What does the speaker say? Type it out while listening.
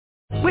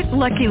With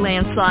Lucky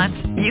Land Slots,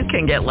 you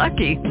can get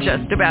lucky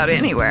just about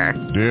anywhere.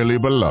 Dearly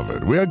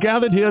beloved, we are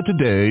gathered here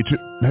today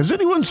to... Has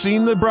anyone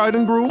seen the bride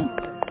and groom?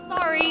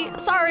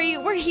 Sorry,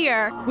 we're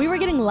here. We were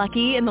getting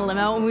lucky in the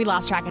limo and we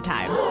lost track of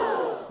time.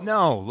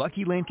 No,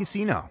 Lucky Land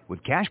Casino,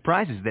 with cash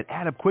prizes that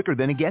add up quicker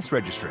than a guest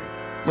registry.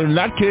 In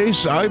that case,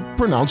 I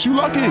pronounce you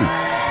lucky.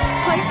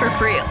 Play for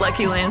free at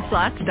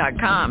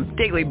LuckyLandSlots.com.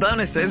 Daily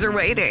bonuses are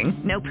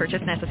waiting. No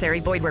purchase necessary.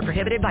 Void where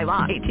prohibited by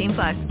law.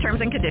 18+.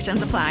 Terms and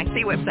conditions apply.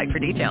 See website for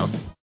details.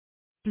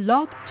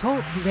 Blog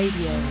Talk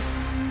Radio.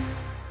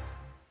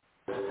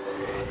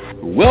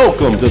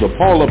 Welcome to the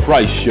Paula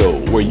Price Show,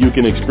 where you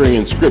can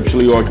experience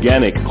scripturally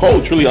organic,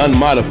 culturally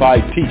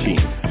unmodified teaching,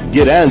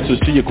 get answers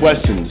to your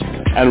questions,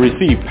 and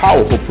receive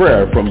powerful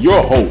prayer from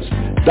your host,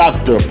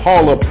 Dr.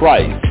 Paula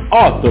Price,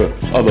 author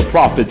of the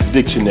Prophet's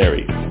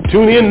Dictionary.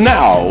 Tune in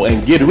now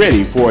and get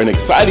ready for an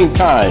exciting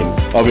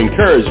time of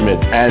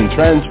encouragement and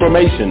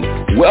transformation.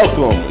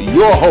 Welcome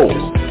your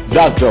host,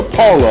 Dr.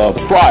 Paula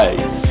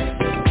Price.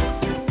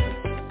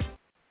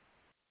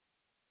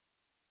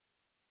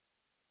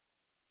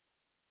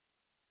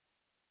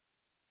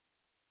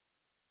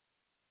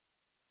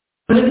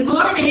 Good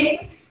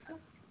morning.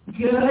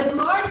 Good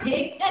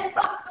morning.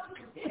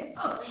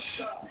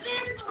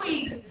 This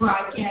week's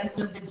broadcast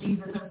of the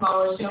Jesus and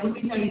Paula Show, let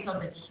me tell you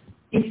something.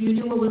 If you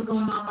knew what was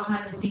going on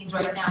behind the scenes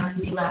right now,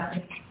 you'd be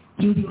laughing.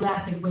 You'd be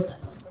laughing with us.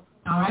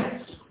 All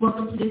right?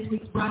 Welcome to this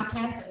week's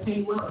broadcast. I tell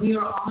you what, we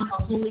are on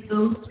a Holy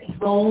Ghost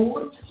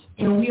roll,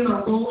 and we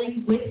are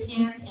rolling with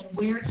him and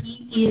where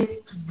he is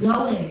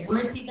going.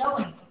 Where is he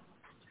going?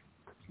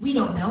 We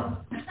don't know.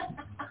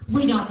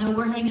 We don't know.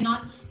 We're hanging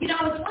on. You know,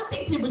 it's one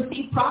thing to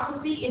receive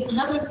prophecy. It's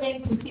another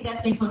thing to see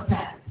that thing come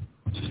back.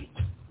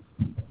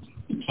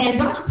 And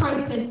Dr.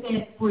 Price has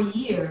said for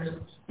years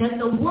that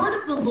the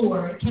word of the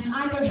Lord can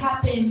either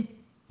happen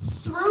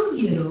through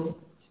you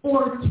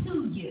or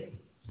to you.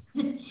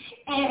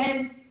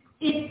 And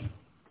it's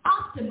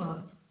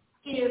optimum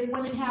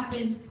when it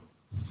happens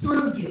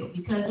through you,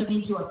 because it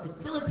means you are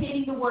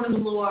facilitating the word of the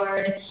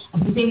Lord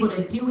and he's able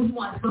to do what he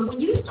wants. But when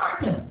you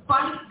start to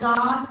fight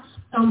God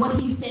on what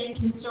he's saying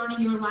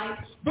concerning your life,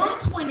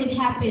 that's when it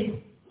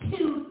happens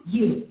to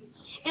you.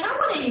 And I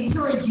want to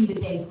encourage you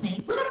today,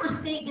 Saint,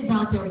 whatever Saint is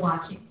out there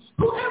watching,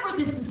 whoever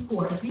this is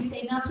for, as we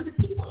say now to the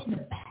people in the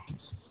back,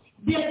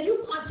 that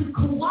you want to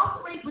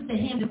cooperate with the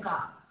hand of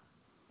God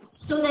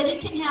so that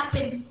it can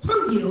happen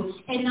through you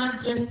and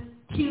not just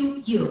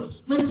to you.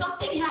 When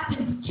something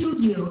happens to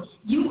you,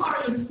 you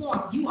are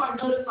informed. You are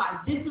notified.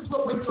 This is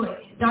what we're doing.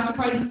 Dr.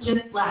 Price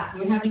just laughed.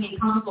 We're having a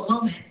comical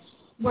moment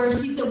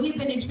where she said we've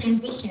been in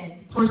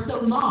transition for so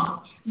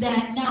long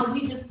that now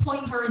we just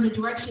point her in the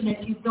direction that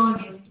she's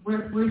going. And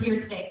we're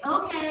here today.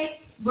 Okay,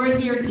 we're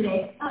here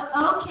today.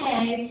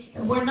 Okay,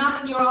 we're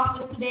not in your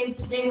office today.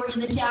 Today we're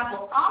in the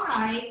chapel. All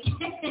right.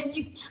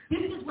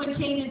 This is when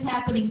change is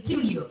happening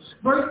to you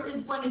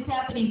versus when it's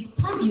happening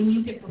through you.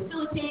 You can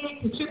facilitate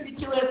it, contribute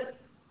to it,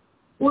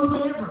 or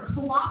whatever.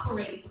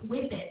 Cooperate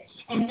with it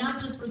and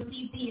not just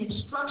receive the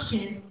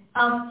instruction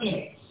of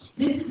it.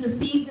 This is a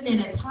season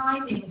and a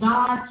time in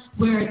God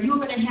where you're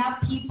going to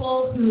have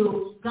people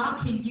who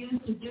God can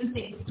use to do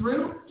things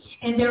through,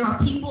 and there are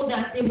people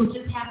that it will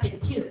just happen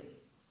to.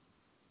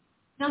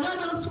 Now, there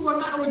are those who are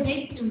not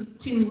ordained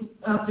to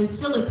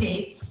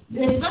facilitate,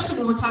 especially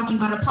when we're talking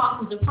about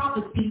apostles and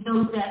prophets being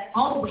those that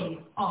always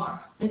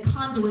are the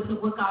conduits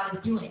of what God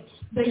is doing.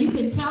 But you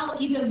can tell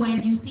even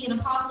when you see an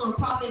apostle or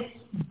prophet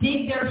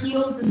dig their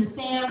heels in the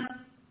sand,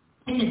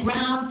 in the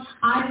ground,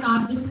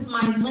 this is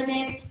my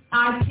limit.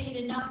 I've paid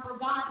enough for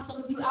God.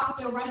 Some of you out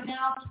there right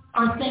now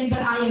are saying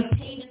that I have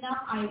paid enough.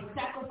 I have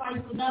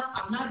sacrificed enough.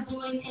 I'm not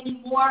doing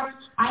any more.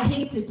 I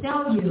hate to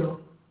tell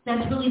you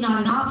that's really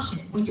not an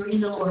option when you're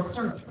in the Lord's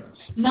service.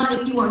 Not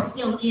if you are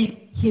still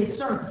in his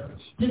service.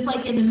 Just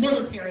like in the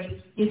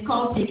military, it's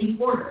called taking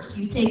orders.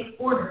 You take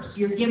orders.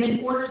 You're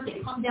given orders. They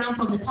come down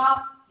from the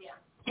top,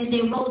 and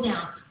they roll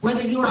down.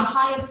 Whether you're a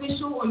high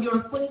official or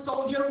you're a foot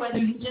soldier, whether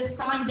you just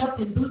signed up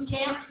in boot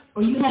camp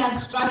or you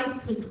have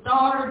stripes and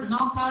stars and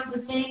all kinds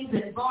of things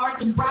and bars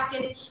and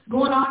brackets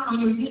going on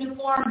your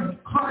uniform and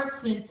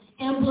hearts and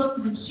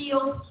emblems and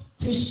shields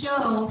to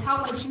show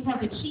how much you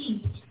have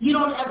achieved. You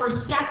don't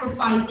ever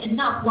sacrifice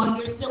enough while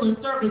you're still in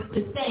service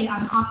to say,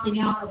 I'm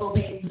opting out of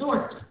obeying his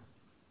orders.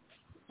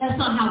 That's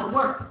not how it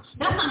works.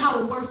 That's not how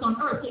it works on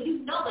earth. So you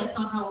know that's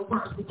not how it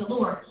works with the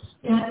Lord.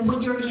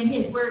 When you're in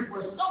his, we're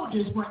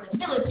soldiers, we're in the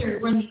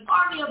military, we're in the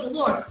army of the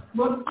Lord.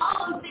 We're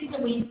all those things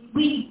that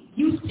we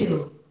used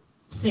to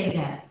say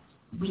that.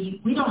 We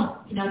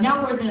don't,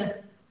 now we're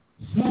the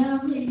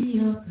family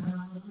of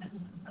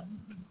God.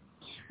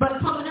 But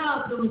coming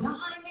up, it was,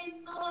 I'm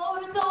in the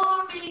Lord's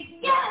army.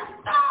 Yes,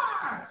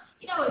 sir.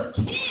 As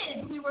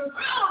kids, we were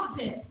grown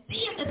to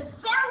be in the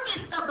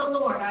service of the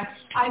Lord. I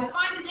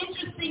find it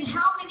interesting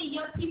how many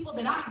young people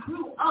that I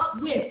grew up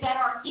with that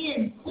are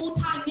in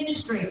full-time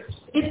ministry.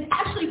 It's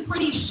actually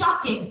pretty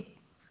shocking.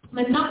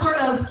 The number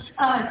of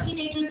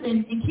teenagers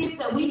and kids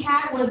that we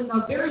had was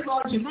a very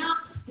large amount.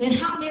 then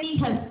how many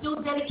have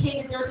still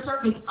dedicated their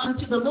service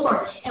unto the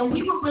Lord? And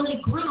we were really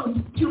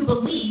groomed to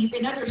believe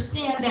and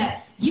understand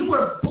that you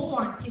were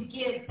born to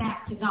give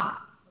back to God.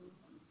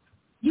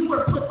 You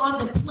were put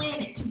on the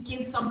planet to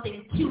give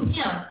something to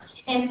him.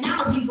 And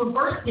now we've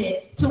reversed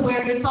it to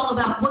where it's all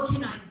about what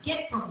can I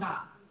get from God?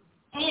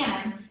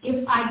 And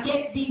if I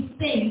get these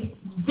things,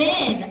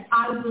 then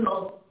I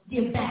will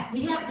give back.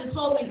 We have this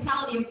whole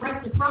mentality of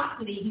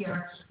reciprocity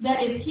here, that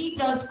if he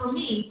does for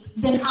me,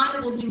 then I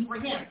will do for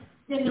him.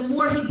 Then the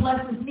more he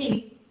blesses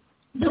me,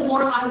 the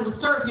more I will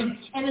serve him.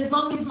 And as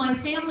long as my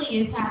family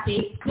is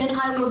happy, then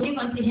I will give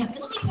unto him. And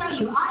let me tell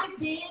you, I've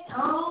been,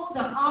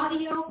 the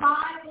audio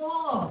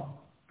Bible.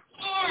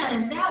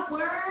 And that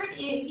word,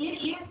 it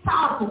is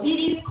powerful. It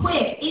is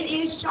quick. It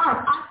is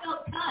sharp. I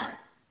felt cut.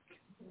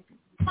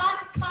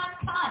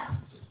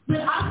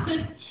 But I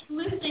was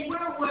listening,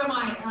 where am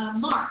I?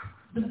 Mark,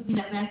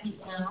 Matthew,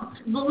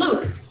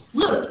 Luke.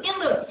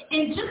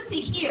 And just to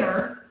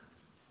hear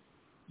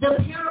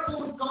the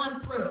parables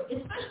gone through,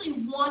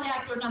 especially one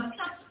after another.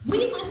 We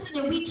listen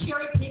and we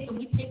cherry pick and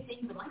we pick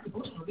things in my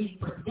devotional reading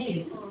for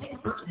today. And six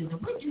verses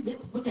and we do this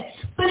and we do that.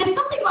 But it's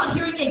something about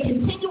hearing a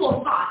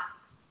continual thought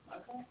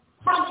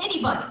from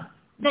anybody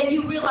that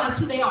you realize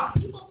who they are.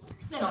 People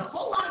said a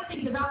whole lot of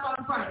things about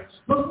Paula Price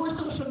before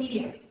social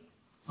media.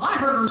 I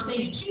heard her say,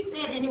 she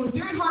said, and it was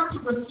very hard to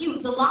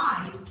refute the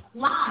lies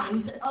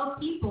of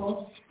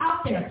people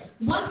out there.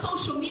 Once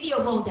social media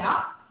rolled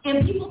out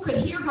and people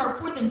could hear her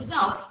for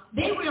themselves,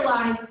 they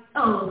realized,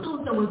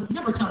 so-and-so was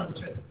never telling the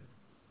truth.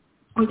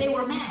 Or they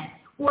were mad.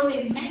 Or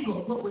they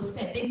mangled what was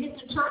said. They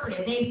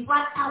misinterpreted. They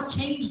flat out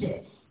changed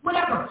it.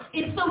 Whatever.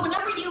 And so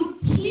whenever you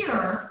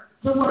hear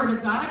the word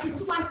of God, I can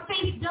see why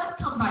faith does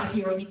come by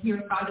hearing and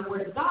hearing by the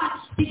word of God,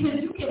 because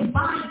you can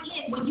buy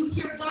in when you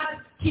hear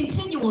God's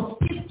continual,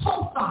 his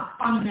whole thought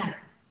on the matter.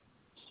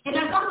 And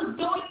as I was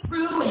going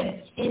through,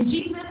 and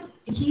Jesus,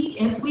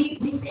 as we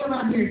say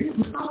around here, he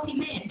was a salty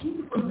man.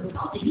 Jesus was the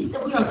salty. He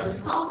said we are the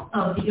salt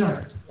of the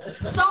earth.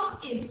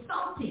 Salt is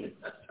salty.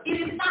 It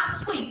is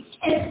not sweet.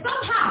 And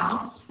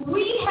somehow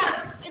we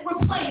have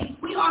replaced,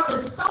 we are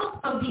the salt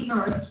of the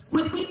earth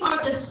with we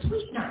are the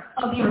sweetener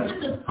of the earth.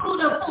 This is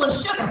full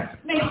of sugar.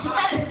 Makes the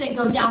medicine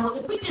go down. Well,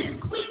 if we just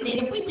sweeten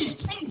it, if we just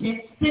change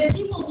it, then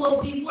people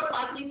will be more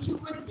likely to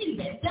receive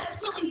it. That's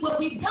really what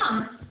we've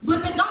done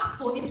with the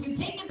gospel. If you've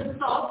taken the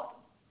salt,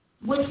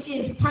 which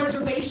is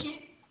preservation,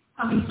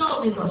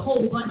 salt is a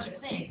whole bunch of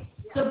things.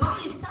 So by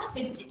itself,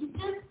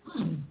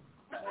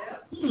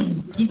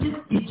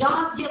 your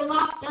jaws get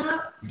locked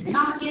up, your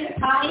mouth gets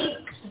tight,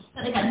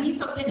 so they got to need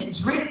something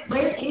to drink.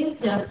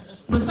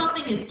 When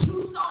something is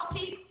too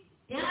salty,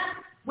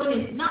 when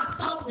it's not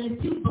salty and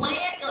it's too bland,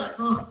 you're like,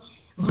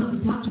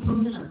 the doctor put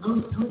me on a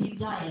low sodium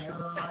diet.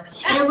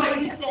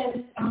 Everybody just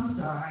says, I'm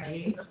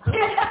sorry.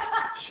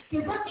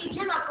 Because that means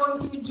you're not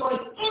going to enjoy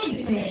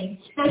anything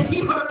that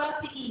you are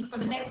about to eat for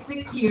the next 6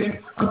 years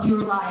of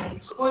your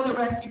life or the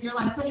rest of your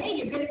life. But hey,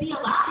 you're going to be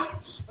alive.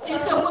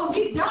 And so what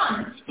we've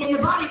done in the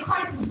body of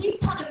Christ is we've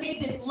kind of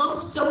made this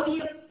low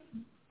sodium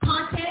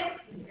content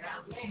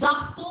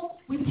gospel.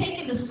 We've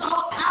taken the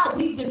salt out.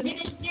 We've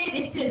diminished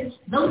it. It's just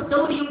low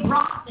sodium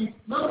broth and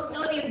low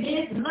sodium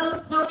this and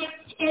low sodium.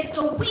 And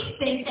so we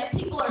think that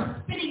people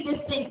are spitting this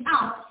thing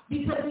out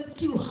because it's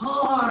too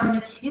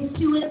hard, it's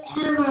too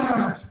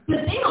whatever. But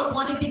they don't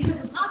want it because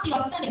it's not the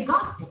authentic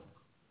gospel.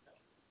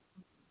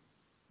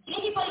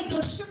 Anybody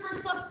go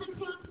sugar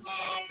substitutes?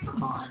 Man,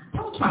 come on.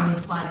 Don't try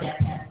to slide that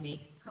past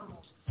me.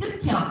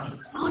 Just tell me.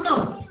 Oh,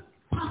 no.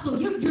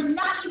 Apostle, you're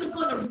not even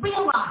going to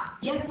realize.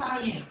 Yes, I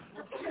am.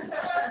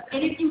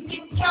 And if you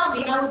didn't tell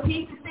me, I would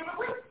be to say, well,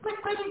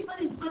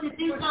 what is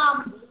this,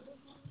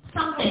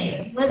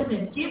 something.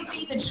 Listen, give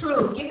me the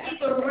truth. Give me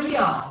the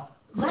real.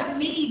 Let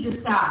me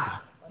decide.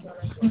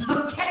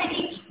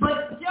 Okay?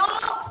 But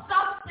don't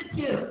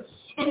substitute.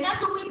 And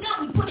that's what we've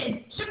done. We put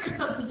in sugar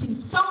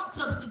substitutes, salt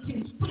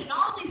substitutes, put in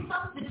all these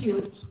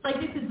substitutes. Like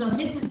this is a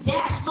Mrs.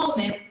 Dash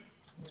moment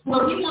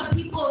where we want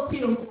people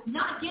to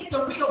not get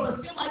the real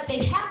but feel like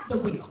they have the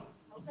real.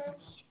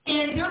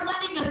 And they're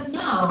letting us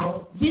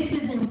know this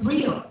isn't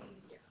real.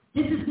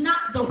 This is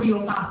not the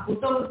real gospel.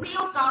 The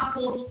real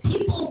gospel,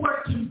 people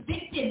were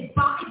convicted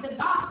by the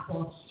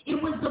gospel.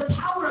 It was the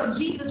power of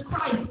Jesus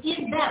Christ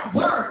in that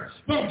word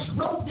that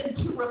drove them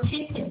to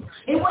repentance.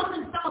 It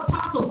wasn't some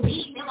apostle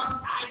beating them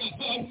upside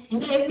the head.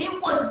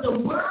 It was the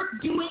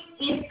word doing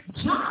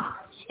its job.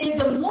 And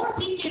the more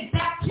we get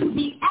back to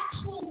the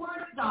actual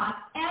word of God,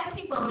 as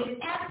he wrote it,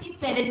 as he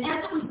said it,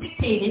 as it was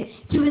dictated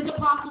to his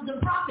apostles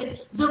and prophets,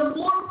 the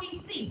more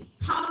we see.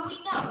 How do we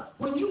know?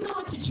 When you go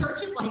into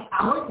churches like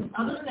ours and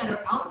others that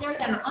are out there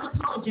that are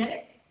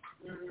unapologetic,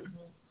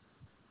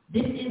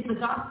 this is the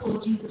gospel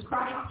of Jesus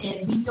Christ,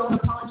 and we don't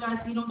apologize.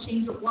 We don't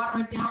change it, water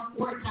it down,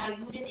 pour it,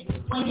 dilute it,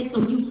 explain it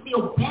so you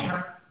feel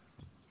better.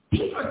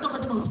 These are some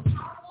of the most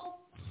powerful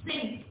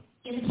saints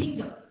in the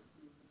kingdom.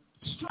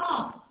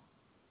 Strong,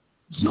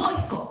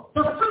 joyful.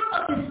 The fruit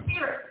of the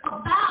Spirit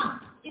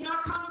abounds in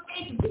our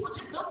congregation. People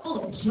just so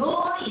full of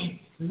joy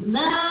and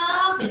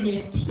love, and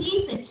there's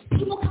peace, and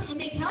people come and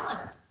they tell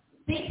us,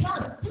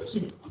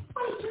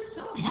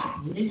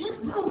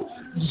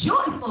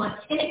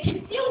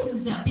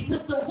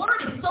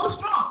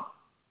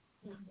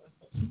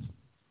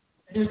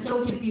 They're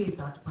so confused,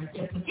 Dr. Price.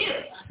 They're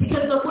confused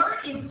because the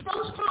word is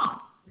so strong.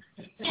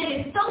 And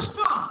it's so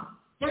strong.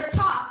 They're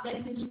taught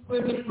that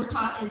we're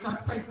taught, as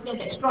Dr. Price said,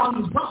 that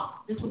strong is wrong.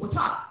 That's what we're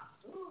taught.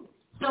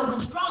 So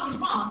when strong is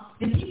wrong,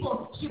 then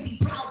people should be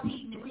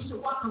browbeaten and we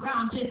should walk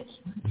around just,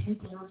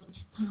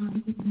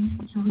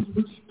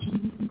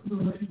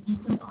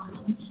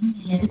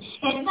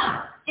 and no.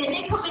 And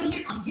they come in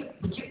here,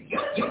 but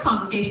your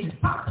congregation is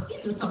powerful.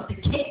 This is something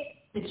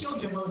the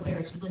children will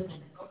embarrass you.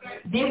 Listen,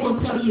 they will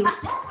tell you,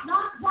 that's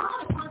not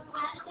God, Apostle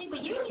Ashley,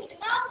 but you need to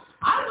know,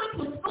 I went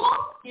to school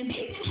and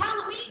they did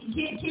Halloween.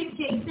 Kids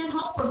getting sent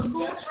home from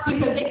school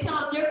because they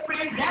tell their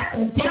friends that's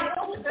the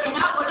devil. And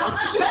I went on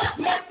the church,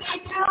 yes they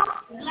do,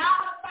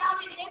 loud about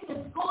it in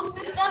the school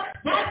system.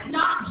 That's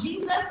not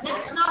Jesus.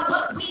 That's not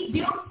what we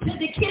do. To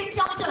the kids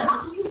tell each other,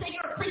 how can you say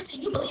you're a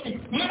Christian? You believe in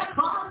Santa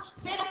Claus?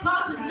 Santa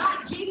Claus is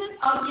not Jesus?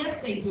 Oh,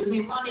 yes they do.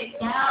 They run it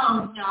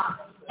down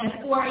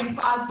at 4 and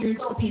 5 years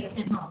old being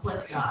sent home.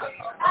 Bless God.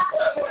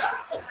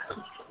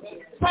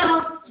 So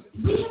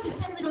we have to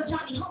send little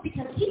Johnny home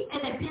because he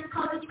and that Santa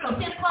Claus is real.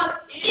 Santa Claus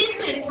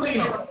isn't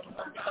real.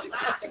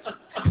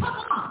 Come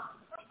on.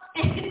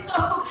 And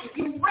so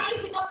you're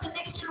raising up the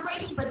next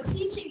generation, but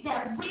teaching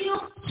that real,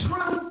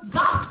 true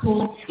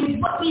gospel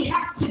is what we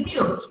have to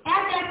do.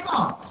 Add that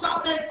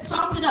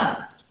salt it up.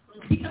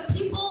 Because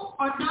people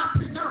are not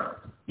preserved.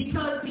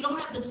 Because we don't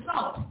have the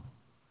salt.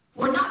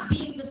 We're not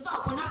being the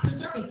salt. We're not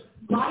preserving.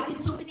 Why did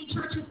so many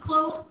churches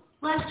close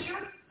last year?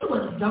 It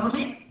wasn't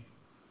government.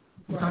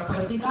 Our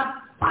president got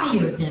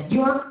fired then.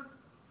 You're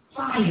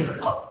fired.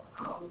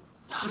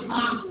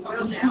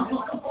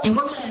 And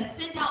we're going to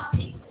send out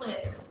pink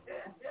slips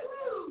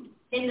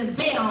in the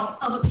veil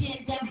of a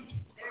pandemic.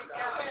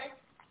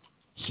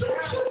 Shoot.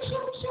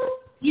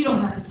 You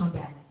don't have to come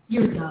back.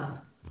 You're done.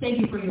 Thank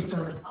you for your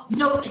service.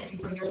 No, thank you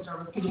for your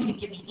service because you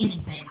didn't give me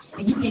anything.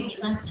 And you gave me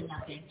less than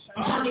nothing.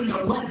 And I don't even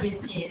know what this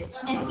is.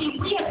 And see,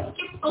 we have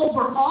skipped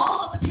over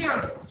all of the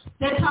parables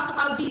that talk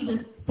about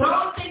Jesus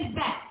throwing things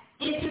back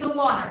into the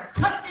water.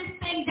 Cut this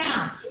thing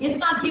down. It's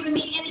not giving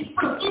me any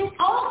fruit. It's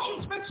all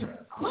in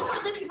Scripture. What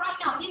we're living right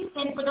now is,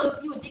 and for those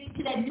of you addicted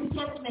to that New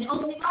Testament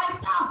only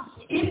lifestyle,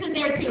 it's in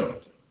there too.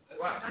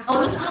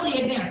 Oh, it's really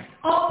in there.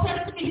 Old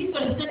Testament, he's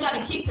going to send out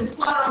a king to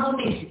slaughter a whole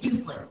nation.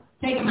 Useless.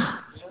 Take him out.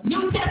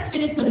 New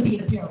Testament is going to be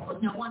in a parable.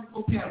 It's not one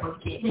full parable. The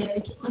king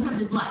lives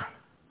his life.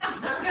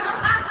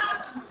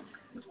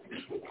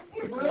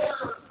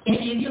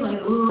 And you're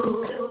like,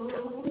 ooh.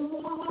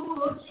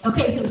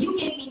 Okay, so you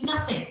gave me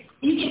nothing.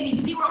 You gave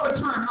me zero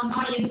return on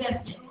my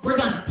investment. We're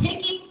going to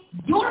taking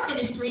your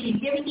ministry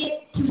and giving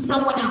it to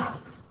someone else.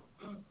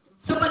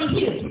 Somebody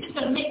huge. You're just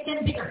going to make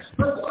them bigger.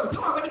 But Lord,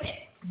 you're already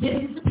big.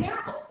 This is a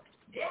parable.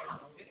 Yeah.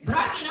 But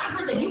I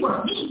heard that you were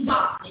a mean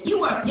God. If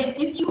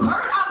you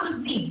heard I was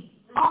mean,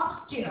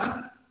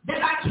 austere,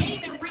 that I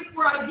came and reaped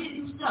where I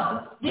didn't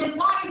sow, then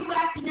why are you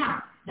acting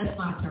out? That's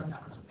my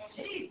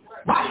terminology.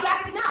 Why are you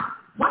acting out?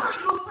 Why are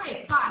you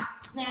afraid? God,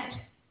 snatch.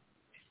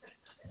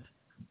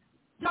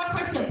 God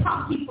Christ had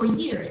prophecy for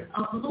years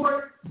of the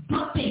Lord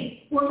dumping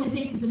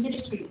organizations and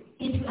ministries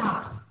into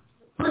ours.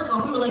 First of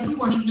all, we were like, we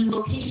weren't even in the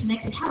location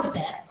next to how is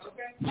that?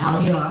 Okay.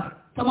 Now we are.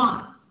 Come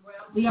on.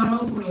 We are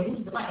most real. This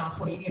is the light off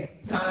for you here.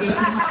 Come on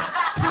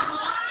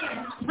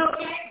in.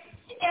 Okay?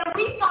 And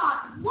we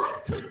thought,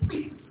 what could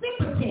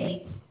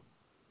precipitate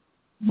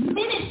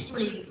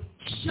ministry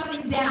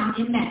shutting down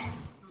in that?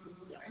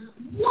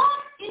 What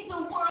in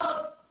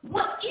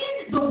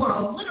the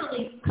world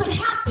literally could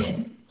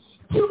happen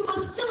to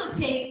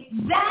facilitate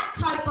that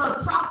type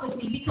of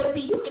prophecy? Because,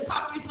 see, you can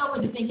talk yourself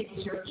into thinking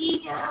it's your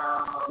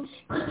ego.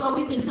 First of all,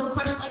 we've been so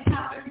crushed like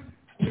powders.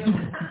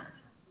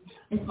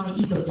 It's my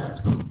ego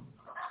dust.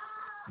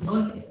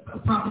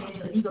 Prophet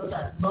angel, ego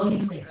dust,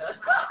 blowing away.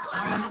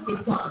 All right,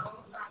 it's gone.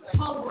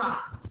 Paul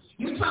Rock.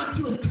 You're trying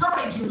to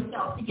encourage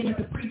yourself to get up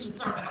and preach a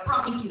sermon. I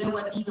promise you that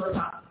wasn't ego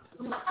talk.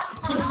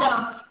 And so,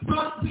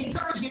 to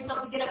encourage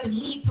yourself to get up and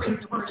lead praise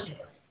and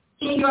worship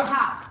in your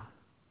house,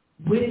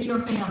 with your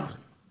family,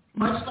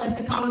 much less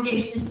the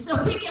congregation.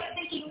 So we kept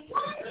thinking,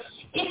 what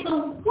in the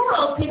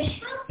world could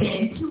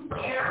happen to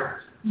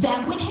where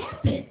that would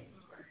happen?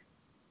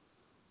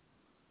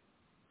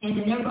 And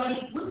then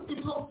everybody, what's this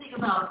whole thing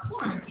about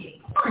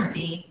quarantine?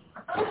 Quarantine,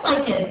 it's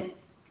like a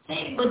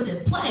thing with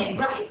the plague,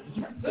 right?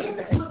 You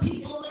put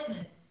people in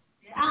the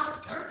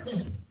outskirts,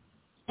 and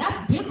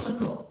that's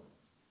biblical.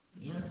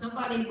 You know,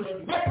 somebody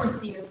with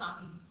leprosy or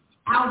something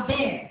out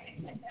there.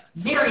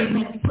 Mary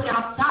had to be put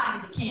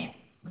outside of the camp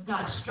when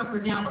God struck her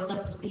down with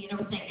leprosy and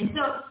everything. And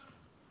so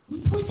we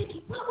were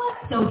thinking, what?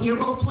 So here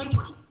goes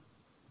 2020.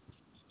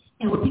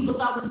 And what people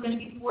thought was going to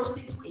be 4 or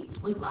 6 weeks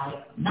was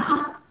like,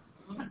 nah.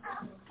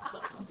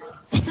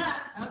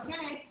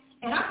 Okay.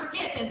 And I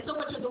forget that so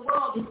much of the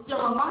world is still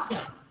on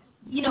lockdown.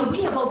 You know,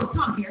 we have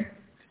overcome here,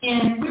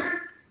 and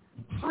we're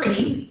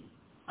free,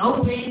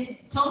 open.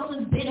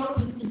 Tulsa's been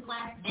open since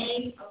last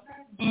May.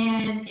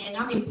 And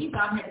I mean, people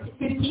out here at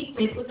 15th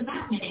Street with the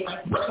mask mandate.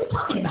 Like, what are you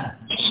talking about?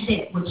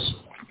 Mandate, which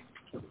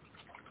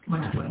we're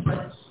not doing.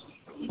 But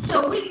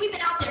so we've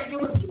been out there. There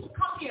were people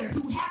come here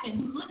who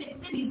live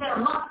in cities that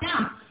are locked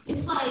down.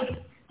 It's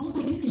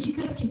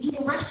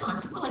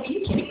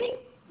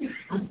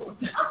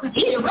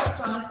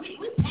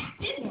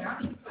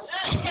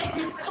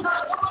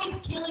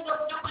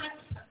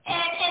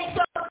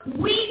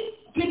we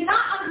did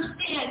not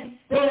understand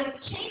the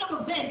chain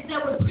of events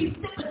that would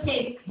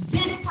precipitate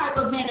this type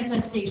of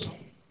manifestation.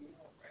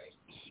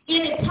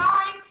 In a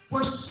time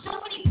where so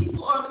many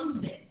people are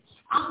losing,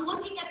 I'm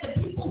looking at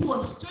the people who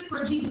have stood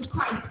for Jesus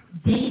Christ,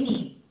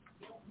 gaining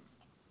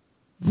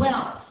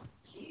wealth,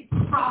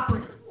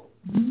 property,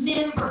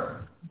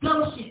 members,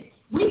 Goshen.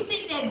 We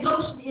think that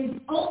Goshen is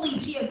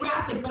only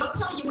geographic, but I'm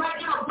telling you right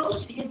now,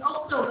 Goshen is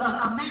also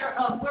a matter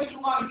of where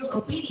you are in your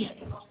obedience.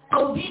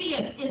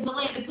 Obedience is the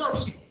land of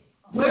Goshen.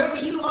 Wherever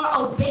you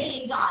are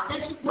obeying God,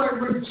 that's where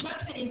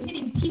judgment is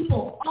hitting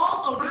people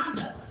all around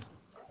us.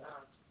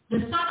 The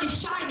sun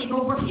is shining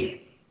over here,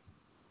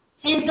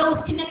 and those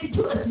connected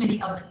to us,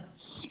 many of them.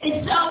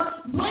 And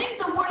so when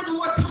the word of the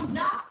Lord comes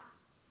out,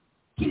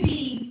 can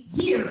be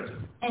years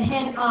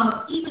ahead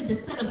of even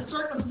the set of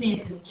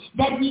circumstances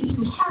that need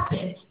to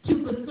happen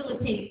to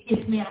facilitate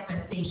its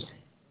manifestation.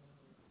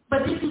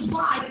 But this is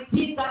why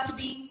we've got to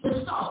be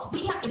the salt.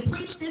 We have to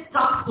preach this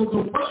gospel the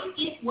way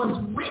it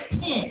was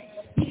written.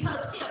 Because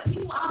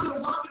people out here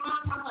walking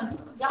around talking about, this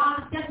is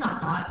God. That's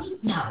not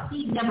God.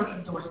 He never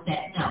endorsed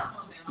that. No.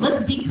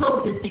 Let's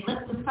decode this thing.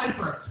 Let's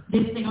decipher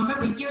this thing. I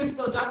remember years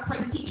ago, Dr.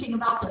 Price teaching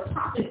about the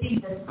prophet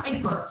being the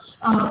cipher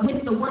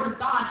with the word of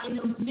God in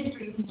those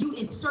mysteries. And you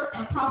insert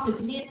that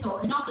prophet's mantle,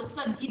 and all of a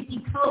sudden it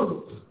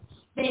decodes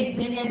things.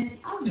 And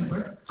I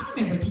remember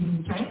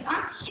teaching training.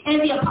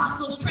 And the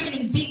apostles'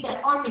 training being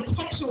that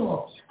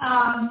architectural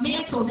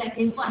mantle that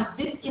is like,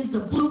 this is the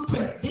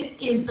blueprint. This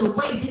is the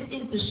way.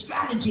 This is the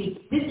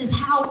strategy. This is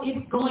how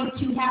it's going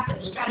to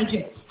happen. The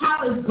strategy.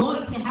 How it's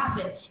going to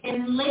happen.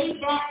 And lay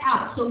that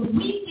out. So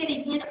we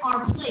getting in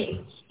our place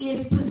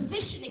is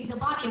positioning the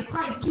body of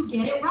Christ to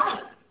get it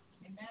right.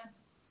 Amen.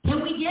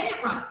 Can we get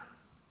it right?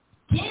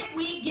 Can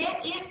we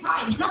get it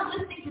right? And I'm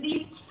listening to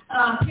these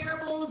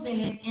parables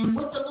and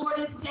what the Lord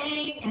is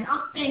saying, and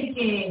I'm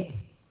thinking,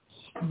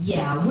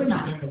 yeah, we're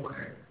not in the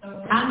Word.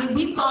 I mean,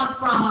 we've gone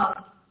from,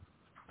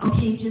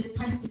 okay, just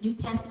press the New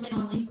Testament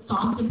only,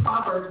 Psalms and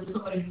Proverbs if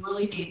somebody's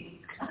really needing,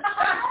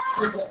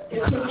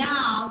 to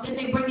now, then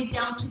they bring it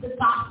down to the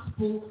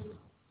Gospels,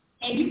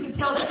 and you can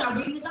tell they're not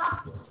reading the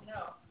Gospels.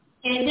 No.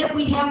 And then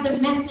we have the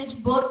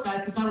Message book,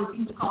 because I would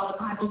used to call it a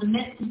Bible, the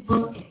Message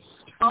book, and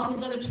all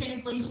these other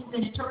translations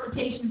and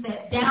interpretations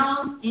that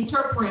down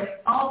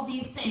interpret all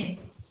these things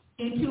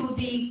into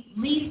the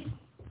least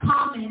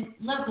common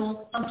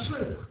level of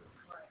truth.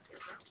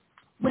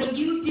 When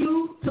you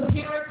do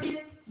comparative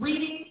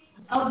reading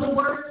of the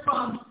word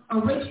from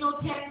original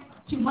text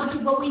to much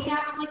of what we have,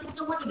 I'm like, it's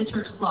no wonder the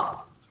church is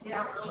lost.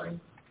 Yeah, really.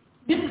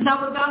 This is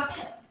not what God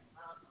said.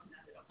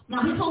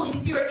 Now, His Holy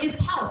Spirit is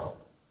powerful,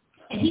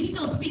 and He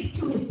still speaks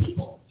to His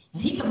people,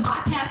 and He can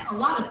bypass a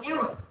lot of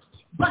error.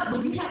 But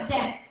when you have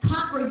that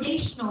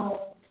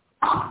congregational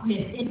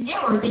offness in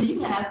error, then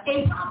you have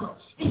a problem.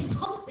 And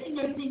so sitting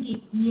there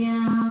thinking,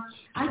 yeah,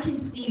 I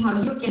can see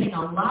how you're getting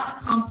a lot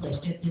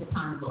accomplished at this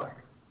time, Lord.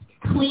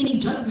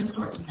 Cleaning judgment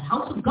starts in the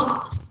house of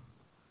God.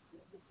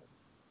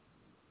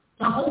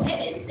 The whole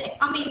head is sick.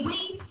 I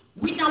mean,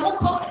 we know we'll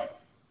quote it.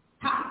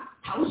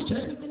 How is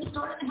judgment going to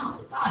start in the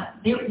house of God?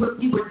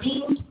 We were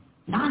deemed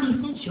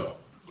non-essential.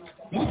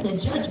 That's a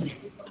judgment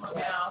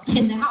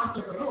in the house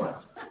of the Lord.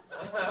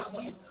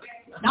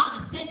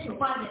 Not essential,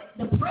 but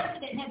the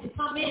president had to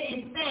come in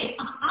and say,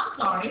 I'm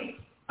sorry.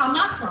 I'm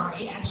not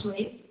sorry,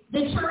 actually.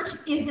 The church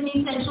is an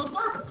essential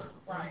service.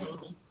 Right.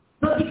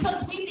 But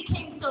because we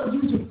became so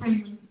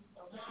user-friendly,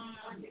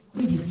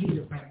 we just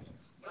user-friendly.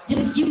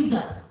 Just use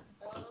us.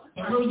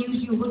 And we'll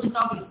use you. We'll just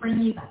all be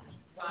friendly about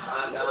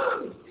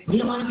it. We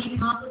don't want to be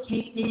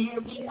complicated.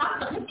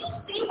 Have you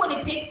seen what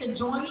it takes to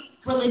join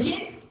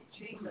religion?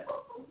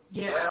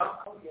 Yeah.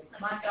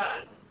 My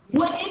God.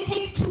 What it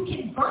takes to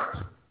convert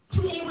to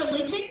a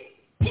religion,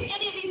 pick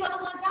any of these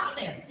other ones out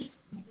there.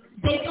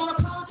 They don't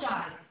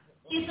apologize.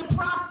 It's a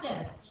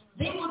process.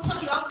 They will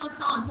tell you, I was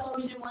on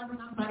television once,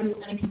 somebody was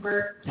going to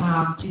convert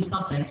to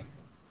something.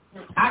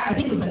 I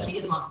think it was actually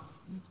Islam.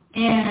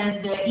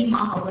 And the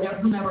imam or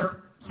whatever,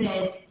 whomever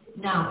said,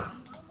 no.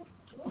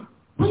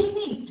 What do you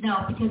mean?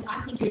 No, because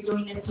I think you're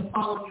doing this to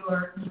follow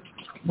your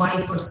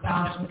wife or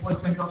spouse or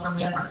boyfriend, girlfriend,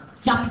 whatever.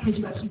 Not because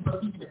you actually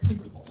believe in the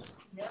principles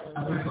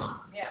of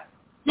Islam. Yeah.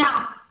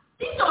 Now,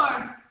 these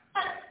are...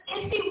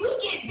 And see, we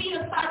get beat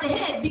upside the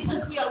head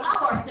because we allow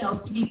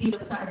ourselves to be beat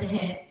upside the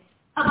head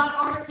about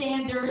our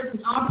standards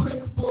and our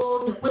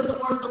principles and what the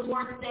word of the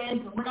Lord says,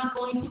 and we're not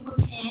going to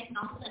repent, and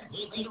all of a sudden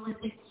we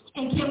legalistic,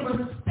 and can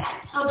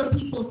respect other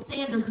people's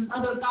standards and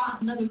other gods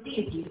and other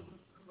deities.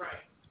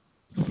 Right.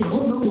 You say,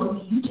 oh no, I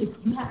mean,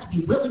 you have to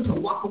be willing to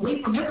walk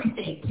away from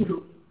everything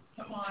too.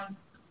 Come on.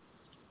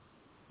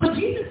 But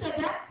Jesus said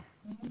that.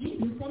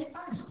 Jesus said it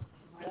first.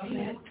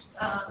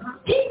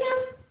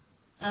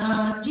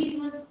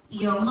 Jesus,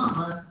 your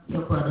mama,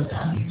 your brother's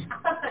out here.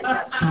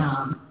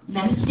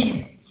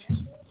 Medicine,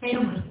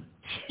 family.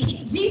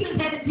 Jesus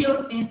had to deal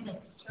with family.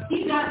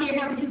 He's out here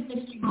having his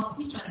ministry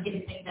moment. He's trying to get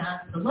his thing done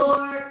for the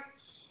Lord.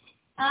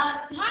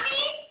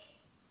 Honey,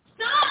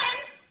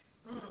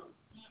 son.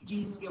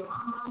 Jesus, your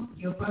mom,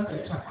 your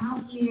brothers are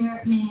out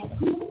here. Man,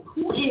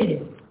 who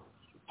is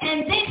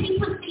And then he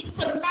proceeds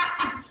to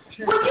map.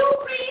 Will you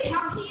read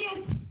how he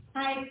is?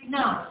 Like,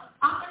 no.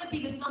 I'm going to be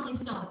the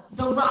stone,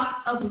 the rock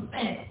of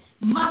defense.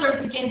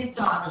 Mothers against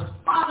daughters,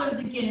 fathers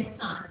against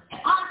sons,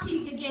 and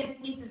aunties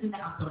against nieces and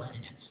nephews.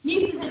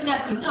 Nieces and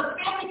nephews, a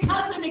family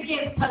cousin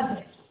against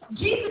cousin.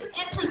 Jesus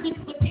enters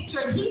into the picture,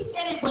 and he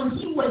said it when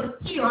he was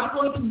here. I'm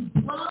going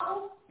to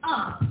blow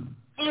up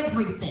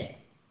everything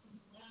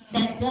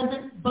that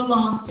doesn't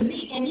belong to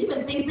me, and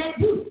even things that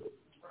do.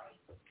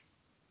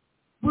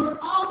 We're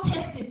all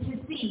tested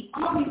to see,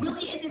 are we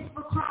really in this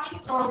for Christ,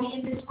 or are we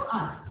in this for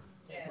us?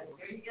 Yeah,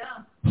 there you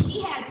go.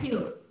 He had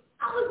to.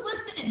 I was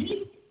listening.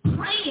 He's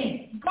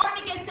praying,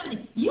 guarding against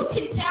something. You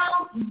can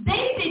tell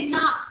they did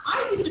not.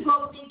 I used to go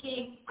up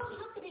thinking, how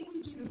can they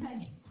leave Jesus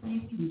hanging? I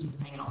used to leave Jesus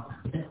hanging all the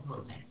time, but that's a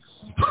little thing.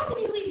 How can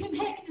he leave him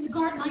hanging in the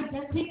garden like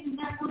that, taking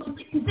that sort of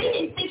thing? Because they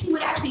didn't think he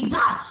would actually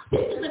die.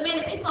 This is a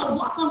man that they saw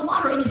walk on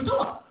water in his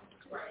door.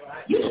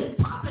 You just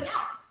popping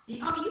out. I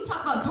mean, you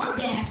talk about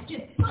DoorDash,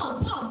 just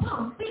boom, boom,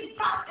 boom, big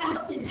pop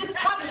out, and just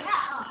running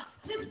out.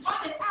 Just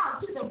running out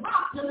to the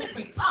rock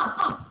delivery. Boom,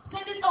 boom.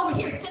 Send this over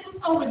here, send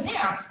this over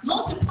there.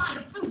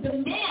 Multiplying food. The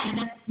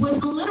man was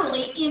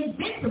literally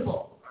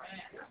invincible.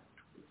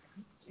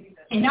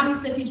 And now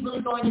he says he's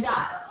really going to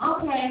die.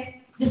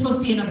 Okay. This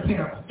must be another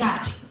parable.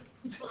 Gotcha.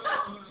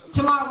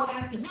 Tomorrow we'll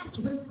ask him,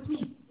 Master, what does this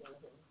mean?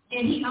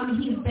 And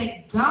he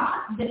begged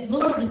God, the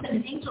Lord, to send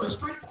an angel to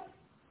strengthen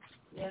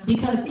him.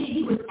 Because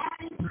he was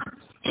at this time.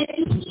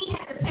 And he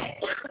had to pay.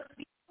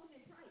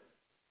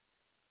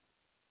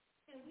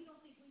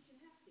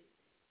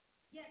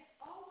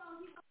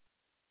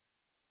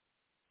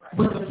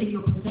 Whether it's in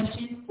your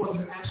possession or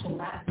your actual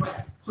last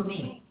breath, for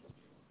me,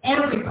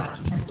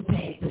 everybody has to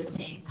pay the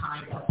same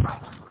kind of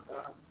price.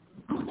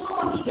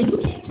 No, you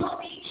can't tell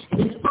me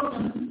this from the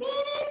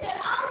minute that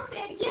I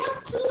said yes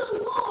to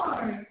the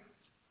Lord,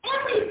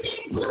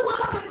 everything blew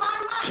up in my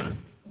life.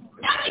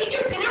 I mean,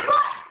 you're getting it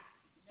right.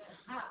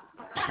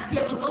 That's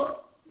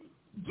biblical.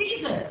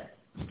 Jesus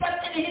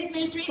stepped into his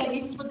ministry, had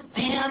issues with the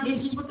fam,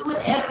 issues with the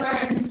whatever,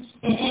 and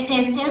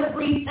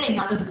everything.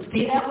 Now, does it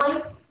stay that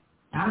way?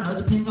 I don't know.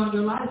 It depends on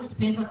your life. It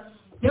depends on.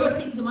 There were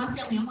things in my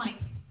family I'm like,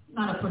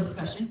 not up for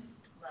discussion.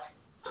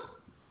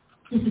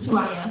 This is who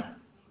I am.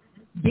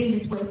 Been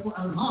this way for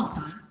a long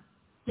time.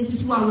 This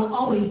is who I will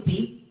always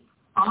be.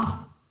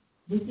 Off.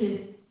 This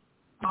is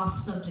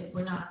off subject.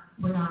 We're not.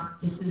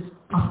 This is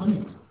off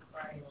limits.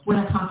 We're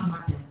not talking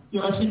about that. The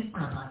election.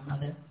 We're not talking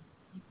about that.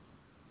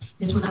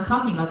 We're not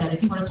talking about that.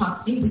 If you want to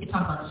talk to me, we can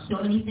talk about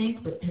so many things,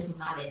 but this is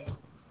not it.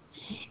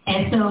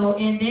 And so,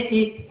 and then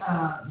it,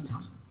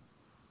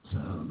 so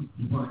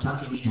you want to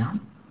talk to me now?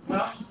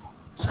 Well,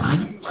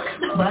 fine.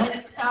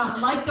 But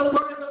like the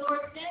word of the Lord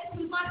says,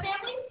 who's my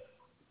family?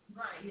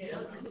 Right. Yeah.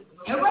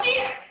 Everybody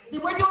here.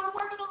 We're doing the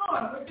work of the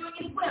Lord. We're doing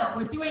His will.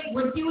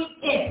 We're doing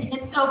it.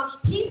 And so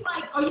he's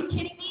like, are you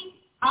kidding me?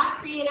 I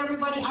create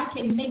everybody. I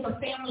can make a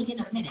family in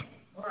a minute.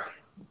 Right.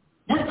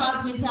 That's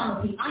God's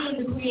mentality. I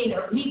am the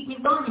creator. We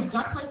learn here.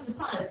 God placed the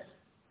Son.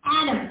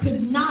 Adam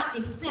could not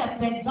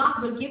accept that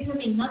God would give him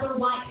another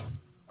wife.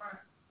 Right.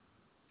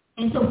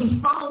 And so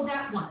he followed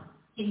that one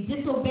in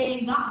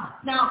disobeying God.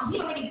 Now, he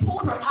already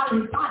pulled her out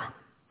of his body.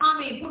 I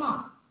mean, come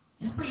on.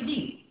 That's pretty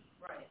deep.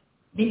 Right.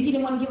 Maybe he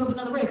didn't want to give up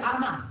another rib. I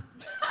don't know.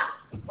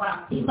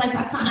 Wow. He's like,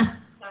 I kind of,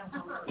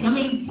 I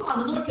mean, come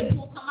on, the Lord could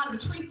pull some out of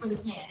the tree for this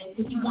man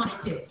if he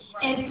wanted to.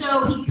 Right. And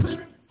so he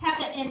couldn't have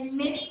that, and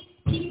many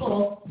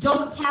people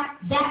don't have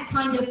that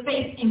kind of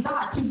faith in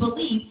God to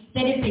believe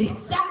that if they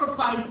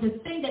sacrifice the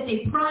thing that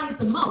they prize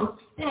the most,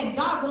 that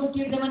God will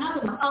give them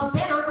another one, a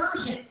better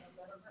version.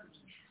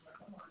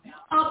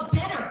 A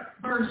better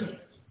version.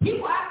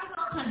 People ask me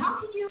all the time, how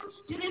can you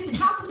do this and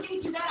how can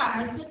you do that?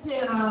 I said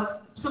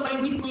to somebody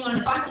recently on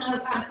advice,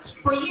 and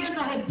for years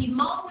I had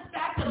bemoaned the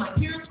fact that my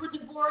parents were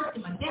divorced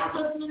and my dad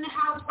wasn't in the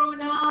house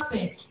growing up,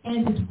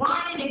 and just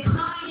whining and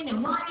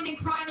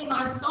crying in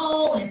my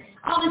soul and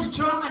all this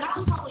drama. And I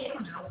was probably, I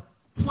don't know,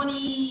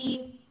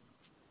 20,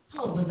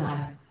 how old was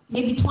I?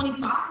 Maybe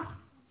 25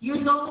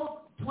 years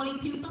old,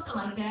 22, something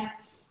like that.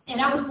 And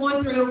I was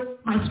going through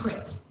my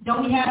script.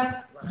 Don't we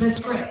have the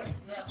script?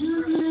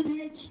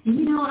 You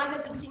know, I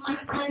got to see my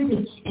friends,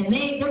 and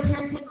their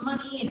parents had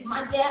money, and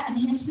my dad,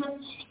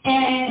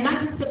 and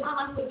I just said, my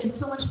life would have been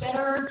so much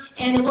better.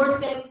 And the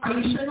Lord said, are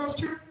you sure that's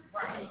true?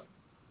 Right.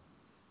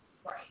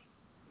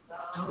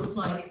 I was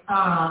like,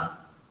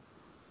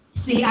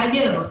 see, I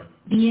knew.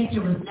 The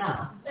answer was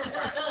no.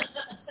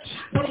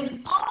 But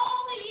in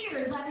all the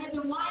years I had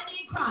been whining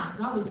and crying,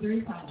 I was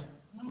very tired.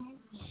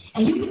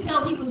 And you could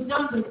tell he was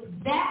done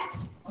with that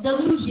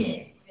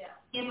delusion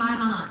in my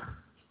mind.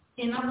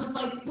 And I was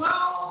like,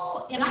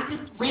 well, and I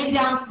just ran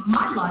down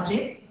my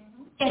logic,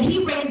 and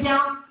he ran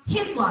down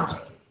his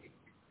logic.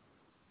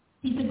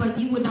 He said, but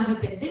you would not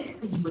have been this,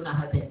 and you would not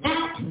have been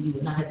that, and you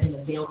would not have been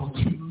available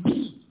to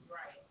me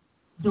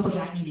the way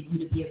I needed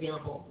you to be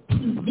available to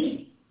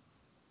me.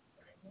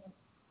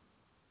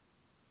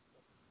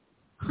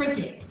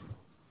 Cricket.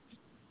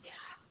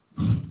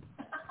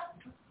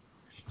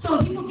 So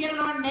people get on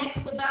our necks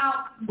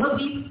about what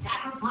we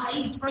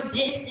sacrificed for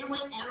this and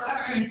whatever,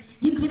 and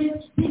you could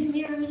have been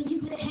married, you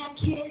could have had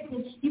kids,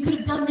 and you could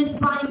have done this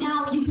by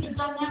now, and you could have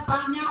done that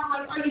by now. I'm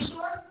like, are you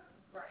sure?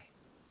 Right.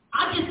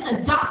 I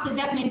just adopted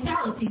that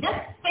mentality.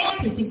 That's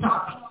fantasy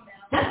talking.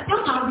 That's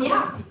still not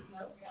reality.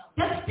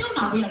 That's still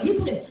not reality. You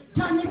could have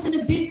done this in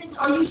a business.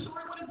 Are you sure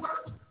it would have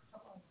worked?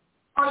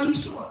 Are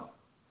you sure?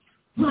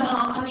 Well,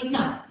 I mean,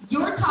 no.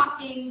 You're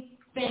talking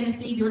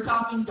fantasy. You're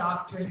talking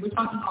doctrine. We're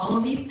talking all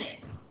of these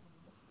things.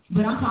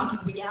 But I'm talking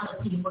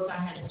reality and what God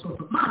had in store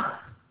for my life,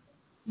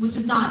 which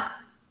is not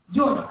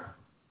your life.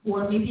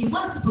 Or maybe it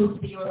was supposed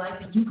to be your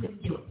life and you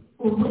couldn't do it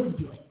or wouldn't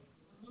do it.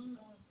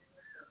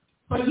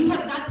 But you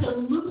have got to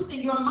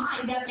loosen your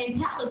mind that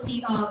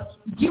mentality of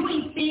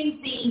doing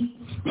things the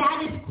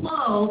status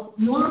quo,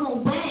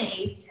 normal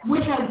way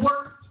would have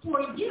worked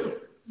for you.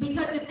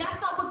 Because if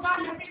that's not what God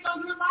has done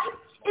on your life,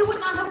 it would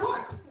not have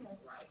worked.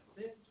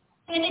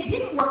 And it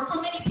didn't work for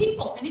many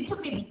people. And it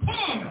took maybe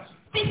 10,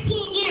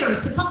 15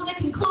 years to come to the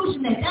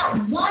conclusion that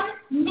that one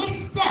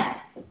misstep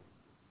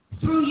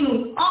threw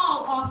you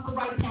all off the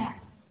right path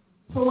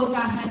for what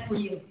God has for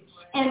you.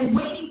 And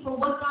waiting for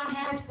what God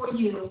has for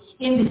you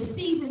in the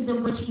seasons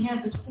in which he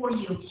has this for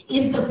you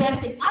is the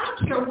best thing. I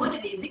don't care what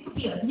it is. It could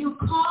be a new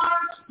car.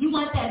 You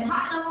want that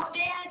high level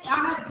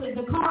man?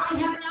 The car I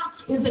have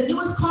now is the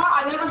newest car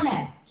I've ever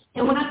had.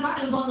 And when I got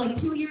it, I was only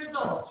like 2 years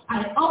old. I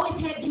had always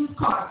had used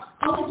cars.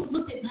 Always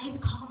looked at nice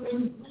cars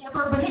and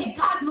whatever. But hey,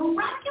 God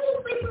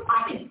miraculously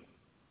provided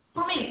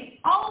for me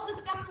all of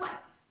the stuff like.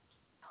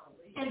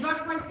 And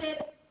Dr. Price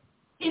said,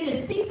 in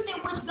the season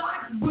in which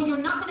God, where you're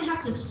not going to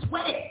have to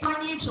sweat it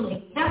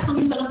financially, that's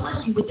when he's going to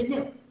bless you with the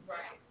new.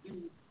 Right.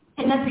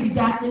 And that's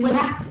exactly what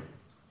happened.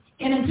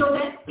 And until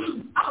then,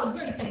 I was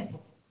very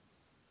thankful,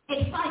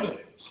 excited.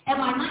 And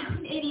my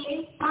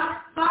 1988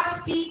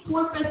 5-speed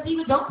Ford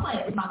Festiva, don't play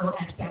it with my little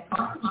hatchback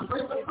car. My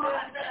first little car,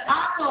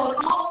 I rode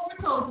all over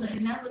Tulsa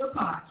in that little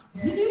car.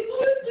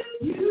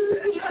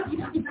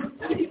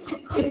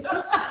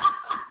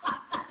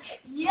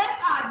 Yes,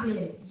 I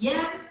did.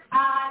 Yes,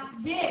 I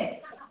did.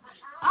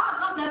 I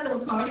love that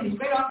little car. It was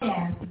straight off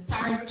gas. The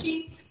tires were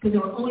cheap because they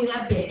were only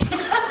that big. Okay?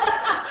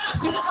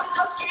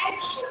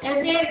 And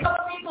then a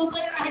couple vehicles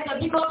later, I had that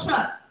big old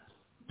truck.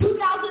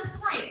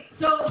 2003.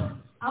 So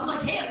I'm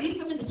like, hey, at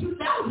least I'm in the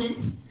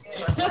 2000s.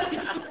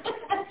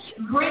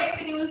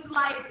 Granted, it was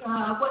like,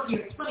 what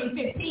year,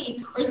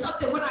 2015 or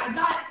something. When I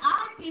got,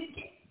 I did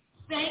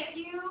thank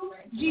you,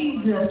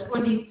 Jesus,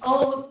 for these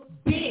old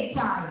big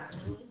tires.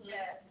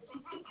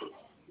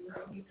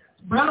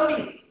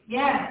 Brody,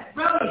 yes,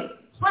 Brody.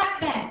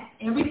 Flat back.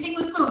 Everything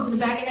was moved in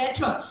the back of that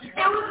truck. It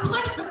was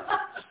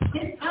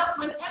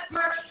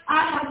whenever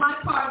I have my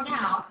car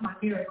now, my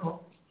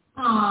miracle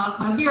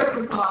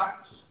car,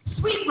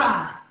 sweet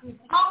ride,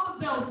 all the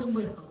bells and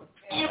whistles,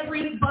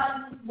 every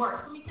button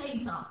works. Let me tell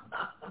you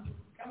something.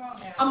 Come on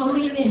now. I'm going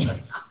to lean in.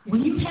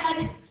 When you had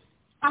it,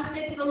 I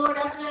said to the Lord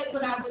after that,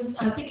 when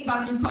I was thinking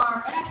about a new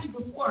car, actually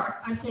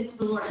before, I said to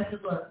the Lord, I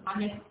said, look, my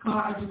next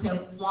car, I just have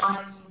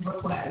one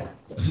request.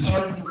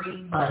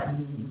 Every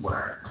button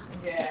works.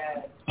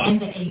 Yeah. And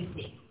the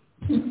AC.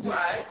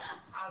 Right.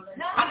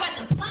 I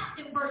got the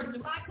plastic version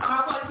of my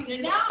car. I want you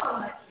to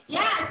know.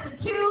 Yeah, it's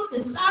the two, the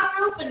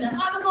sunroof, and the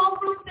other little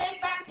roof thing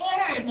back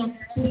there, and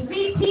the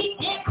VP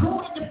and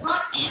cool in the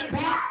front and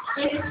back,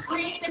 and the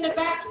screen in the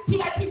back.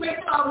 PIT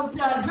Rachel was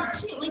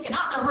she and Lincoln. I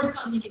don't know her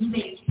son Lincoln.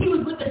 He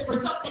was with us for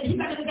something. He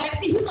got in the back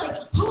seat. He was like,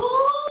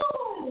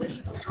 ooh,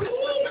 screen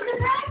in the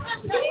back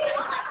seat.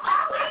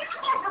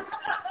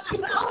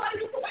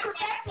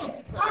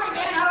 Sorry,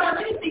 man, I don't have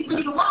anything for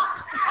you to watch.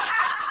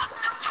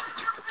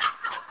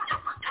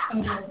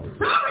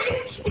 Sorry.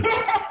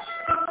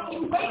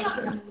 Wait up.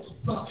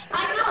 I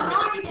know, now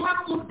I need to have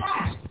a little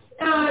stash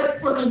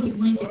for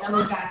Lincoln, that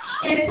little guy.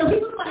 And so he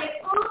was like,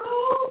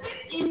 oh,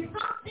 this is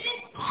something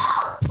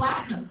else.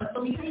 Platinum. But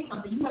let me tell you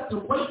something. You have to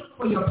wait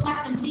for your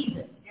platinum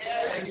season.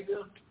 Yeah, you do.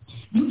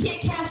 You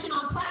can't cash in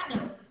on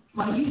platinum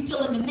while you're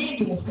still in the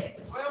manual phase.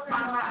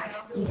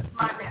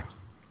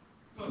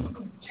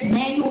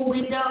 Manual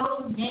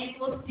window,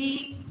 manual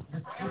seat,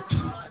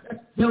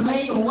 the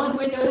manual one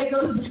window that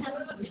goes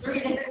down,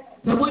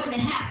 the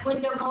 1.5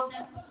 window goes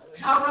down.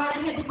 All right, I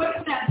had to wait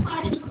for that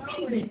platinum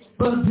season.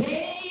 But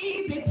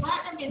baby,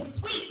 platinum is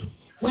sweet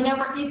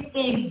whenever it's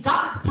in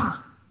God's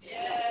time.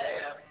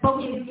 Yeah. But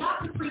we have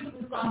got to preach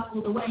this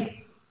gospel the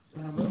way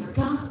the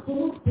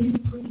gospel's been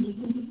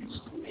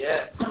preached.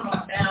 Yeah. Come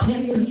on down.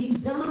 And he's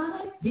done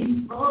it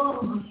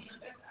before.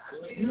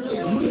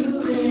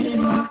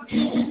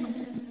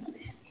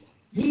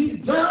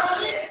 He's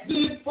done it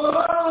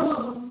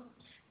before.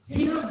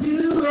 He'll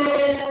do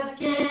it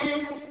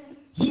again.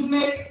 He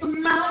makes the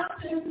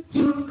mountains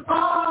to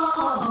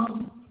fall.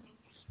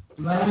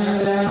 Right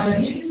at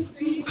his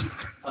feet.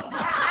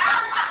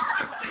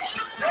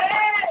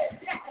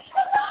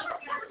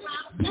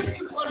 This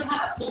is what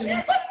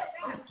happened.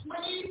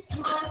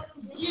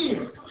 20+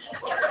 years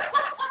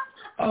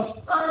of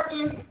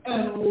service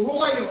and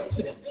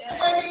loyalty.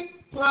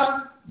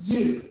 20+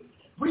 years.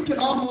 We can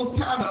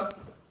almost kind of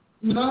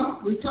You know,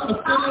 we kind of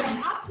fit in.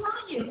 I'm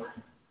telling you,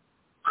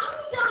 I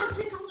was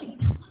down in only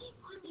 21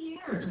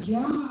 years.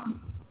 Yeah.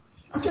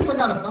 I guess I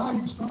got to buy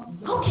you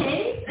something.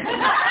 Okay.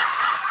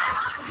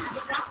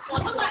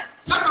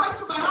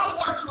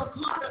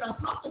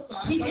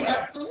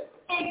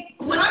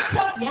 When I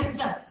tell you,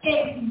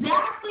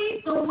 exactly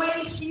the way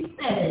she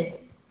said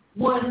it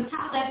was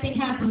how that thing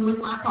happened with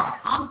my car.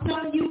 I'm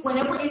telling you,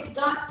 whenever it's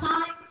God's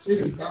time,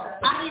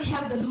 I didn't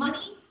have the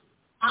money,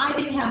 I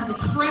didn't have the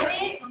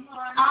credit,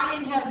 I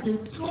didn't have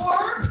the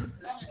score.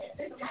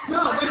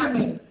 No, wait a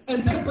minute.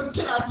 And then, but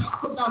can I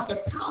talk about the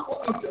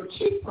power of your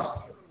chief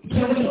prophet?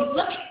 Can we look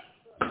at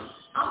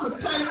I'm going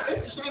to tell you,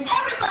 it's a shame.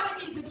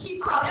 everybody needs a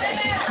chief prophet.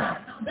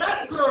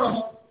 That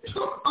girl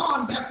took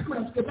on that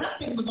prince because that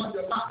thing was on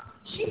your life.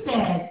 She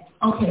said,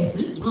 okay,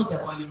 this is real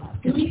good on your life.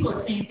 Because people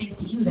are saying things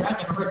to you that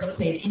I never heard them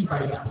say to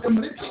anybody else. And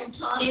when it came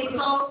time,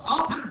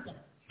 all kinds of things.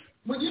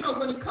 Well, you know,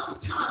 when it comes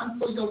time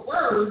for your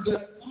word,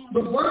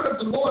 the word of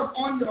the Lord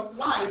on your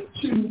life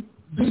to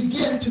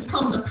begin to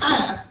come to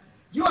pass,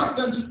 you have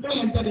to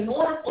understand that in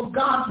order for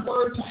God's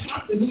word to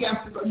happen, he has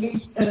to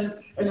release and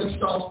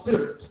install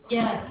spirits.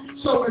 Yes.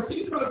 So if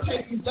he's going to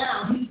take you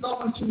down, he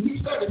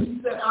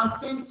said, I'll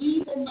send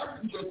evil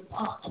messengers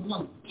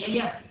among you.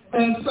 Yeah.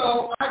 And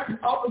so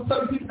all of a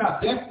sudden people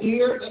got deaf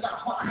ears, they got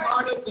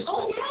hard-hearted.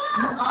 Oh,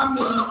 yeah. I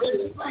mean,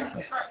 it's like,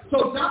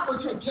 so that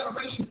was her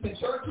generation thing.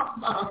 She already talked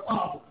about her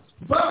father.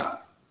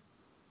 But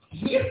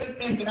here's the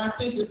thing that I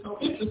think is so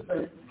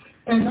interesting,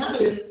 and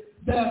that is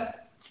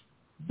that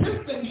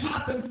this thing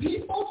happened.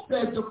 People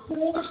said the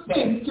foolish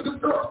things to the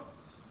girl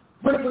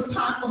when it was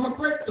time for her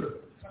breakthrough.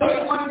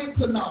 They wanted it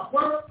to not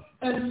work.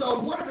 And so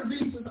one of the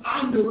reasons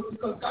I knew it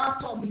because God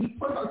told me he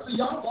put her. So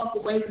y'all walk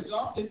away because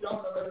y'all think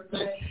y'all know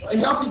everything.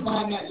 And y'all be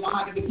buying that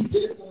line. And if he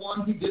did it for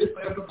one, he did it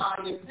for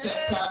everybody at the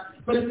same time.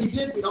 But if he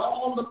did, we'd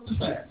all look the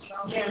same.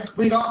 Yeah.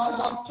 We'd all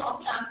walk,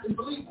 talk, act, and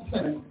believe the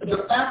same.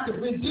 The fact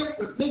that we're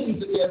different means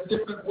that we have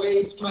different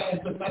ways,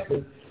 plans, and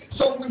methods.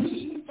 So when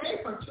he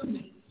gave her to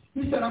me,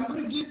 he said, I'm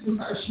going to give you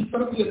her. She's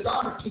going to be a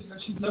daughter to you,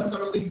 and she's never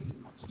going to leave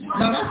you.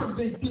 Now, that's a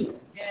big deal.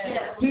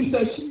 Yeah. He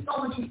said, she's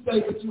going to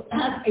stay with you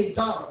as a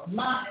daughter,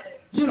 not,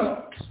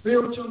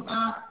 spiritual,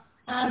 not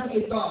as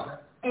a daughter.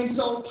 And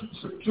so,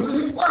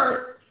 through his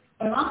word,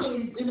 and I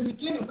mean, in the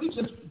beginning,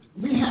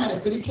 we had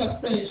it, but he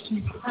kept saying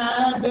she's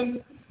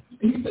having,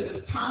 he said,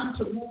 it's time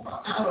to move her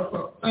out of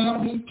her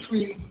family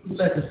tree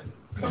legacy.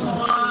 Come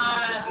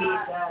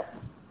on.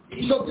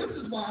 So this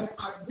is why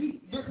I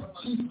read this.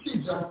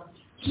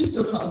 She's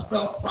just a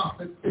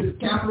self-prophet. It's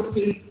capital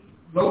P,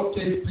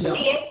 lowercase p.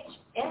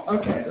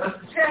 Okay.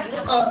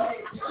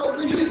 So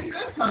when he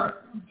sent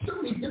her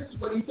to me, this is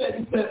what he said.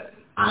 He said,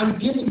 I'm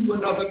giving you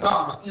another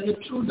daughter, and a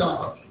true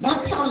daughter.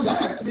 Not telling you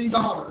I have 3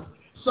 daughters.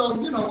 So, I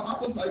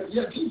was like,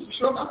 yeah, Jesus,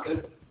 sure about this.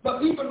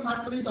 But even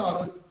my 3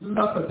 daughters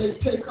love her. They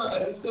take her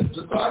as a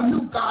sister. So I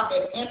knew God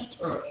had entered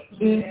her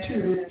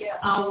into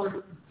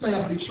our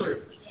family tree.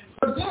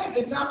 But then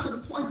it got to the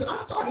point that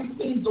I started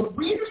seeing the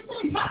weirdest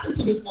things happen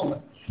to this woman.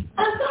 And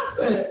I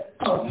said,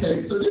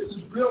 okay, so this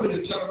is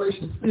really a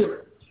generation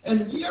spirit.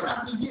 And year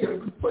after year,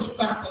 we push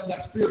back on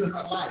that spirit in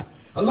her life.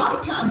 A lot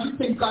of times you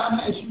think God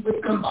has you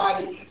with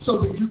somebody so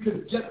that you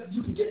can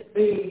get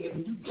paid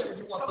and you get what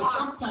you want. But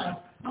sometimes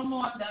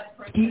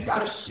he's got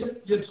to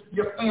shift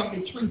your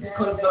family tree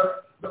because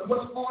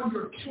what's on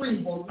your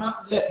tree will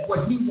not let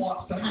what he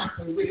wants to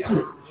happen with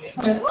you.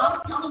 And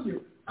I'm telling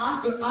you,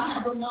 I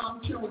have a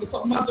mom too. If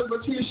a mother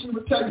was here, she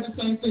would tell you the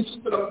same thing.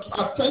 She said,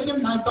 I've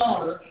taken my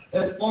daughter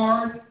as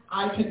far as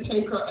I can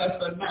take her as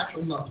a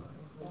natural mother.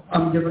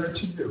 I'm giving it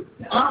to you.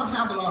 I don't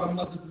have a lot of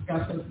mothers that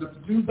got sense enough to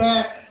do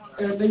that.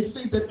 And they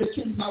see that the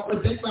kids now,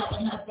 but they'd rather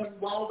have them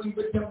wallowing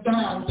with them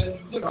down than,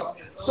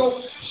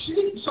 So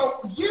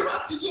year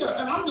after year,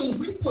 and I mean,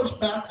 we pushed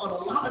back on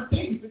a lot of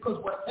things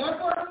because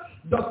whatever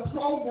the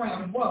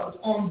program was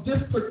on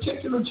this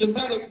particular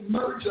genetic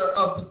merger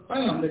of the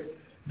family,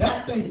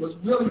 that thing was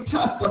really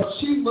tough, but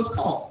she was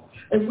called.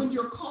 And when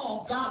you're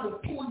called, God will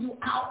pull you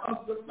out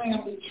of the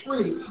family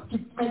tree to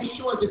make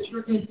sure that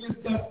you're in his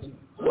destiny.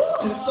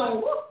 And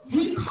so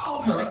he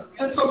called her,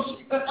 and so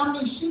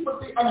she would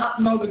be, and I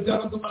know the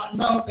devil will not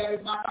know that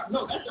is not,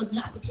 no, that doesn't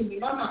happen to me.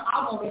 No,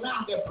 I won't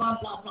allow that, blah,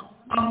 blah, blah.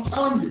 I'm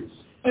telling you.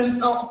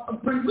 And so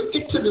when we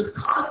get to this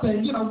car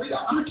thing,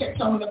 I kept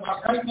telling her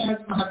about right now,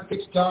 you have a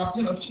fixed job,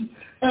 she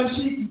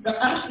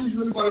Ashley's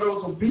really one of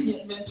those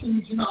obedient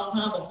mentees. I don't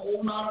have a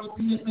whole lot of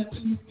obedient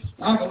mentees.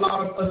 I have a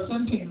lot of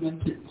assenting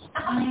mentees.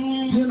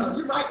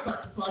 You write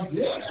Dr. Price,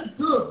 yeah, that's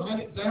good. Write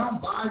it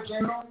down, buy a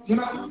journal.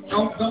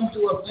 Don't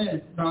do a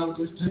thing. No,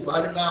 just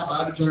write it down,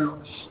 buy the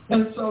journal.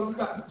 And so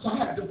I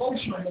have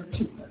devotional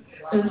mentees.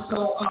 And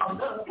so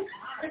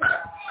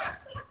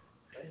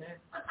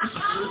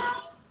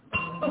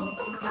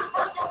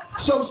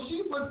so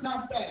she was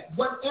not bad.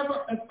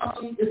 Whatever, if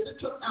it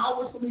took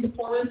hours for me to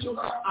pour into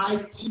her,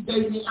 she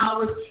gave me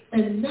hours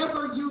and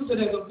never used it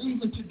as a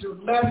reason to do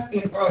less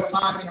in her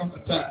timing on the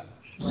time.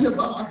 She said,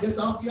 well, I guess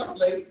I'll be up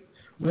late.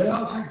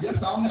 Well, I guess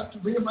I'll have to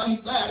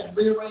rearrange that and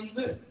rearrange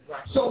this.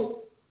 Right.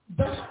 So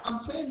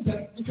I'm saying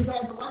that because it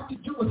has a lot to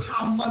do with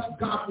how much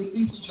God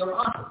releases your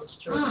harvest.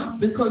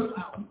 Because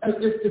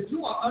if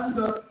you are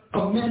under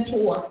a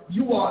mentor,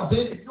 you are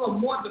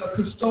more than a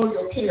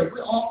custodial care.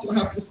 We also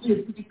have to see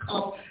if you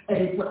become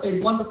a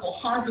wonderful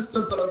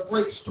harvester, but a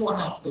great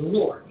storehouse for the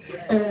Lord.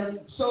 And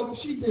so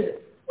she did.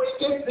 We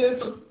get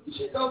this.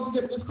 She goes to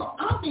get this call.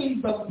 I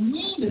mean, the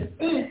meanest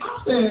thing.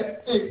 I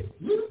said,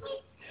 excuse me?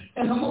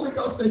 And the Holy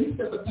Ghost said, he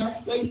said, but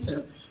that's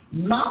Satan.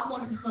 Not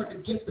wanting her to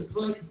get the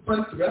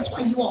breakthrough. That's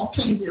why you all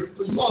came here.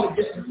 For you all to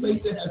get the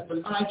Satan has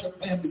denied your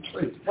family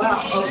tree.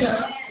 Wow.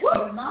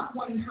 Okay? Not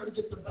wanting her to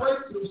get the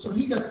breakthrough, so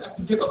he doesn't have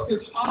to give up his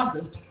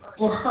harvest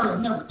for her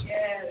inheritance.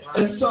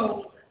 And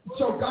so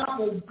God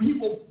will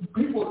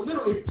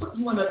literally put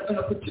you in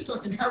a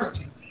particular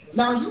inheritance.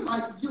 Now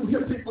you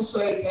hear people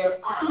say that,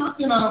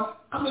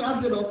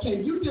 I did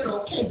okay. You did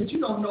okay, but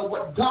you don't know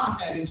what God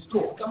had in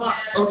store. Come on,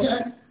 okay?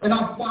 And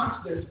I've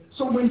watched this.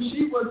 So when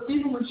she was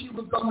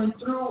going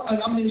through,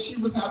 and she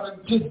was having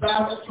just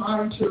battles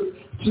trying to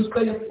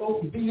stay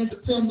afloat and be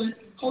independent.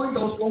 Holy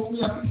Ghost woke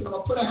me up. He said, "I'm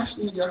gonna put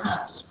Ashley in your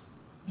house."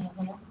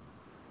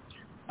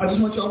 I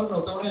just want y'all to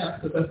know, don't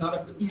ask, because that's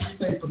not an easy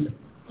thing for me.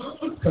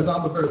 Because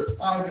I'm a very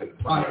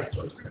private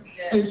person,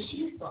 and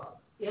she's private.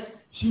 Yes.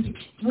 She's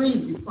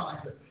extremely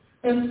private.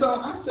 And so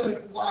I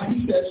said, why?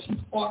 He said, she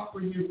fought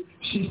for you.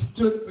 She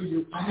stood for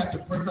you. I had to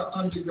bring her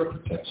under your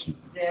protection.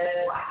 Yeah.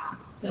 Wow.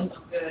 That's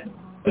good.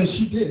 And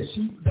she did.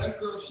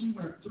 That girl, she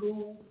went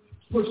through,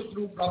 pushed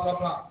through, blah, blah,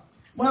 blah.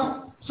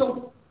 Well,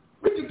 so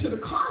we get to the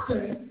car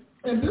thing,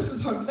 and this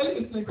is her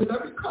latest thing, because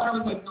every car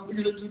is like, no, we're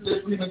going to do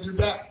this, we're going to do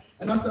that.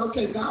 And I said,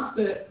 okay, God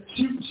said,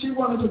 she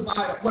wanted to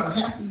buy it, a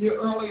half a year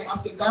early, and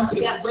I said, God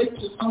said, wait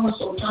till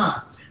so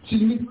time. So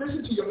you need to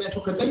listen to your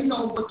mentor, because they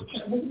know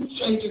who's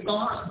changing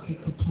guards.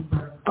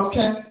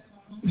 Okay?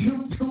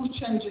 Who's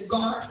changing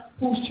guards,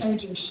 who's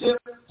changing shift,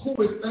 who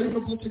is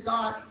favorable to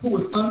God, who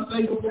is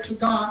unfavorable to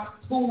God,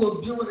 who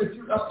will do it if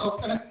you,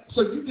 okay?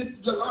 So you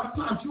get, a lot of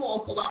times you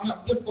all go out and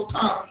have a difficult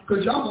time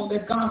because y'all won't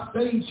let God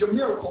stage your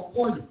miracle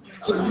for you.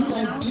 So you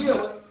won't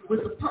deal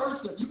with the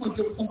person, you're going to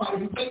deal with somebody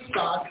who hates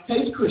God,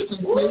 hates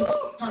Christians, maybe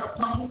had a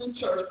problem in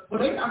church, well,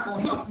 they're not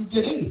going to help you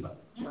get anything.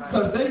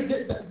 Because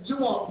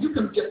you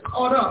can get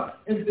caught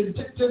up in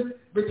vindictive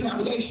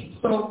retaliation.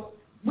 So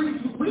we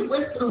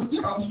went through,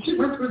 she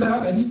went through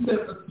that, and he said,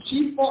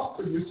 she fought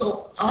for you.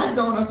 So I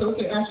go, and I said,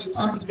 okay, Ashley, it's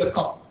time to get a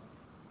car.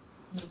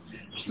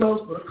 She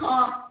goes for the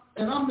car,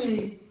 and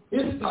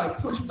it's like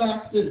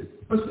pushback city.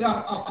 But see,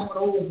 I'm an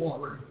old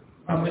warrior.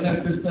 I've been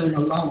at this thing a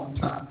long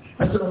time.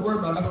 I said, don't worry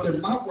about it. I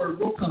said, my word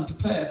will come to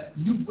pass.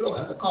 You will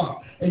have a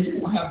car, and you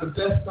will have the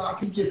best God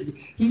can give you.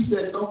 He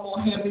said, no more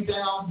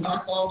hand-me-down,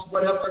 knockoffs,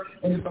 whatever,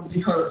 and it's going to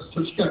be hers.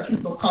 So she got to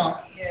keep her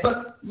car. Yeah.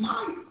 But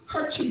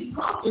her chief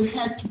prophet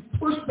had to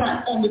push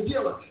back on the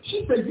dealer.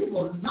 She said, you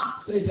will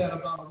not say that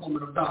about a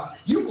woman of God.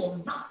 You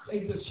will not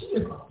say that she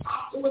is an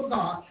apostle of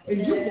God,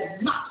 and you will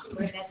not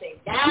say that.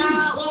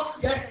 She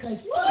walked that thing.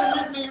 She was in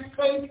that man's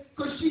face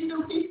because she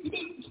knew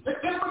he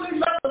inwardly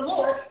loved the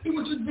Lord. He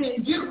was just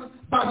being used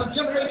by the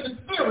generation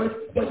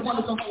spirit that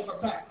wanted to hold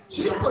her back.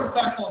 She put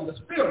back on the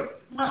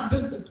spirit. Now,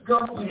 this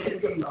girlfriend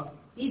ain't good enough.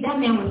 That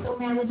man was so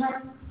mad with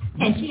her.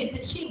 And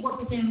she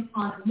worked with him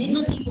on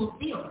many people's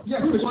deals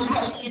who were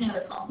actually in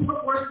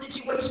a worse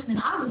situation than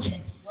I was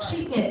in. Right.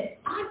 She said,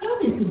 I know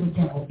this is the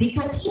devil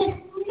because he has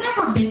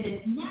never been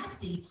this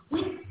nasty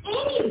with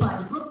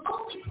anybody. We're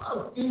only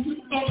close.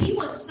 Mm-hmm. And he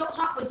was so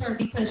hot with her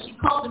because she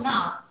called him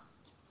out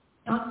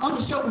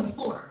on the showroom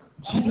floor.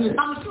 She was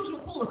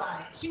cool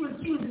about it. She was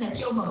in that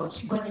show mode.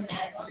 She wasn't in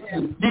that mode. She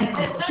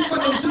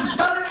was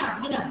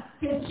showing out,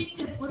 because she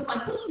just was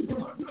like, what are you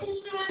doing?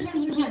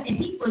 And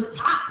he was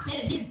hot,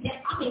 said his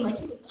death. I mean, like,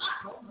 he was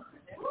hot.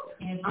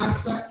 And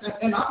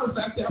I was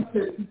back there, I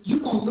said, you're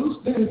going to lose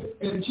this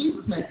in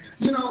Jesus' name.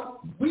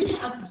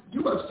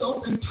 You are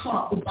so been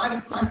taught, the body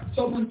of Christ is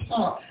so been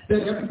taught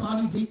that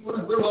everybody's equal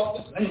and we're all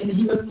the same and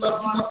he doesn't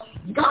love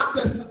you. God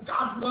says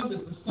God's love is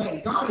the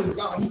same. God is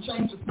God. He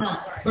changes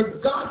not.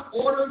 But God's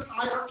orders,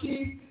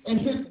 hierarchies,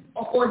 and his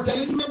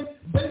ordainment,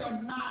 they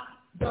are not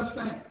the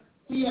same.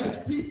 He has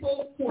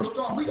people who are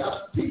strong. We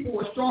have people who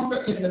are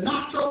stronger in the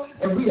natural,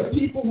 and we have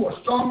people who are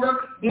stronger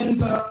in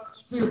the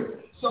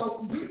spirit.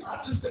 So we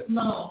not just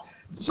no.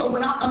 So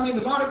when a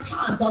lot of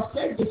times I've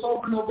said this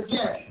over and over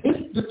again.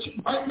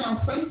 Right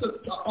now, saints are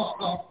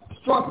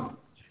struggling,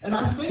 and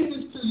I say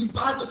this to you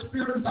by the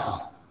Spirit of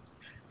God.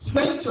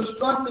 Saints are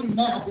struggling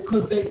now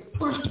because they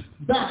pushed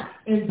back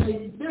and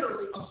they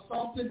literally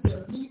assaulted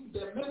their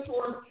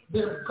mentors,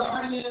 their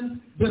guardians,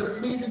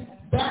 their leaders.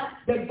 That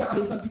God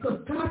is done,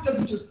 because God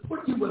doesn't just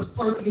put you as a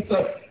person and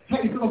say,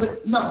 hey,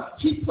 no,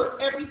 he put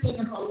everything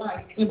in her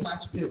life in my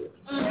spirit.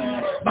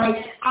 Mm-hmm.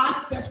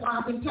 That's why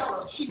I've been telling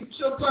her.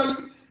 She'll tell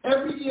you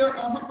every year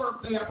on her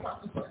birthday I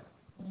prophesy.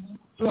 Mm-hmm.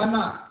 Do I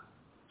not?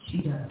 She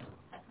does.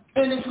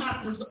 And it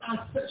happens.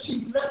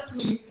 She lets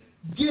me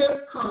give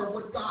her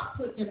what God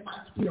put in my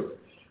spirit.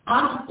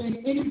 I don't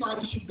think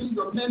anybody should be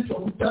your mentor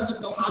who doesn't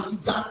know how you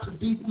got to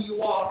be who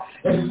you are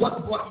and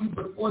what brought you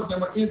before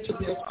them or into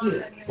their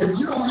spirit. If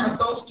you don't have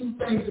those two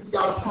things, you've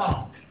got a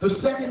problem. The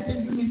second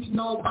thing you need to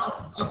know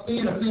about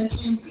being a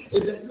mentee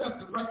is that you have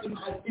to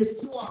recognize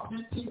if you are a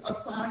mentee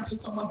assigned to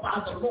someone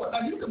by the Lord.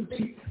 Now, you can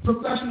be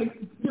professionally,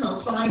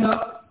 sign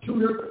up,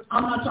 tutor.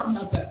 I'm not talking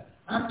about that.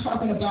 I'm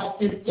talking about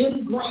an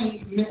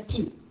ingrained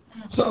mentee.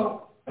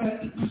 So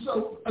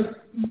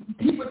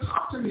he would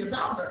talk to me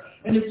about her.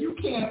 And if you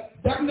can't,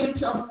 that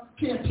mentor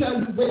can't tell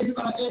you where you're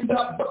going to end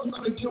up, what you're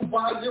going to do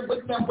while you're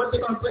with them, what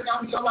they're going to bring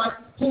out in your life,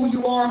 who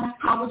you are,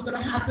 how it's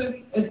going to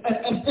happen, and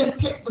then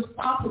take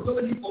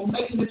responsibility for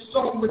making it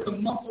so with the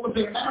muscle of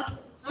their mantle.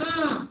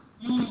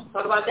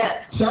 Talk about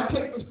that. So I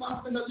take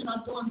responsibility. No, you're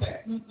not doing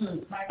that.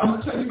 I'm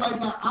going to tell you right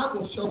now, I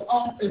will show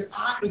off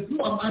if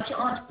you are my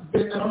charge.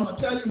 And I'm going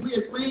to tell you, we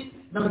agree.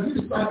 Now, if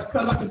you decide to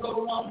cut up and go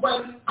the wrong way,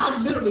 I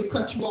literally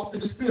cut you off in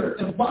the spirit.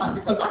 And why?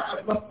 Because I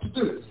have nothing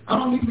to do. I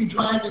don't need to be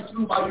dragging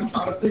through while you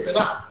try to figure it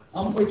out.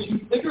 I'm going to wait you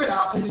figure it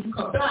out, and then you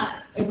come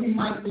back, and we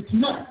might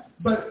reconnect.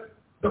 But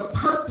the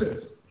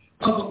purpose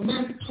of a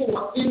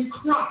mentor in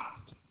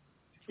Christ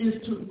is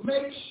to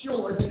make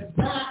sure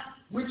that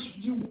which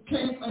you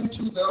came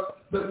into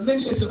the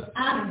lineage of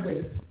Adam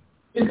with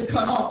is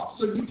cut off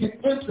so you can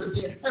enter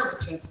the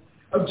inheritance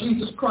of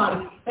Jesus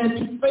Christ and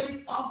to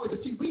face off with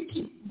it. See,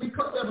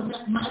 because of a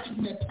magic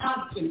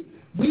mentality,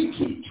 we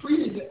keep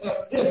treating it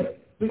as if,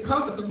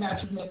 because of the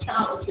magic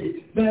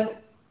mentality,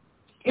 that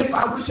if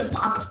I wish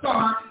upon a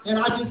star and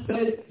I just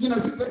said, you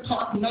can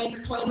talk, name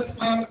it, claim it,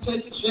 slam it,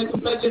 take it, shit,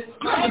 and make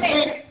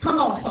it. Come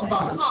on,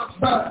 somebody.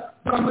 But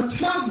I'm going to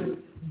tell you,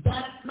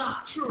 that's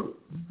not true.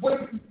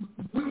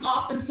 We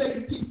often say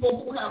to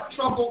people who have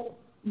troubled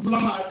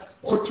lives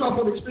or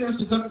troubled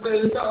experiences and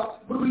where they go,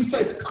 what do we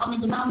say? The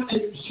common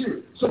denominator is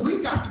you. So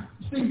we've got to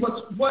see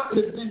what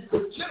has been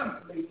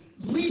legitimately,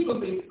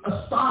 legally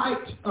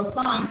assigned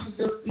to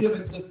your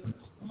field existence.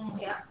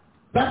 Yeah.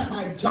 That's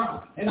my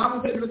job. And I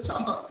was able to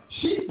tell her,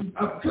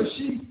 because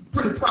she's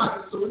pretty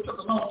private, so it took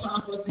a long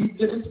time for us to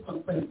get into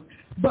some things.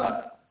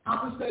 But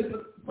I would say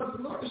that what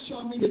the Lord is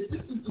showing me that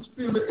this is the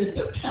spirit, and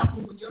this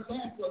happened when your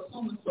dad was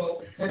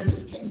so-and-so, and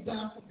this came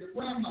down from your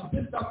grandma,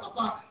 this stuff,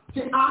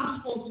 See, I'm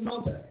supposed to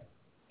know that.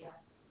 Yeah.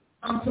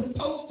 I'm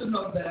supposed to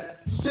know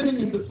that sitting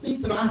in the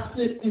seat that I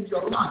sit in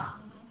your life.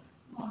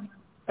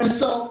 And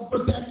so,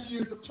 but that's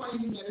years of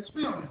training and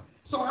experience.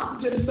 So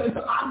I'm going to say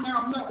that I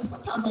now know.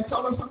 Sometimes I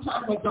tell her,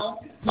 sometimes I don't.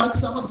 Like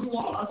some of you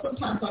all,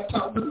 sometimes I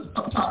tell them,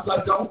 sometimes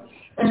I don't.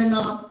 And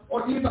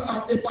or either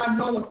if I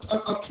know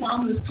a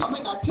trauma is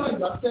coming, I tell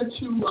you. I said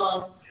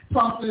to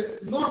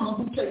Prophet Norma,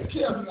 who takes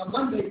care of me on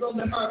Monday, go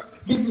let her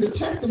give you the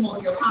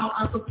testimony of how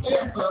I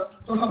prepared her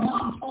for her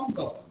mom's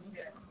homegoing.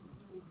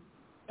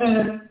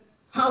 And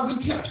how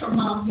we kept her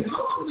mom here. How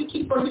long did we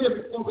keep her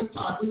here before we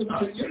talked? It was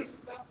about a year?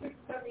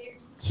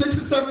 6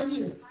 or 7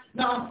 years.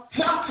 Now,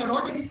 health had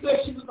already said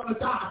she was going to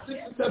die 6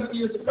 or 7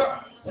 years ago.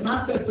 And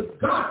I said, but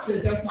God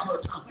said that's not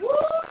her time. Woo!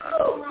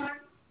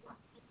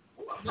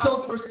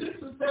 So for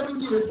 6 or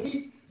 7 years,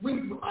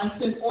 I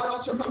sent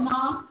oil to her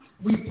mom.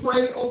 We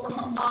prayed over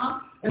her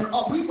mom. And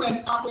we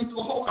went through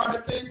a whole lot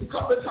of things. A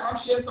couple of times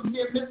she had some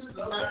near misses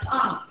at that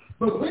time.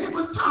 But when it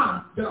was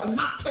time, I'm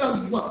not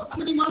telling you what, how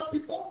many months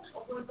before?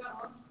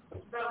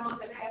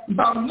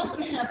 About a month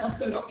and a half, I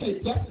said, okay,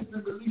 death has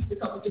been released to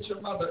come and get your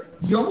mother.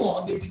 You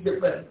all need to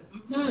get ready.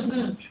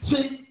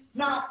 See,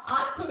 now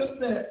I could have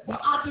said, well,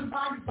 I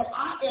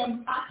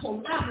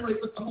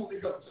collaborate with the Holy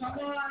Ghost. Come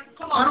on.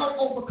 I don't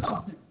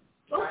overcome him.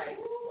 Right.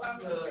 I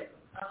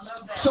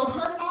love that. So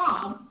her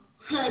mom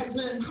had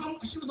been,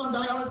 she was on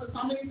dialysis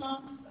how many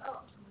times?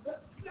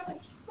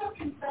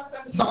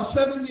 About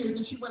 7 years.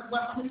 And she went,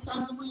 how many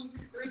times a week?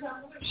 3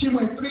 times a week. She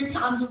went 3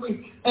 times a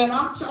week. And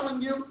I'm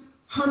telling you,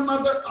 her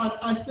mother,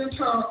 I sent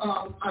her,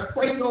 I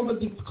prayed over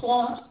these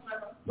cloths.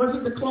 Was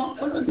it the cloth?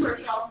 Was it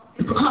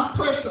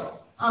pressure?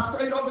 I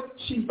prayed over it.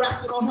 She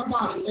wrapped it on her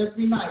body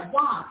every night.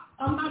 Why?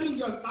 I'm not in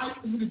your life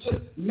for you to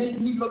just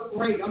make me look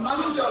great. I'm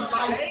not in your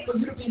life for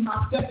you to be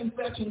my step and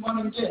fetch and run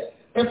and get.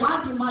 If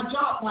I do my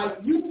job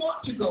right, you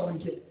want to go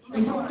and get it.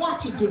 And you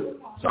want to do it.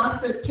 So I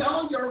said,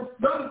 tell your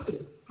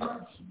relatives,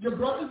 your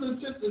brothers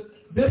and sisters,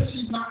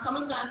 she's not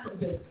coming back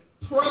from this.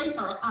 Pray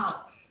her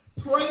out.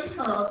 Pray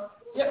her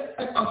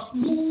a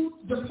smooth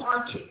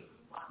departure.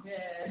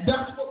 Yeah.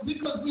 That's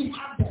because we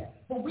have that.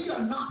 But we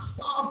are not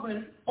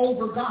sovereign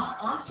over God.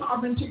 Our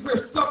sovereignty,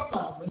 we're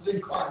sub-sovereigns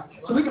in Christ.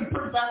 So we can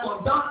push back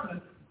on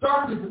darkness,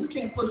 but we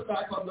can't push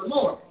back on the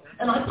Lord.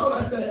 And I told her,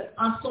 I said,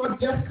 I saw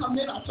death come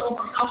in. I told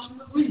her how she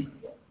was leaving.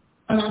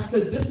 And I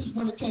said, this is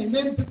when it came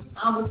in. This is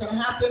how it's going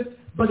to happen.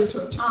 But it's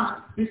her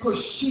time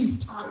because she's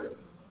tired.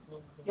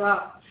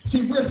 Yeah.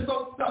 See, we're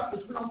so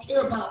selfish. We don't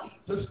care about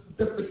the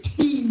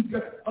fatigue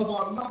of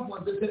our loved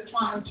ones that they're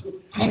trying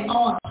to hang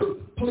on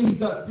to,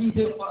 please us, be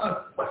there for us.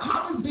 But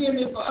how is being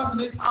there for us and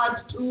they're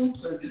tied to tubes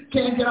and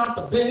can't get out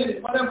the bed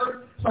and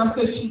whatever? So I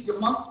said, your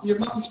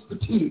mom's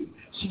fatigued.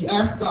 She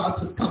asked God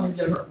to come and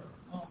get her,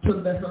 to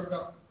let her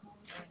go.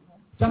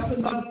 That's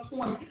another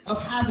point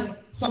of having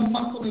some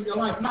muscle in your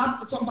life, not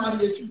for somebody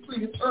that you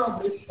treated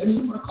terribly, and you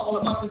want to call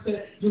them up and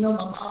say, you know,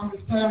 my mom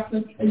is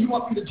passing, and you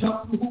want me to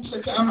jump through hoops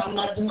and count. I'm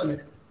not doing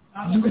it.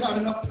 You have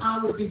enough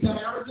power to be that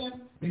arrogant,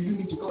 then you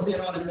need to go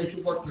ahead on and make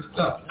it work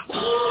yourself.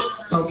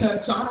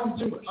 Okay? So I don't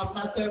do it. I'm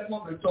not that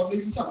woman. So let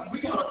me tell you, we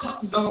got to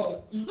come.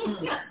 No. You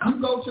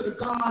go to the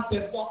God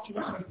that walked you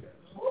out of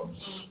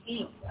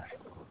here.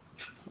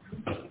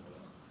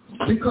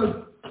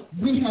 Because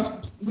we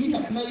have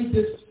made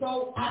this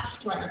so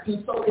abstract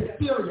and so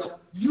ethereal,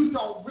 you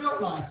don't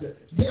realize it.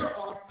 There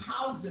are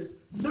houses,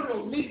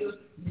 literal leaders,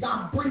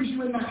 God brings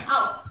you in that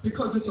house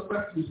because it's a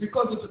refuge,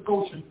 because it's a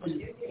Goshen for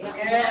you.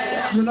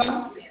 Yeah. You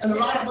know? And a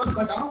lot of us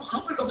are like,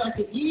 I'm going to go back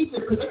to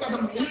Egypt because they got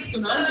them eats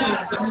and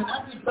onions. I mean,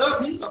 I just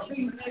love me some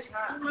things.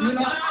 You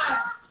know?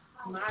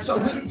 So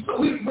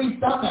we've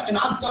done that, and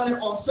I've done it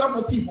on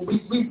several people.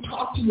 We've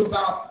talked to you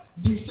about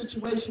the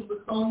situation with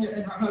Sonia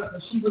and her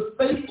husband. She was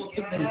faithful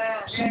to me.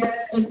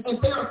 And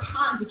there are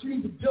times that you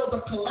need to build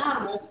a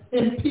collateral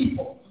in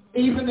people,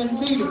 even in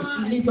leaders.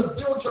 You need to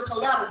build your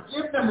collateral.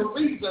 Give them a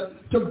reason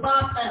to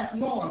bypass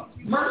norms.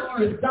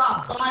 Mercy is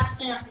God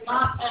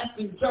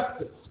bypassing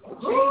justice.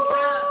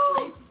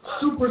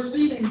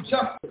 Superseding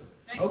justice.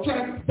 Okay?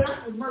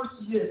 That's what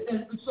mercy is.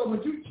 And so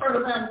when you turn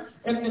around,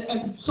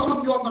 and some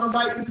of you are going to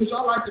write because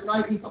y'all like to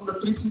write in some of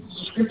the 3 pieces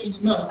of scripture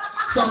you know.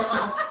 So,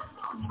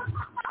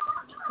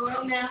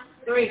 well, now,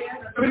 3.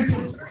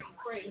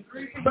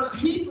 But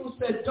Hebrews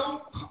said,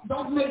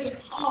 don't make it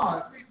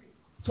hard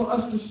for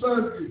us to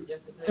serve you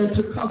and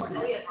to cover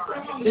you.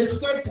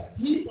 It said that.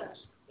 Hebrews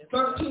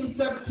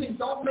 13:17,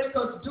 don't make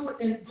us do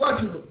it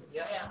grudgingly.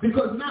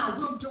 Because now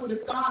we'll do it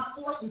if God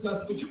forces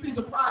us. But you'd be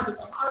surprised if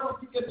the higher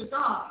up you get to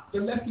God, the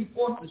less he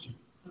forces you.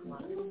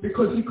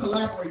 Because he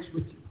collaborates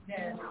with you.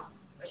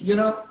 You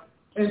know?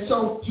 And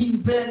so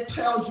he then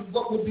tells you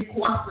what will be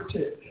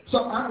cooperative.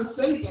 So I would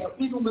say that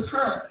even with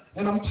her,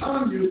 and I'm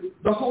telling you,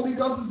 the Holy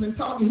Ghost has been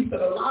telling me, he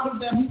said a lot of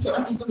them, he said,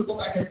 I need them to go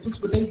back and fix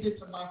what they did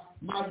to my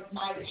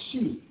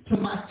sheep, to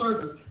my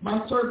servants.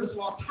 My servants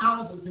lost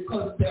houses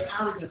because of their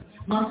arrogance.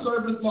 My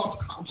servants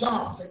lost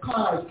jobs and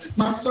cars.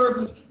 My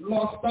servants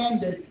lost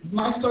standing.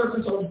 My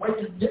servants are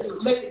laid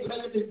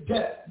in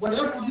debt.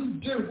 Whatever you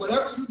do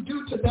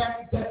to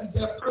that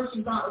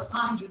person God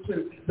assigned you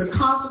to, the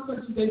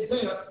consequences they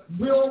bear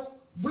will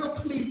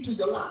cleave to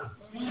your life.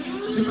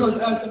 Because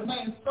as a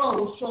man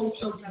sows, so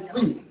shall you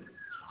reap.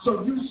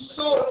 So you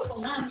sow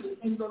calamity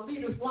in your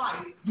leader's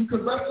life, you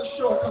can rest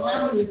assured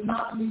calamity is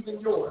not leaving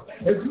yours.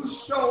 If you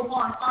show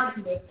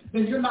hard-heartedness,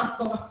 then you're not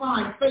going to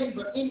find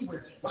favor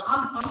anywhere. But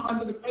I'm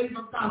under the favor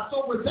of God.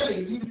 So were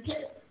they. You didn't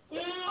care.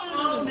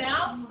 Oh,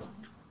 now?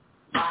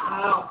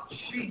 Wow.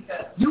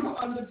 You were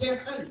under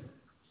their favor.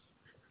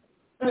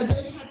 And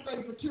they had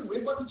favor too.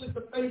 It wasn't just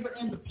the favor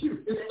in the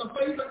pew. It's the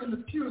favor in the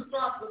pew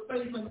starts with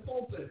favor in the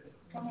pulpit.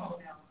 Come on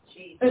now.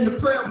 In the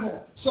prayer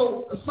room.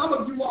 So some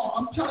of you all,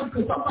 I'm telling you,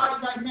 because somebody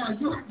right now,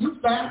 you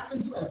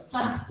fasted, you have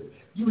fasted,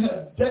 you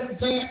have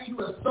danced, you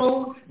have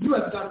sold, you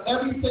have done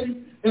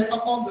everything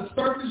on the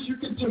surface you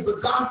can do.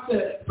 But God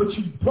said, but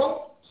you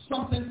broke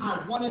something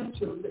I wanted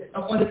to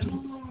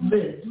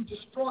live. You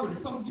destroyed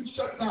it. Some of you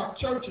shut down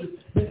churches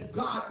that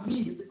God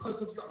needed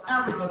because of your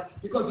arrogance,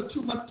 because of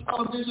too much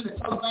television and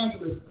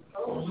televangelism.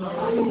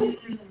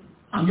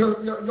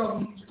 You're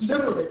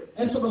literally.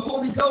 And so the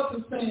Holy Ghost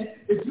is saying,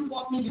 if you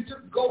want me to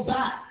just go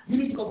back, you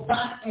need to go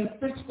back and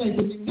fix things,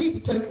 and you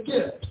need to take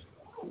gifts.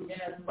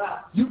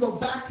 You go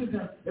back to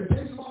them. If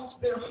they lost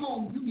their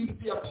home, you need to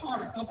be a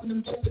part of helping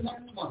them get the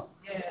next one.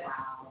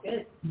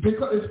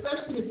 Because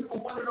especially if you were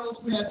one of those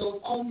who had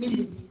those own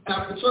meetings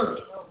after church,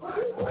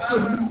 so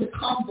you need to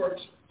convert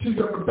to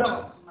your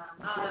rebellion.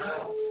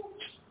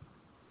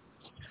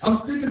 I'm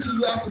speaking to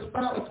you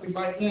apostolically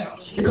right now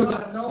because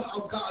I know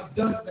how God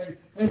does things.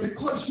 And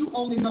because you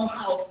only know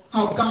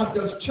how God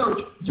does church,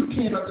 you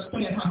can't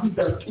understand how he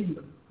does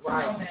kingdom.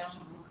 Right.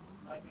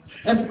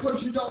 And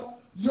because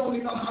you only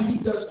know how he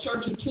does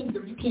church and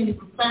kingdom, you can't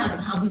even fathom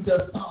how he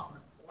does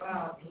sovereign.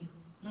 Wow.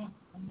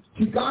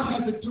 See, God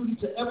has a duty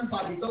to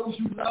everybody, those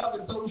you love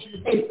and those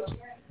you hate,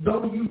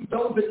 those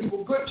that you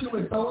were good to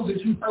and those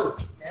that you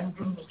hurt.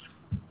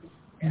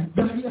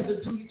 But he has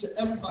a duty to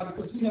everybody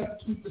because he has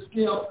to keep the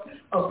scale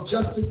of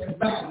justice and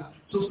balance.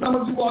 So some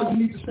of you all, you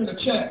need to send a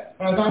check.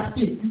 As I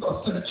speak, you're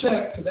going to send a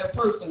check to that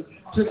person,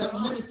 to that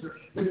minister.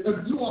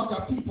 If you all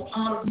got people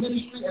out of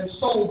ministry and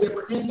souls that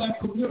were in that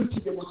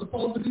community that were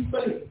supposed to be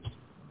saved,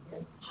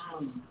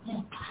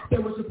 they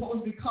were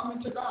supposed to be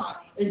coming to God,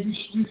 and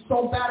you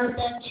so bad at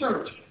that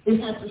church, it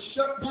had to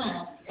shut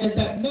down, and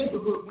that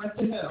neighborhood went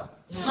to hell.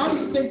 How do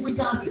you think we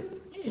got it?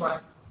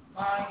 Right.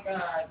 My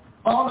God.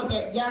 All of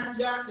that yak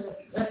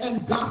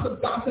and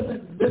gossip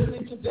and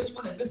listening to this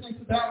one and listening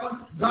to that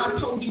one. God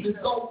told you to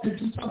go and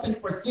do something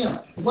for him.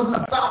 It wasn't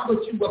about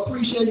what you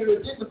appreciated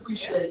or didn't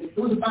appreciate. It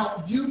was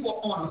about you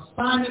were on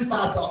assignment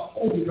by the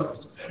Holy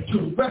Ghost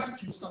to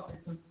rescue something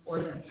for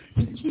him,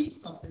 to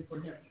keep something for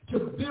him, to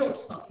build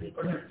something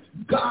for him.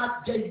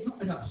 God gave you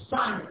an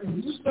silent. And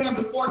when you stand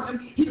before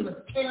him, he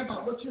doesn't care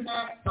about what you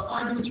had, the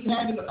argument you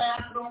had in the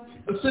bathroom,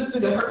 the sister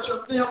that hurt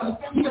your feelings.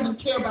 He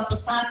doesn't care about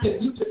the fact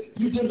that you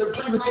didn't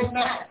agree with this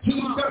man.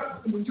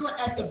 When you're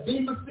at the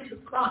bema seat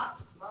of Christ,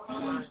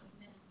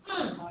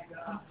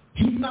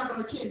 he's not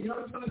going to care. You know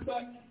what he's going to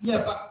say?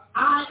 Yeah, but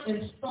I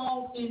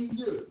installed in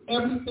you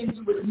everything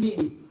you would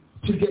need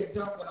to get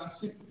done what I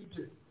sent you to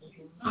do.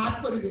 I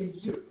put it in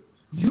you.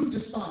 You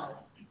decide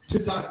to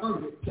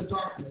divert it to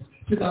darkness,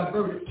 to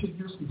divert it to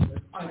uselessness.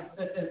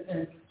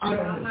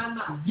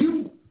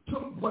 You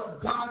took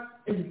what God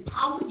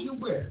empowered you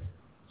with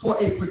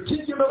for a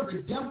particular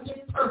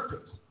redemptive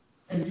purpose,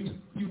 and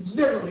you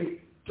literally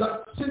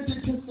sent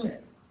it to sin.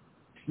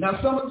 Now,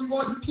 some of you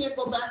can't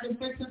go back and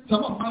fix it.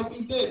 Some of them might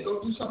be dead.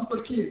 Go do something for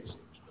the kids.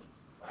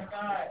 My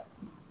God.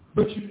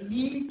 But you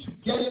need to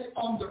get it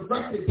on the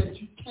record that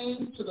you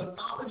came to the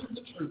knowledge of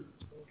the truth.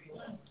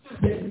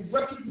 That you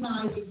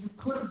recognize that you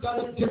could have done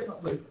it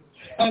differently.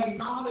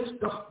 Acknowledge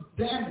the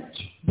damage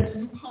that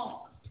you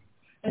caused.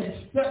 And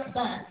step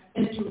back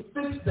and to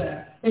fix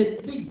that,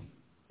 at least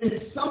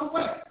in some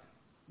way,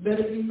 let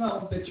it be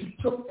known that you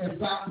took and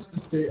balanced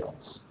the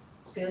scales.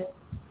 Okay.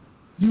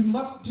 You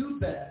must do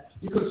that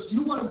because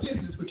you want a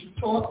business, but you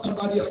tore up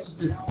somebody else's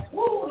business.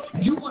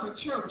 You want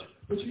a church,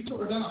 but you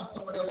tore down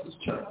someone else's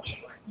church.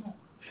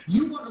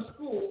 You want a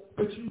school,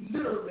 but you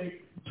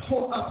literally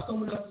tore up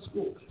someone else's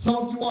school. Some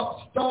of you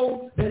all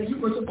stole that you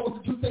were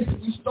supposed to do things.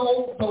 You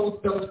stole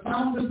those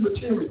founders'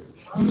 materials.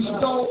 You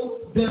stole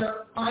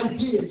their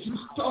ideas. You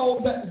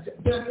stole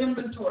their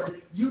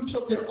inventory. You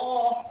took it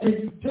all and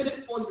you did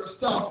it for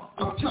yourself.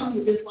 I'm telling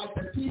you, it's like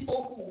the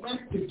people who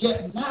went to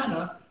get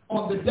manna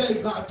on the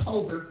day God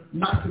told them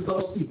not to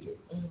go seek it.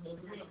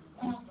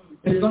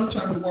 It's going to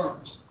turn to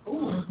worms.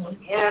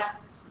 Yeah.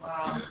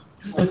 Wow.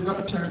 It's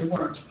going to turn to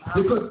worms.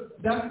 Because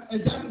that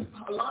is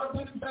a lot of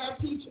that's bad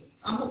teaching.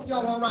 I hope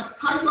y'all all right.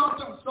 How y'all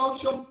doing?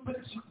 Social?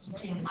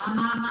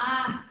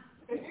 My.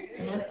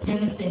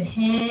 Tennessee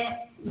had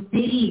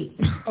these.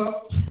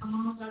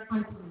 That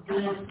person was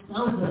good. So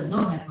good.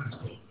 No have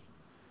mercy.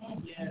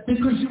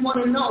 Because you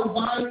want to know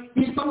why.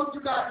 Some of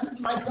you guys,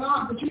 like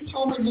God, but you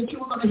told me that you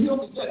were going to heal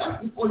me. Yeah,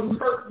 that's before you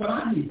heard what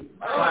I needed.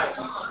 Right.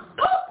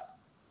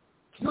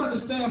 You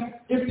understand?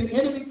 If the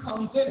enemy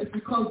comes in, it's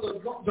because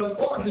the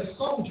Lord has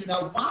sold you.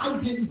 Now, why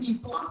didn't he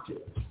block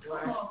it?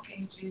 Right.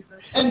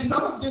 And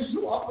some of this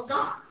you all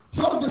forgot.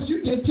 Some of this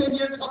you did 10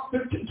 years ago,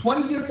 15,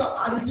 20 years ago.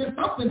 I did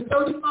something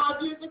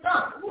 35 years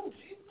ago.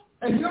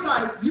 And you're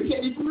like, you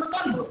can't even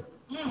remember it.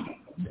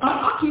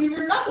 I can't even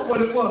remember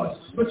what it was.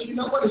 But you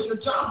know what? It's your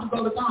job to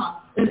go to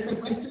God. And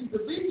see,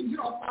 the reason you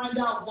don't find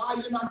out why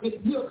you're not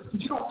getting healed is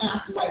because you don't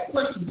ask the right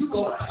question. You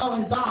go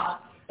telling God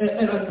and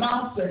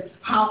announcing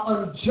how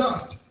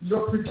unjust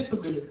your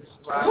predicament is.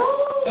 Right.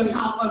 And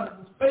how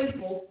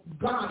unfaithful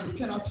God is.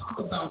 Can I talk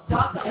about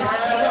that?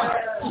 Yeah.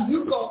 So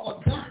you go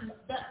on that.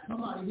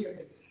 Somebody hear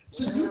me.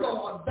 So you go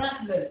on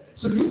that leg.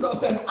 So you go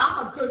say,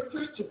 I'm a good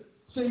Christian.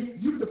 See,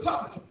 you the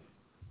publican.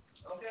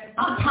 Okay.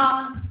 I'm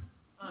kind.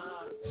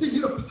 See,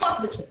 you're the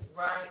publican.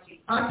 Right.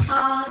 I'm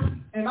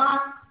kind, and I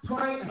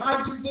pray, and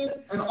I do this,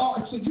 and all.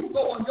 And so you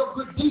go on your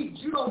good deeds.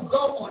 You don't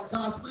go on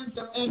God's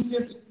wisdom and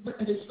His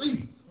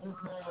reason.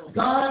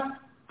 God,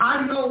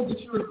 I know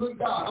that you're a good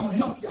God. I'm going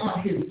to help you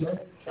out here today.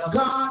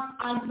 God,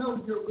 I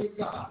know you're a good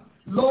God.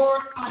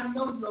 Lord, I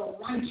know you're a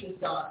righteous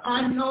God.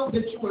 I know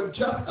that you're a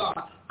just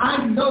God.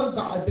 I know,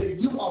 God,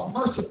 that you are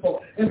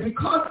merciful. And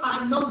because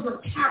I know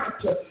your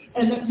character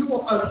and that you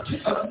are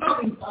a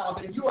loving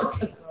Father, you are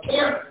a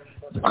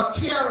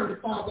caring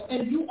Father,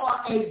 and you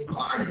are a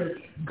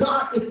guardian.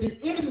 God, if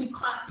the enemy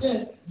cracked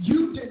in,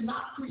 you did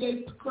not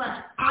create the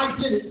crack. I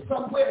did it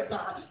somewhere,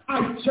 God.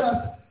 I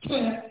just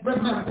can't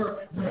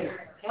remember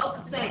where.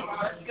 Help me.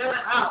 Get it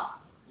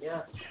out.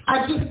 Yeah.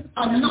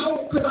 I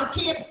know because I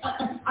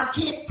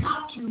can't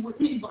count you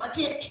with evil. I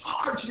can't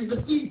charge you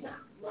with evil.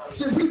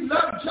 See, we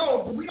love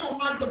Job, but we don't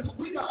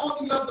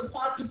only love the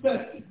part that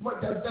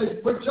says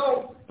what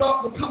Job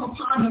thought would come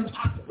upon him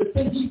after the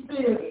thing he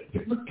feared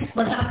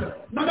would happen.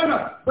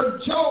 No.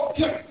 But Job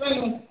kept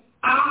saying,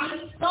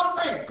 I'm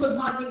somewhere because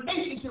my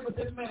relationship with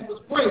this man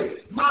was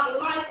great. My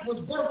life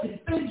was working.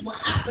 Things were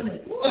happening.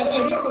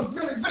 And it was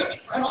really rich.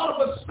 And all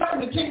of a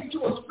sudden it came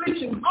to a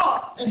screeching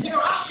halt. And here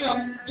I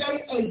am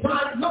getting a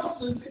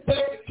diagnosis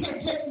that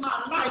can take my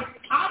life.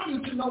 I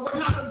need to know what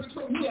happened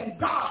between me and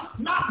God.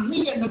 Not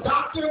me and the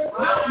doctor.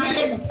 Not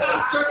me and the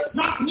pastor.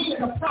 Not me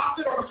and the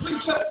prophet or the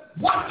preacher.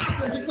 What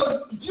happened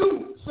because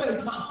you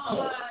saved my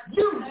soul.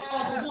 You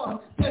are the one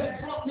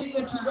that brought me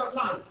into your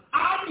life.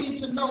 I need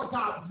to know,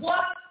 God, what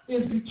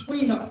is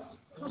between us.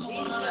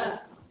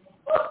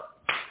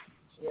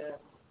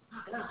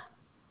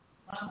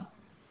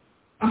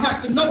 I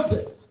have to know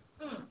this.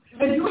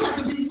 And you have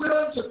to be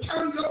willing to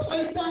turn your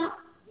plate down.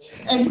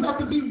 And you have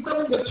to be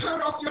willing to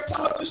turn off your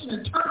television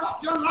and turn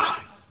off your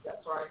light.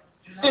 That's right.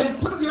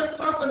 And put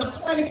yourself in a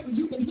place where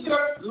you can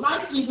hear,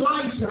 like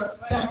Elijah,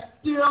 that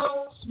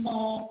still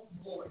small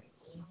voice.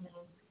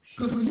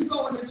 Because when you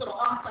go into the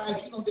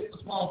archives, you don't get the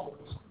small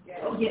voice.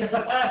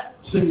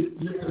 See,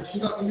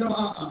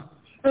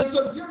 And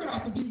so you're going to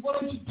have to be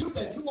willing to do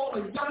that. You all are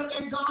yelling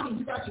at God and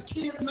you got your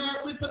kids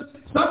mad with them.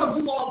 Some of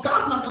you all,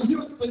 God's not going to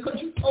hear it because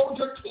you told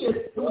your kids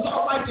it was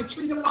all right to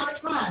treat them like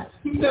trash.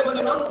 He said, well,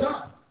 then I'm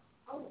done.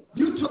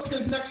 You took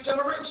his next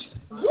generation.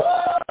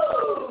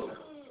 Woo!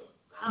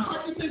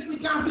 How do you think we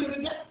got here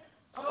today?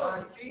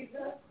 Oh,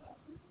 Jesus.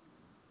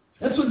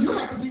 And so you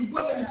have to be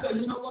willing to say,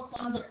 you know what,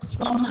 Father,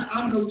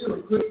 I know you're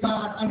a good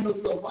God. I know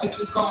you're a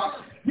righteous God.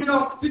 You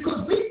know,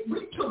 because we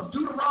took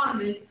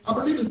Deuteronomy, I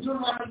believe it's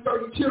Deuteronomy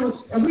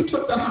 32, and we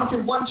took the how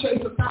can one chase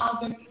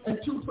 1,000 and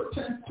two put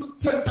 10,000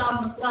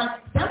 to flight.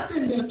 That's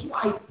in there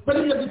twice. But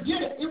in the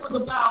beginning, it was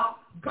about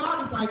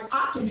God is like,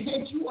 I can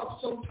head you up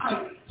so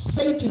tight,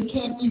 Satan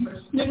can't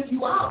even sniff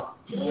you out.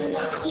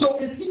 Yeah. So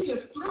if he is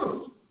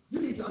through, you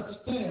need to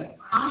understand,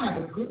 I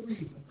have a good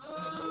reason.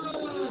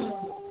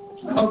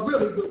 A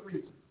really good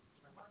reason.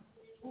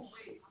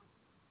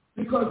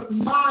 Because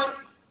my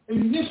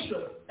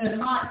initial and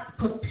my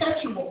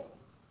perpetual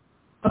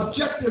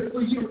objective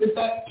for you is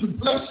that to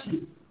bless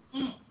you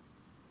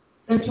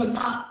and to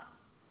not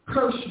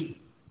curse you,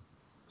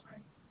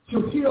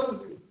 to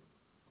heal you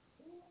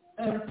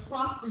and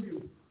prosper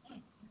you,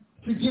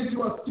 to give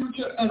you a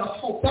future and a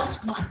hope.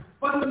 That's my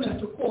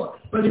fundamental core.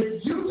 But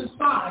if you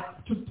decide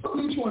to put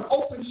me to an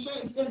open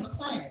shame in the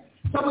plan,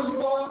 some of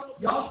you all,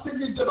 y'all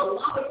figured did a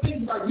lot of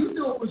things that you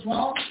knew it was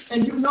wrong,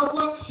 and you know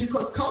what?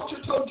 Because culture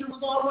told you it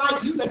was all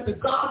right, you let the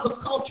God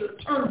of culture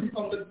turn you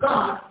from the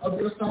God of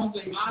your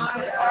salvation.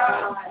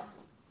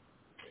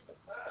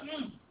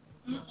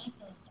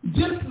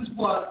 This is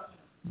what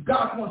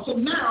God wants. So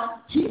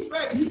now, he's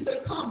ready. He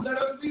said, come, let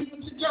us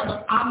reason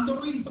together. I'm the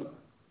reason.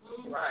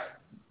 Right.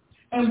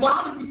 And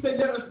why did he say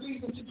let us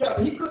reason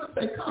together? He could have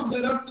said, come,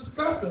 let us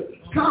discuss it.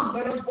 Come,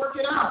 let us work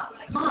it out.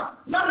 Come.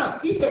 No.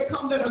 He said,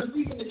 come, let us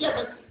reason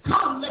together.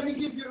 Come, let me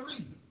give you a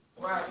reason.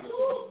 Right.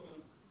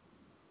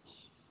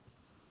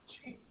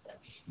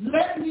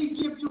 Let me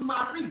give you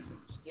my reasons.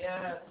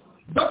 Yes.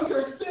 Though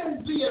your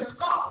sins be as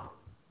scarlet.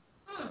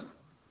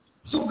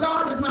 So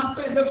God is not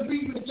saying let's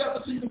reason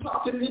together so you can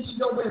talk him into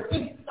your way of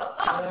thinking.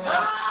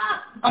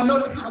 I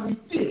know that's how we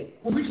feel.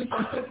 When we just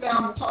want to sit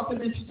down and talk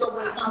him into your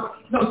way of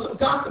thinking. No, so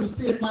God can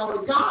see it my way.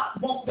 God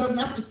doesn't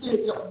have to see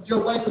it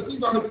your way because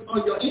he's already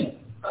on your end.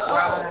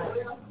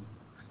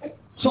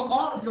 So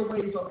all of your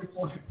ways are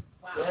before him.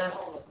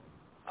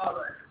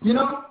 You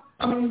know?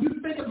 I mean, when you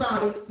think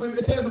about it, when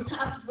there's a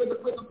passage where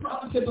the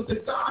prophet says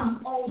that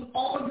God owns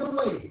all your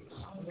ways.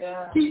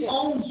 He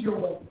owns your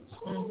ways.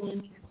 Mm-hmm.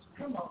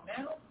 Come on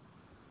now.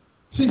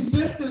 See,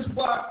 this is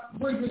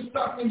where you're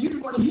stuck, and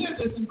you want to hear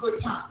this in good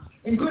times.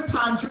 In good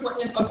times, you were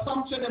in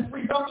assumption and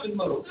presumption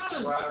mode.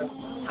 Right.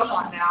 Come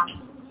on now.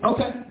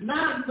 Okay,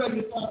 now you're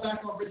ready to fall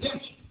back on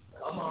redemption.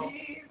 Come on.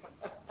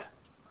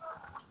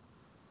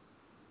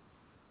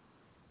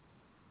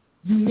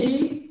 You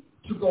need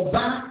to go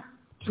back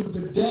to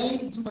the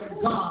day you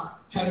and God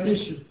had an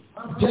issue.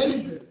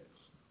 David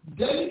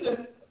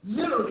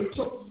literally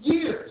took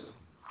years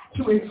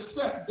to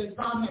accept that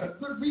God had a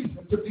good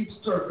reason to be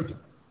disturbed with him.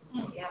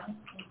 Yeah.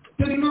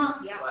 Did he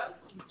not? Yeah.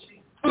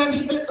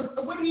 And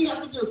what did he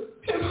have to do?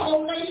 His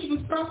whole nation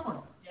is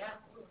suffering. Yeah.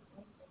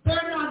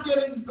 They're not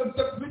getting,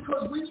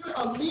 because when you're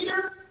a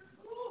leader,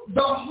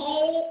 the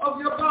whole of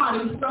your body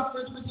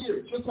suffers with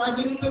you. Just like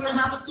anything that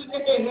happens to the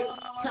head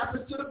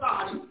happens to the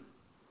body.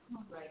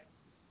 Right.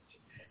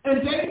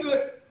 And David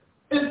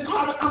is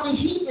hard. I mean,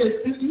 he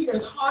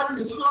is hardened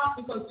his heart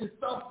because his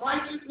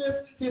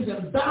self-righteousness, his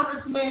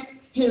embarrassment,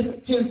 his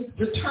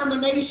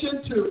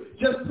determination to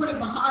just put it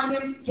behind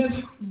him, his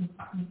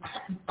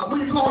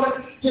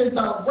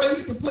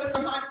race to put it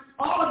behind,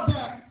 all of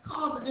that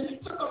caused, and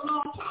it took a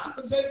long time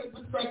for David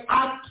to say,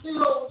 I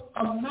killed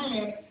a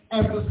man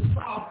as the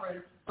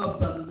sovereign of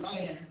the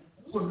land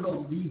for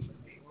no reason.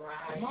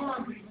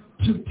 Right.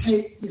 To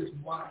take his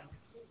wife.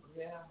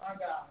 Yeah, my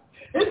God.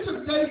 It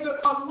took David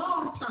a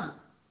long time.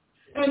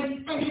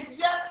 And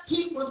yet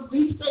he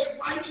stayed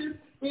righteous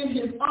in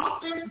his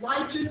office,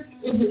 righteous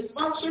in his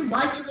function,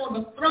 righteous on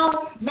the throne.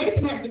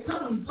 Nathan had to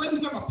come and bring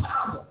him a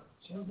power.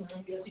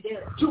 Yes, he did.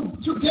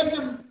 To get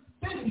him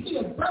thinking. He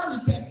had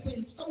buried that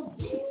thing so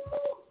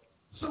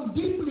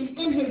deeply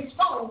in his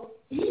soul,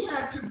 he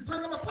had to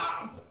bring him a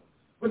power.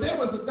 But there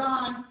was a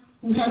guy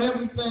who had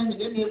everything,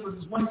 and then there was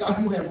this one guy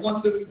who had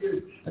one little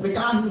you. And the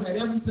guy who had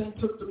everything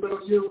took the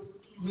little you,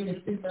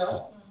 meaning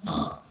female.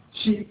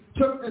 She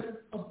took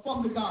it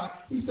from the guy.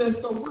 He said,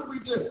 so what do we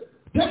do?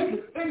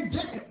 David,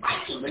 indignant,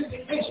 righteous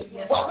indignation.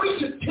 Well, we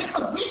should kill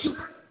him.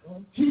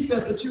 He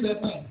said, but you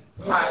that man.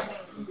 Right.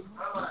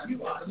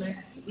 You are the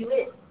man. You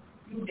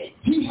did.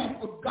 He had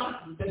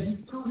forgotten that he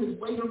threw his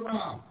weight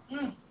around.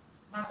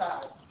 My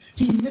God.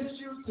 He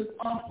misused his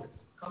office.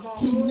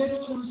 He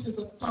misused his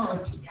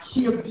authority.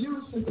 He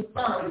abused his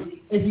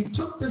authority. And he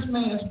took this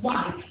man's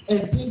wife,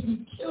 and then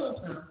he killed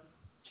him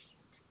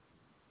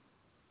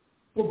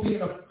for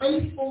being a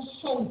faithful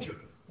soldier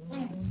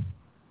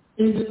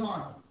in his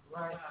army.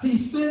 Right.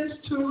 He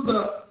sends to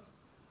the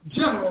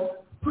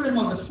general, put him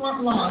on the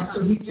front line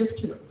so he gets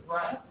killed.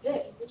 Right.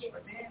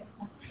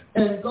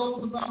 And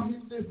goes about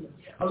his business.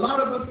 A lot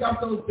of us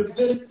got those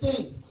Davidic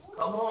things.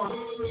 Come on.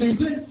 See, it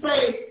didn't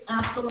say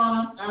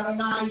Absalom,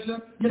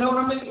 Adonijah. You know what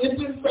I mean? It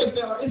didn't say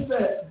there. It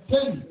said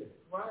David.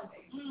 Right.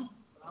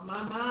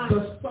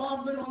 The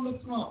sovereign on the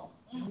throne.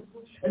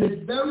 And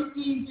it's very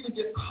easy to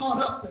get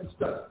caught up in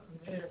stuff.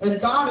 And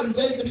God and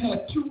David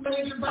had two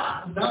major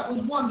battles. That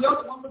was one. The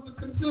other one was the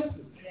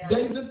consensus.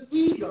 David's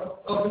ego,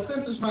 or the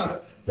census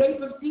rather.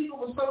 David's ego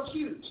was so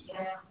huge.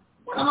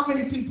 How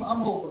many people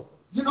I'm over?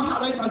 You know how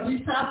they like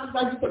these pastors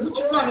like you say,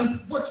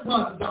 which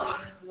one, Doc?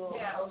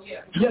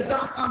 Yeah,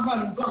 Doc, I'm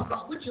running, blah,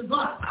 blah. Which you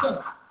running?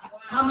 So,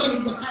 how many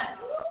you have?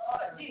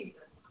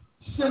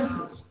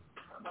 Census.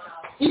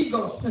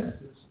 Ego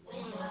census.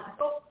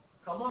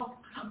 Come on.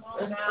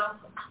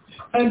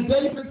 And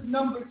David's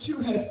number 2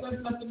 had sense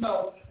enough to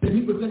know that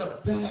he was in a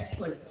bad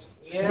place.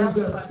 He was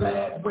in a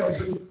bad way.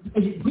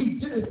 He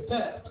did his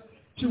best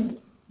to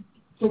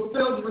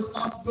fulfill the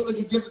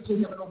responsibility given to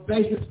him and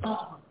obey his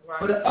father.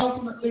 Right. But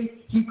ultimately,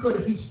 he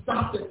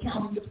stopped at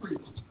counting the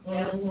priests.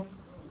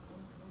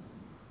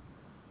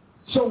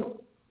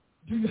 So,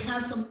 do you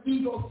have some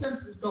ego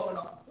senses going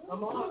on?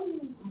 Come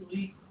on.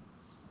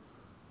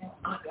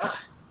 Oh, God.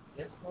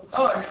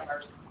 Oh,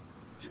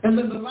 and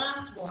then the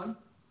last one.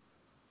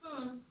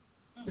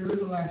 There is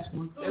a last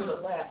one. There's a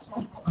last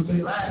one. Okay.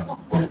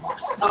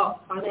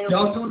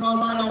 Y'all doing all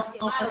right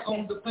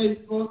on the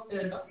Facebook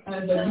and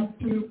the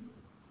YouTube?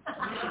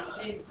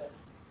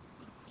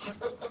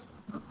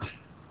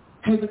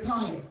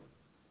 Hezekiah.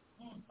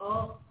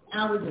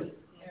 Arrogant.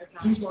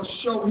 He's going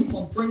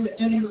to bring the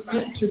enemy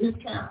into his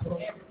capital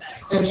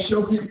and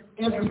show him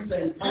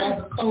everything, all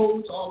the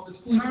codes, all the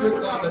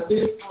secrets, all the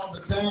this, all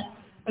the that,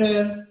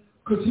 and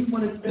because he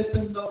wanted to let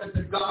them know that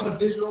the God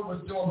of Israel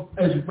was doing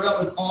as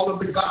well as all of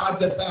the gods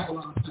that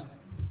Babylon had.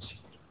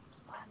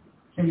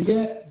 And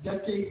yet,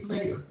 decades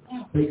later,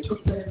 they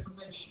took that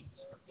information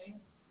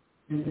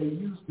and they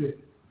used it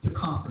to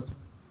conquer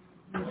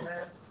them.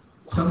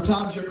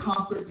 Sometimes you're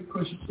conquered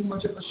because you're too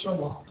much of a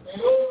show-off.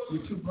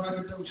 You're too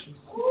braggadocious,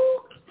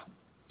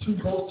 too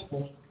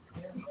boastful.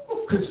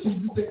 Because see,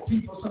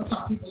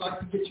 sometimes people like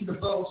to get you to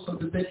boast so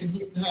that they can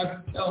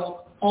have you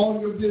tell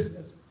all your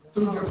business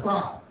through your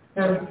pride.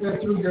 And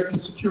through your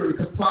insecurity,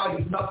 because pride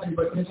is nothing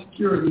but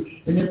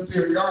insecurity and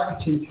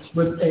inferiority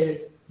with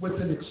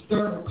an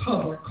external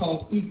cover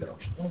called ego.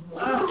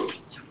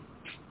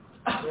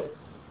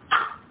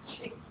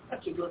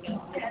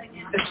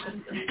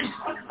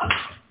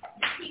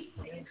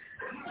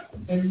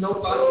 And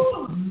nobody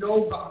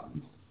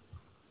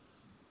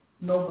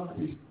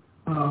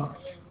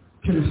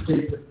can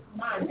escape it.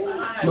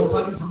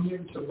 Nobody's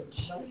immune to it.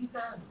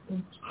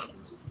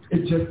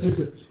 It just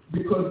isn't.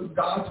 Because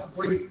God's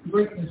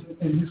greatness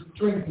and his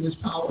strength and his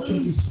power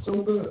can be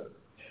so good.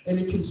 And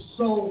it can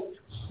so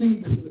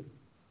seamlessly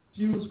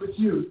fuse with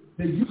you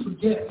that you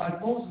forget,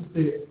 like Moses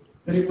did,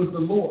 that it was the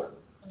Lord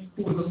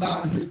who was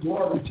allowing his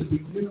glory to be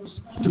used,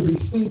 to be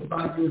seen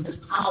by you, and his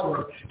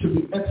power to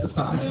be exercised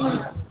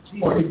by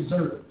you or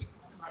exerted.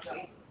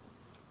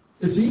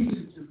 It's easy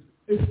to do.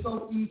 It's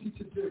so easy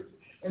to do.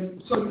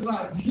 And so,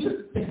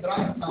 here's the thing that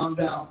I found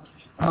out.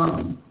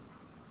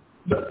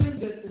 The thing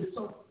that is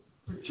so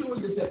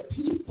peculiar is that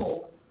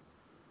people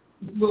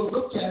will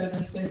look at it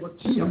and say, well,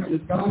 gee,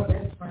 is God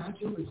that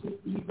fragile? Is his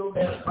ego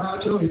that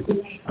fragile? Is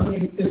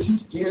he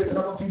scared that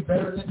I'm going to be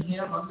better than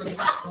him? I'm going to be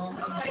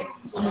stronger than him?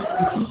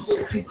 Is he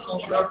scared people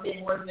don't love him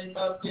more than they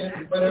love him?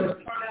 Or whatever.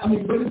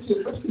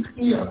 What's his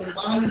fear?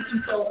 Why is he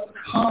so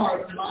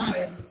hard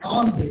lying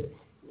on this?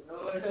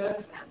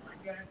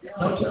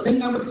 Isn't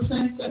that what the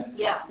saint said?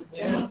 Yeah.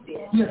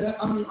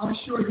 I'm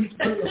sure he's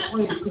pretty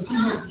afraid because he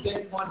knows the day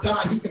he's going to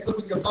die. He can look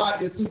at your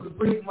body and see what's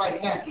breathing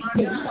right now.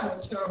 You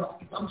got to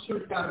terrorize. I'm sure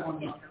you got it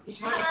on you.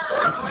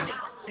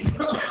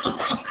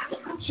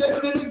 Shake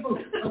it in the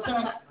boot.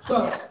 Okay? So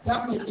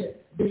that may be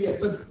it.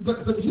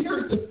 But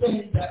here's the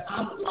thing that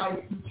I would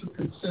like you to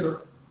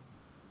consider.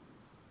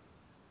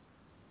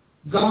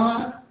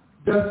 God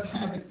doesn't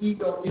have an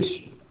ego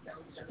issue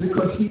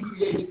because he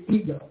created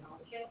ego.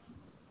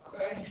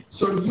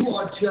 So you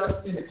are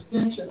just an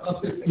extension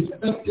of his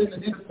effective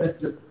and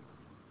ineffective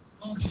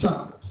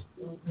sides.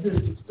 His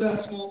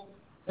successful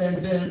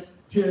and then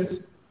his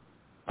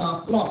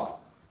flaw.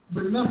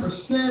 Remember,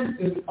 sin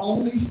is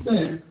only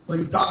sin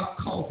when God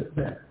calls it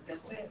that.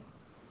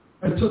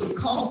 Until he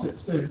calls it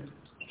sin,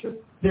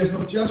 there's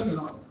no judgment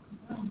on it.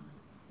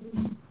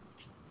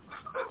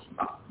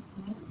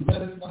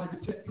 That is why the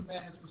 10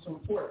 Commandments were so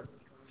important.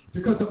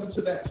 Because up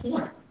until that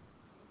point,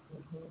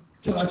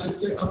 can I just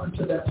say up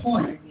until that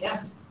point,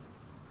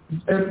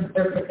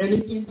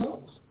 anything goes.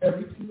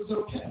 Everything was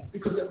okay.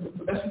 Because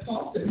that's what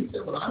Paul said. He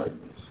said,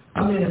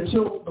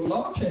 until the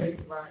law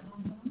came, right?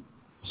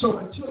 So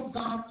until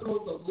God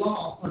throws a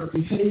law on a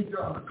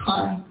behavior, on a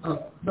kind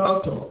of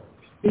love or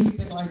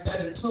anything like that,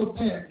 until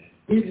then,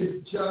 it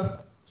is just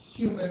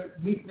human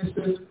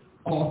weaknesses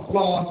or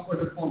flaws or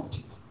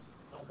deformities.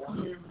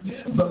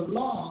 The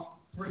law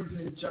brings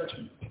in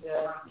judgment.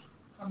 Yeah.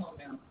 Come on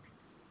now.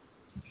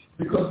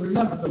 Because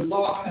remember, the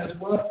law has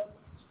what?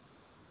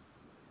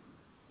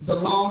 The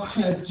law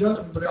has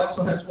judgment, but it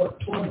also has what?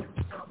 Torment.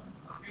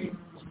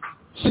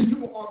 So you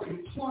were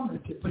already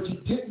tormented, but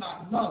you did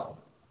not know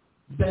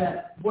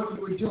that what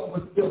you were doing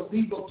was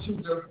illegal to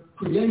the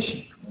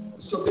creation.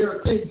 So there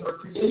are things that are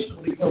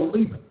creationally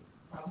illegal.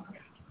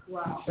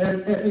 Wow.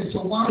 And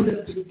so why is it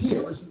a big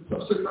deal?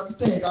 So you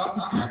understand, God's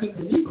not having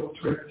an ego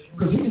trip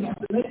because he didn't have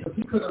to make it.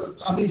 He could have,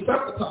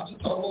 several times he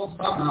told Moses,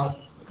 I'm out.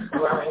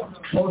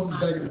 Moses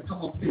begging,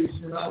 come on, please,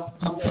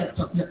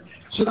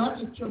 should I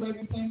just kill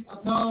everything?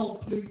 No,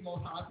 please,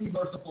 Most High, be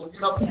merciful.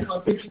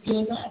 People think you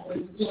can't have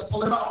it. You can't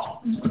pull it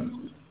off.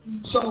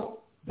 So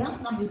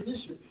that's not his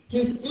issue.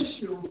 His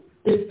issue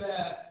is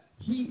that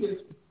he is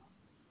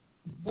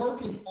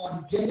working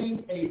on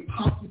getting a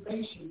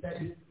population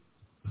that is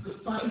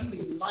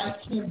precisely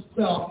like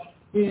himself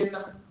in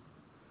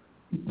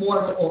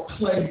mortar or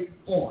clay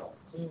form.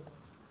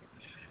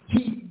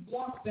 He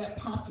wants that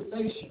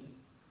population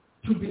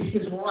to be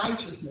his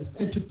righteousness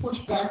and to push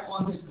back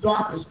on his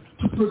darkness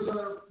to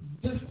preserve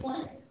this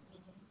planet.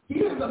 He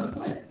has other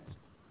planets.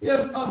 He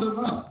has other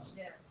realms.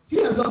 He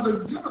has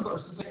other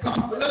universes and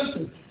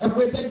constellations, and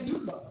where they do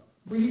love.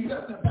 When he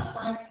does that, that's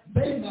why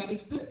they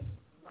manage this.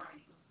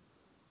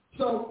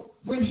 So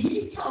when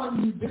he's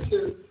telling you this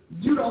is,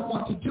 you don't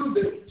want to do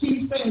this,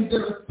 he's saying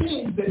there are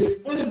things that his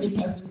enemy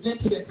has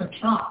invented and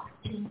contrived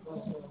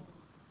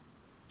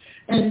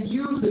and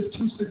uses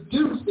to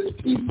seduce his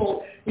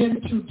people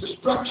into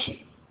destruction.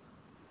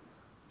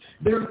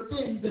 There are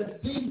things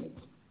that demons,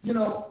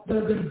 that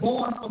have been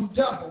born from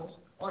devils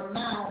are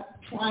now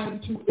trying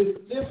to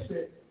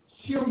elicit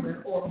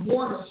human or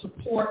mortal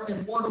support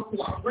and mortal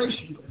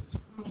cooperation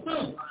with.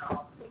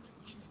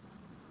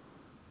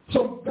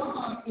 So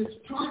God is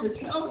trying to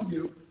tell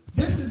you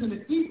this isn't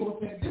an ego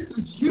thing. This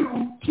is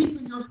you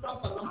keeping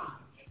yourself alive.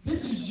 This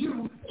is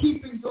you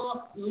keeping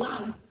your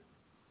life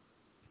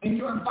and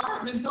your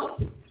environment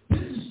healthy.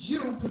 This is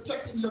you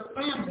protecting your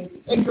family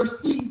and your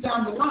seed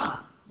down the line.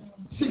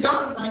 See,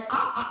 God is like,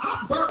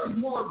 I buried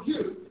more of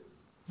you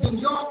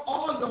than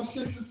all your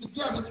sisters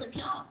together to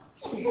count.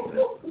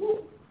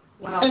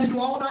 Wow. And you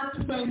all act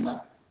the same way.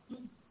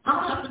 I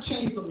don't have to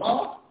change the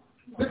law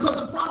because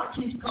the product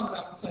keeps coming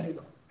out the same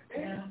way.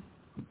 Yeah.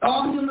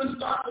 All humans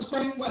start the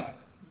same way.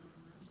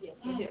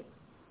 Yeah.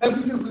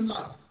 Every human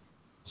life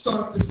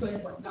starts the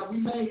same way. Now, we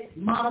may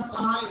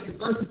modify and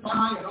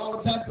diversify and all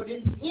of that, but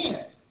in the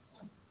end,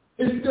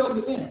 it's still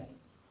the end.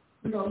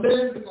 We're going to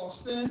live, we're going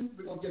to sin,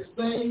 we're going to get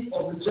saved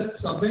or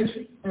reject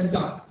salvation and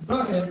die.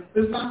 But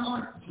it's not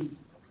hard to do.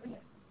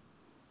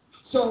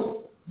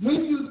 So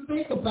when you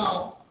think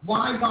about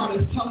why God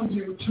is telling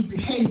you to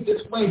behave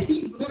this way,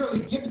 he's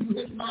literally giving you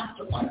his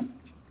master plan.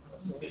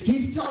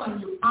 He's telling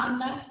you, I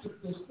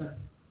mastered this thing.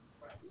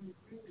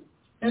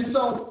 And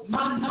so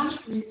my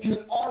mastery has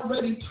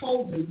already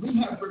told me.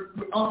 We have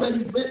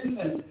already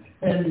written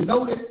and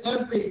noted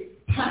every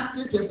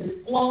tactic,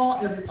 every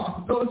flaw, every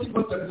possibility,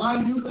 what the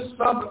minutest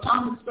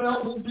subatomic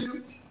cell will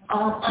do.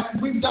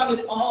 We've done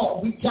it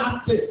all. We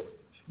got this.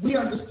 We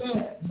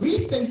understand.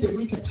 We think that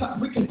we can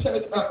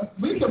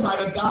write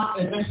a dot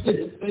and that's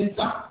it. It's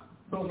dot.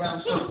 Go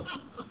around circle.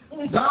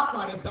 God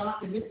write a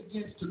dot and it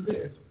begins to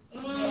live.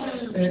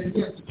 And it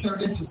begins to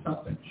turn into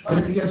something. And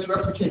it begins to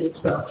replicate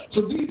itself.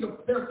 So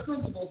they're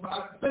principles. When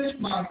I finished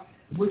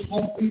which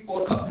won't be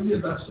for a couple of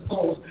years, I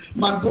suppose,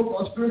 my book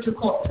on spiritual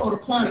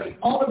protoplanets,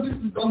 all of this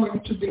is going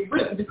to be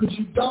written because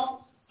you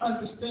don't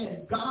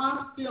understand.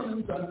 God's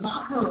feelings are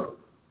not heard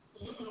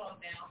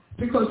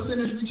because sin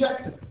is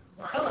rejected.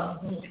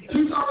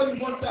 He's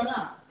already worked that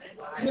out.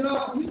 He's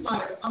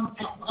like, I'm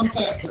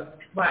past that.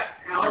 Right.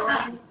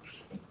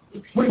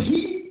 When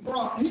he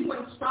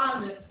went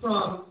silent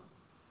from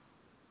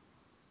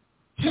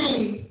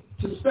Cain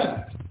to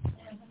Seth.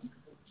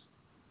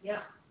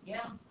 Yeah.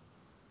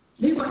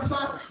 He went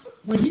silent.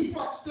 When he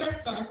brought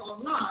Seth back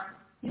online,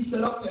 he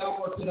said, okay, I'll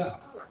work it out.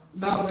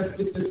 Now let's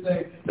get this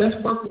thing.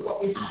 Let's work with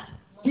what we have.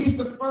 He's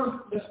the first.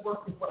 Let's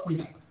work with what we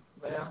have.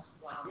 Well,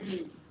 wow.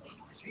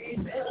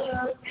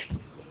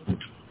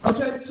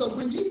 Okay, so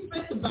when you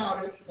think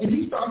about it, and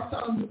he starts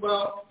telling you,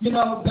 well,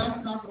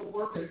 that's not going to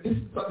work, and this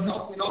is going to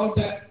help, and all of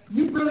that,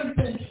 you really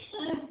think,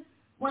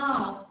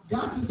 wow,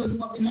 God just doesn't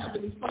want me to have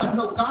any fun.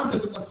 No, God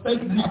doesn't want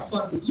Satan to have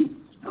fun with you.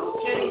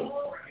 Okay.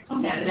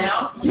 Come on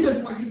now. He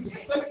doesn't want you to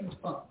have Satan's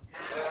fun.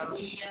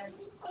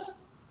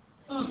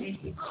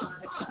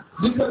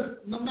 Because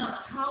no matter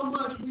how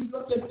much we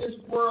look at this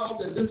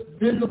world and this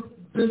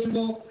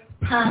visible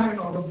pattern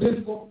or the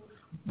visible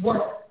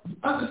world,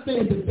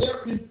 understand that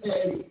there is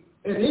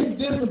an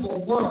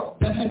invisible world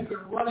that has been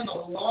running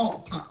a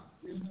long time.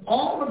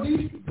 All of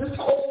this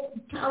whole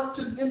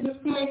characters in this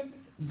thing,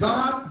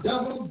 God,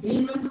 devils,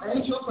 demons,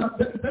 angels,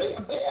 they've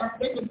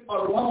been a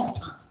long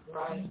time.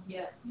 Right.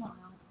 Yes.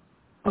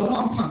 A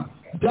long time.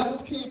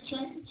 Devils can't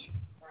change.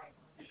 Right.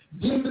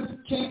 Demons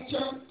can't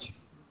change.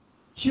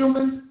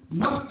 Humans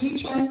must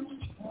be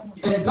changed.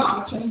 And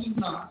God changes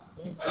not.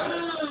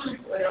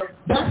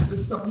 That's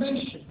the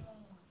summation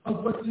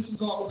of what this is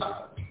all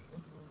about.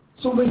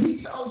 So when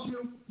he tells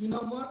you, you know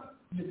what,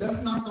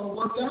 that's not going to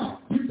work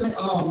out, you think,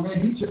 oh man,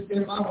 he just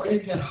in my way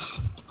again.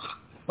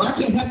 Well, I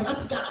can't have it. I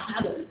just got to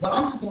have it. But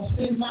I'm just going to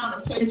sit down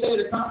and say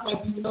later, God's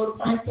like, do you know the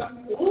price tag?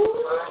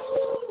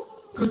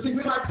 Because see,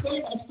 we're not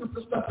saying that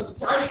stupid stuff, but the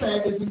price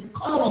tag is when you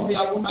call on me,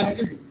 I will not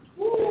hear you.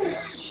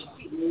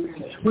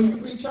 When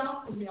you reach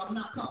out for me, I'm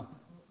not coming.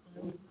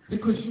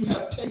 Because you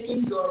have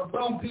taken your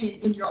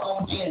well-being in your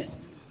own hands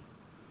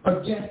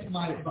against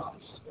my advice.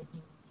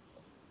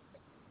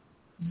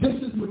 This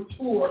is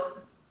mature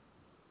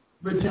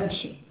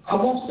redemption. I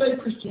won't say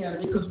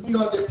Christianity because we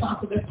are the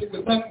apocalyptic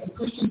elect, and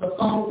Christians are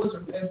followers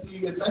of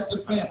the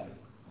elected family.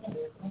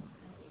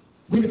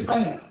 We the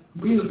family.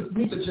 We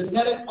the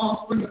genetic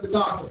offspring of the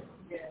Godhead.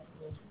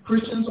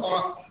 Christians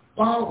are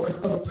followers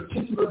of a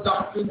particular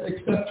doctrine,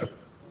 etc.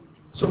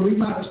 So we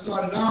might have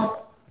started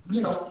out,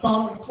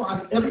 following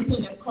Christ.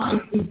 Everything in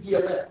Christ is the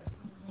elect.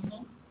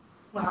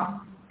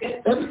 Wow.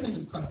 Everything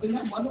in Christ. Isn't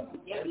that wonderful?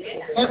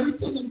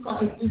 Everything in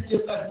Christ is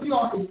the elect. We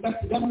are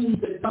elected. That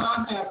means that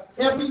God has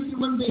every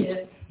human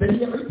being,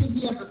 everything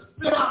he has to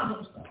spit out of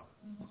himself.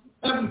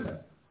 Everything.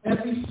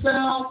 Every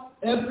cell,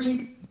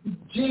 every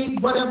gene,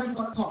 whatever you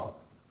want to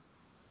call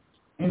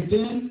it. And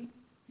then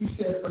he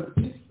said, but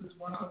this is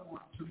what I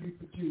want to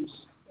reproduce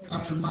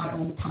after my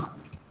own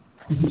kind.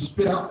 And he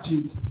spit out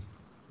Jesus.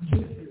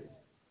 This is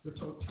the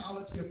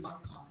totality of my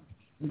kind.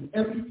 And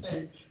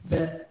everything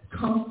that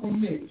comes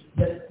from me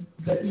that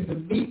either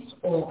meets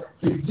or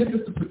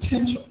exhibits the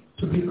potential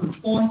to be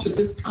conformed to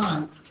this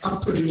kind,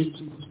 I'm putting in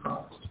Jesus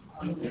Christ.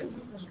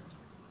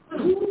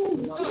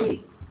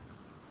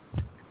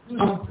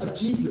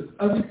 Jesus,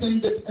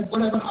 everything that,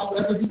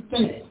 however he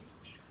thinks,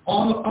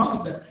 all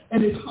of that.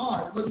 And it's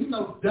hard, but the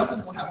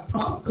devil won't have a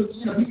problem because,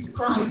 he's the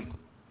Christ.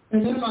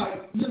 And then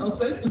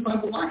Satan's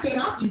like, well, why can't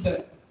I do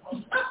that?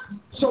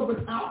 So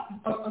without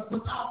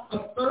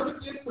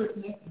authority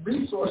equipment,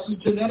 resources,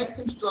 genetic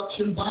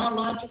construction,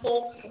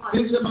 biological,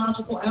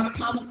 physiological,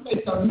 anatomic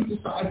makeup, he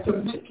decides to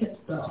make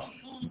himself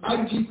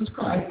like Jesus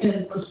Christ,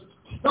 and was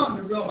starting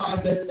to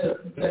realize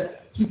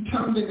that he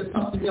turned into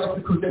something else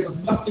because there was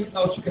nothing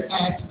else you could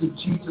add to the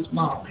Jesus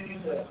model.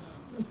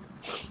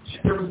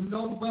 There was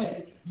no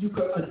way you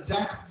could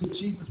adapt the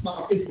Jesus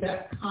model. It's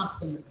that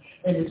consummate.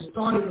 And it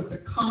started with the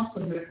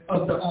consummate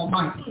of the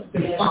Almighty,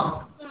 the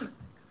Father.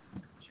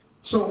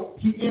 So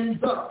he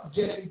ends up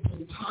getting the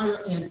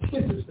entire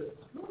antithesis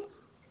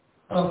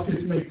of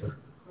his maker.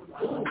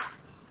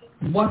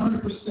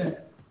 100%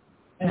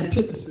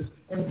 antithesis.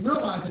 And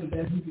realizing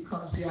that, he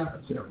becomes the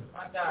adversary.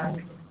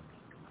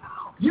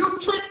 You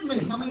tricked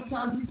me. How many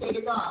times you say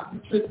to God,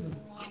 you tricked me?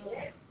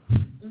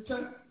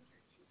 Okay?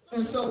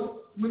 And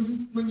so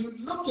when you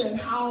look at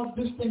how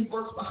this thing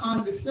works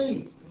behind the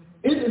scenes,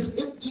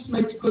 it just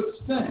makes good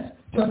sense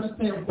to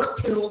understand what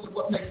kills and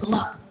what makes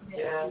alive.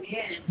 Yeah.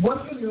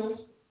 What kills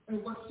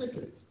and what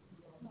sickens.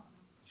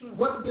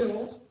 What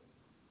builds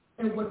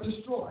and what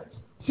destroys.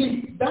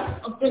 See,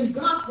 that's in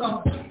God's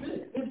realm, that's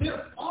it. And there's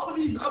all of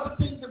these other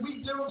things that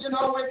we do,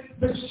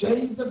 the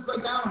shades of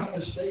gray. I don't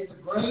have shades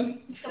of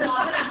gray.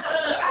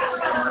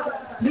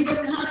 We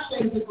didn't have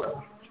shades of gray.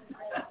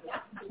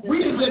 We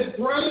didn't get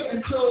gray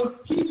until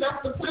he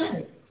left the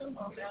planet.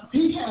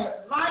 He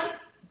had light,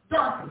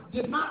 darkness,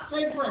 did not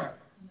say gray.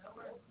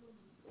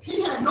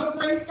 He had no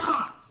gray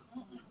sky.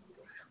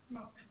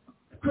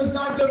 Because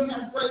God doesn't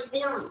have gray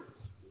areas.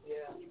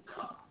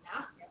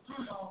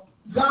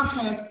 God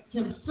has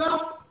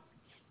himself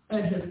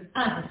and his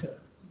adversary.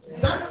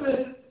 That's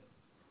it.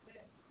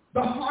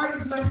 The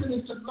hardest lesson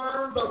is to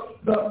learn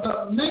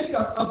the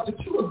makeup of the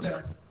two of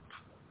them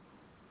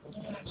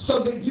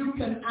so that you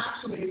can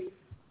actually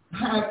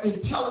have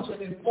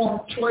intelligent,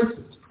 informed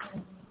choices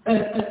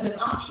and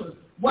options.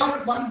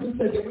 Why did he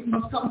say that we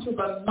must come to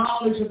the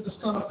knowledge of the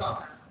Son of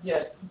God?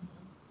 Yes.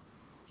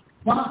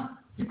 Why?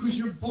 Because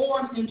you're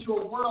born into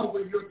a world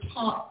where you're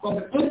taught from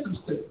an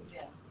infancy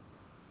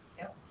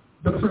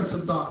the Prince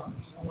of Darkness.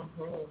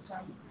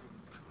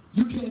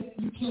 You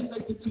can't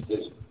make the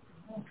decision.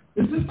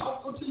 Is this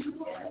helpful to you?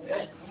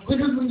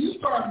 Because when you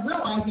start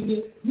realizing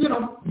it,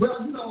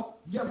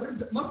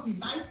 it must be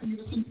nice for you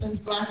to see things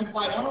black and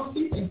white. I don't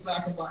see things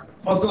black and white.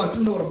 Although I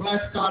do know what a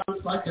black sky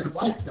looks like and a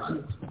white sky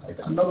looks like.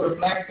 I know what a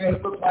black sky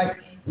looks like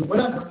and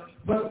whatever.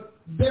 But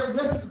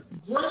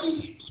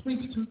gray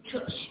speaks to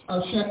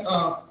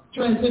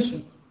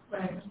transition.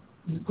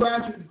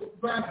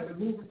 Gradually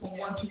moving from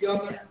one to the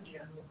other.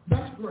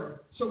 That's gray.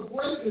 So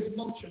gray is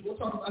motion. We'll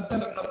talk about that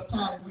another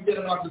time. We get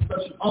in our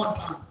discussion all the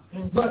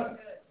time. But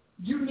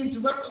you need to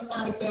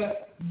recognize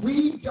that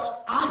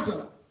I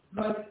don't.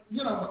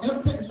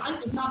 Everything,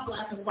 life is not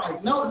black and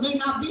white. No, it may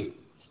not be.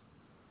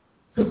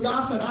 Because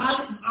God said,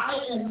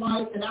 I am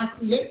light and I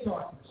create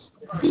darkness.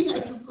 He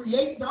had to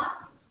create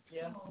darkness.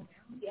 Yeah.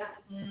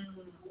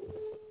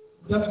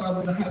 That's why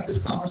we're going to have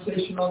this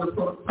conversation on the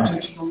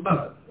professional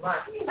level.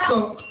 Right.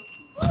 So,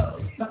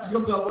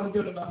 your girl wasn't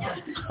good enough.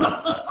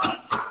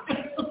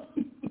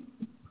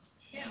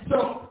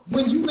 So,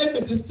 when you make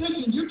a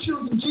decision, you're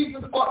choosing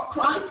Jesus or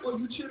Christ, or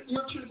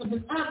you're choosing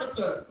his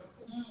adversary.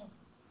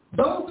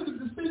 Those are the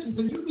decisions,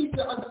 and you need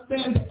to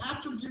understand the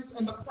attributes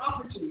and the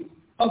properties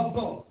of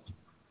both.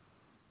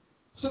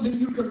 So so that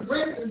you can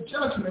render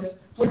judgment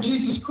for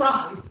Jesus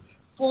Christ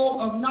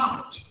full of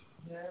knowledge.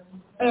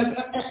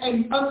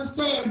 And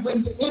understand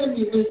when the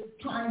enemy is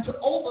trying to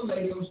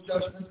overlay those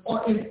judgments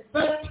or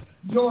infect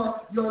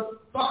your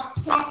thought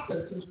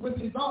processes with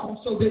his own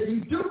so that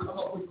you do come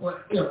up with great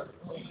error.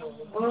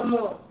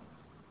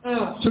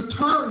 To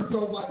turn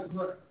your white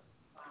gray.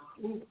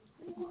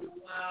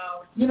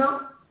 You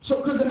know?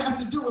 So because it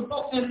has to do with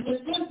both. And in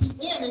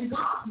the end, in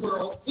God's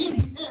world, in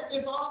the end,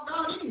 it's all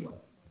God anyway.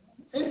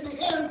 In the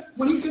end,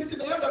 when he gets to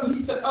the end of it,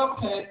 he said,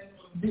 okay,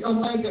 the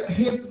Omega,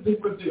 here's the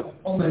big reveal,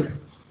 Omega.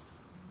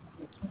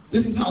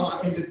 This is how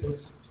I ended this.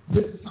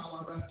 This is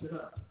how I wrapped it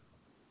up.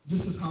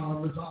 This is how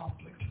I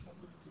resolved it.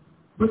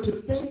 But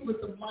to think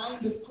with the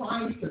mind of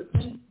Christ, to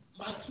think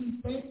like he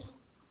thinks,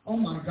 oh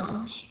my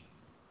gosh,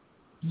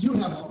 you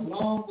have a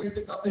long way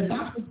to go. And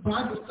that's what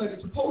Bible study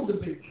is supposed to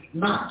be.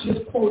 Not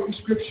just quoting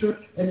scripture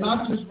and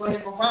not just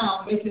running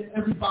around making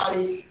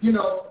everybody,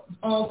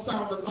 all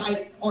sound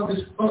alike on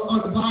the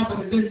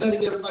Bible and then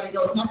letting everybody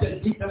know it's not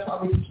that deep. That's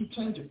why we can keep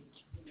changing.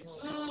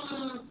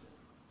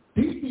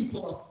 These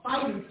people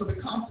are fighting for the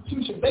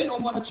Constitution. They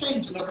don't want to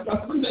change it.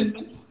 That's the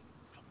amendment.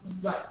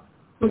 Right.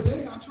 But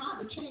they're not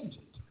trying to change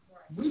it.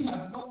 We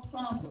have no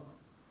problem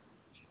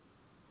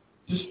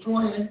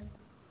destroying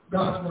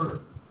God's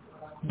word,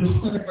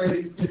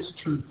 disintegrating its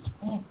truth.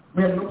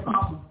 We have no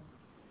problem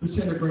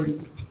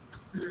disintegrating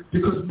it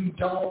because we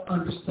don't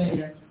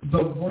understand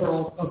the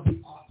world of the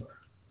author.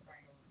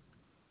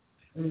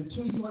 And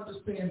until you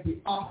understand the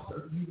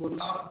author, you will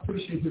not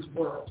appreciate his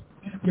world.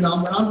 When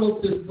I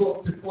wrote this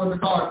book, Before the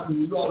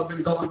Garden, you all have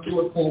been going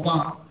through it for a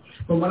while.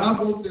 But when I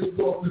wrote this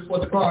book, Before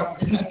the Garden,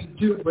 it had to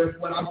do with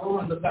what I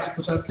wrote on the back,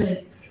 which I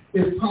think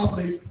is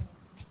probably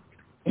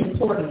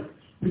important.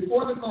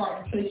 Before the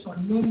Garden takes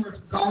on numerous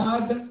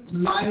God,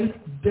 life,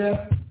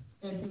 death,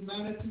 and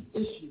humanity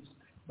issues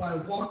by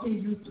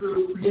walking you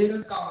through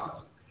Creator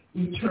God's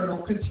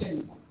eternal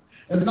continuum.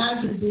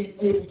 Imagine being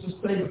able to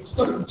say with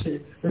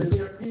certainty that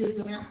there is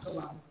an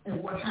afterlife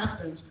and what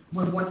happens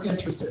when one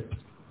enters it.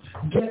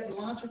 Get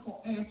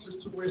logical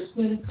answers to where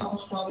sin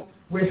comes from,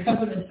 where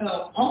heaven and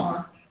hell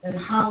are, and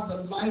how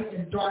the light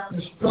and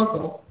darkness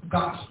struggle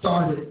got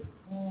started.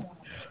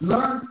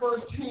 Learn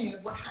firsthand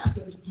what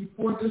happens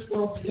before this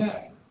world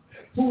began,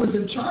 who is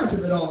in charge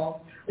of it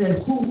all,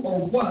 and who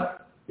or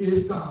what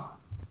is God.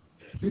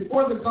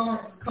 Before the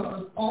Garden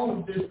covers all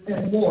of this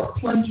and more,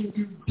 plunging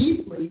you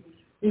deeply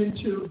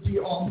into the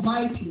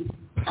almighty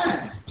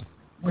past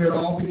where it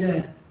all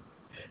began.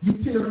 You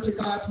peer into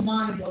God's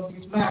mind on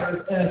these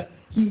matters as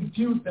he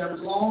viewed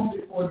them long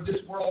before this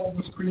world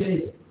was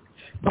created.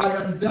 By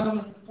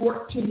unveiling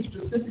 14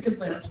 specific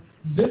events,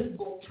 this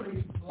book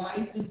traces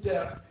life and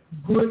death,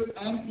 good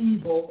and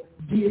evil,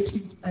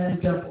 deities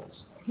and devils.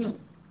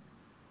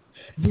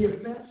 The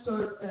events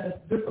serve as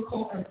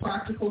biblical and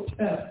practical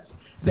tests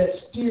that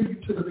steer you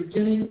to the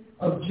beginning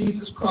of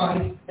Jesus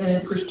Christ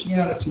and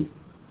Christianity.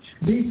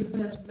 These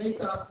events make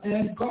up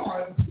and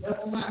guard the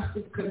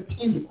everlasting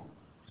continuum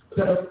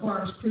that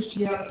affirms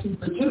Christianity's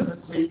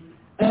legitimacy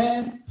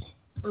and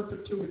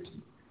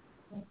perpetuity,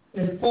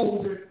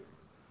 enfolded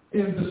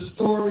in the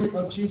story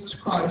of Jesus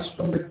Christ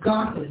from the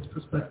Godhead's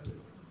perspective.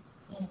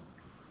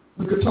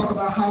 We could talk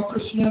about how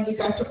Christianity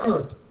got to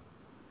earth.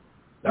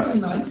 That was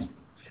nice.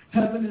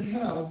 Heaven and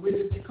hell, where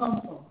did they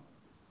come from?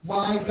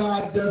 Why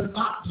God does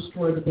not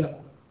destroy the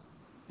devil.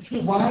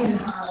 Why and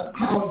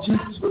how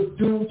Jesus was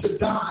doomed to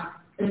die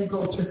and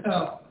go to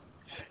hell.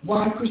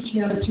 Why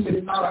Christianity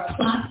is not a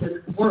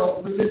classic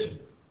world religion.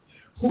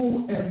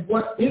 Who and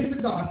what is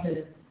the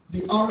Godhead,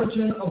 the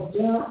origin of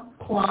war,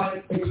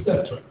 crime,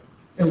 etc.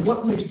 And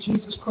what makes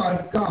Jesus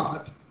Christ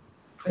God,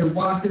 and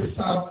why his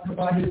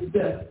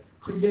death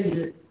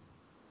created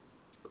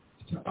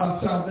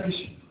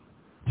salvation.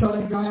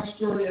 Telling God's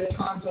story at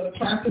times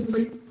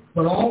unattractively,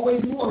 but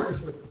always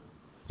gloriously.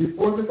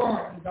 Before the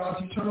Garden,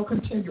 God's eternal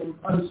continuum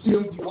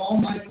unseals the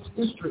Almighty's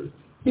history,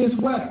 his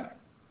way,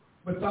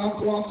 without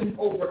glossing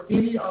over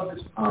any of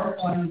its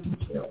horrifying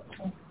details.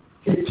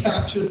 It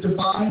captures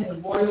divine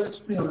and royal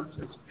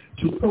experiences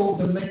to probe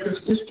the Maker's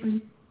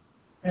history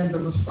and the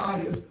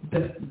Messiah's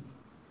destiny.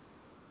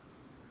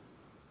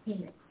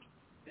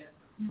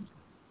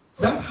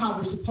 That's how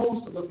we're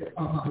supposed to look at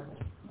our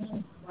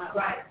Bible.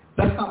 Right.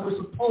 That's how we're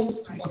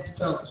supposed to want to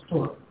tell the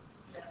story.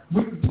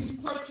 These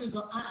questions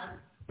are asked,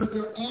 but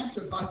they're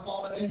answered by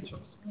fallen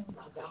angels.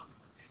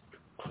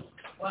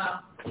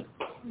 Wow.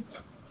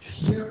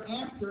 They're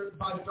answered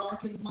by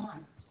darkened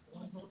minds.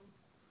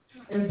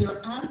 And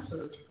they're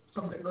answered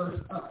from the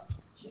earth up.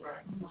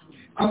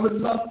 I would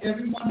love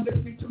everyone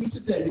listening to me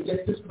today to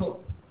get this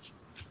book.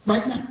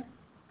 Right now.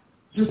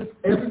 Just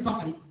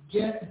everybody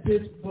get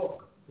this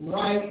book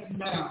right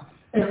now.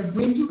 And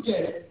when you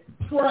get it,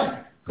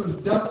 pray.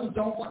 Because devils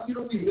don't want you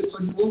to read it, so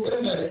you will get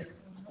a headache.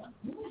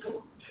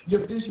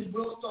 Your vision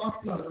will start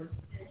fluttering.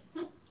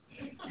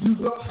 You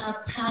will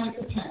have panic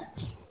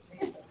attacks.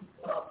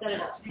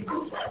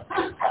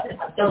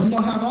 You're going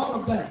to have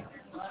all of that.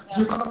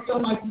 You're going to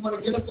feel like you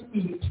want to get up and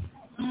eat.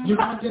 You're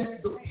going to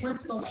get the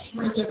print going to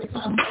shrink every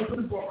time you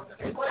open the book.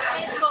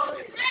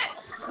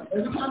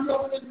 Every time you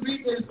open it and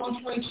read it, it's going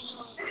to swing.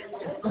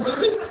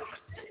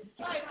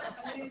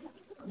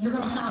 You're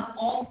going to have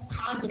all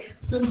kinds of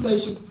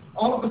sensations.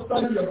 All of a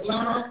sudden, your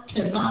bladder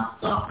cannot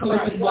stop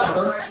collecting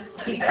water.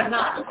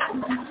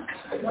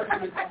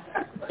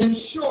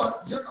 In short,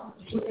 you're going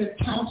to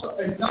encounter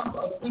a number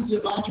of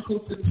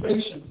physiological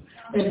sensations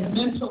and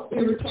mental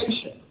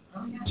irritation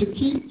to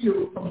keep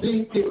you from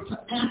being able to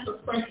answer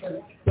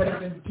questions that have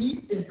been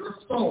deep in your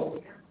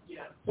soul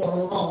for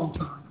a long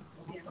time.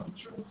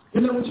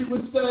 You know what you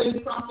would say,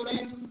 Prophet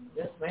Anderson?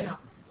 Yes, ma'am.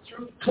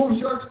 What was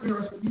your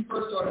experience when you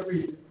first started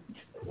reading?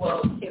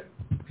 Well,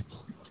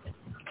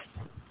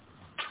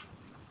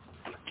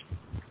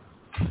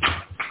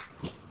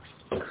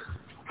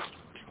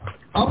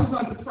 I always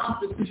like the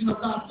prophets because,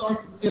 God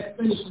starts to get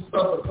finished and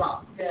stuff with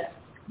prophets. yes.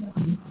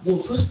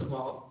 Well, first of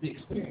all, the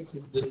experience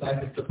is the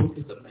fact that the book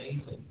is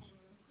amazing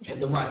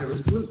and the writer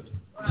is good.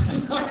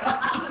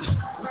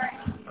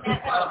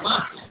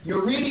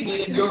 You're reading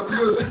it and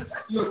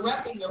you're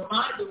wrapping your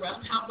mind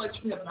around how much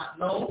we have not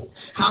known,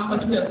 how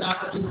much we have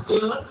not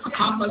understood,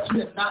 how much we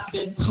have not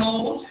been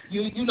told.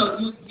 You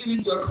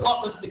in your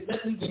closet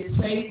let me get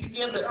saved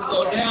again, let me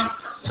go down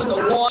to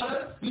the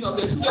water. There's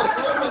still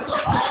rumors of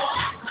God.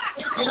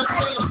 You know what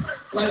I'm saying?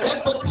 Like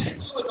that book takes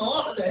you into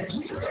all of that.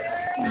 Jesus.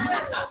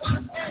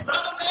 Son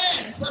of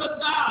man, son of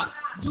God,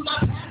 do not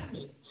pass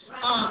me.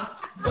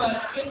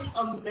 But it's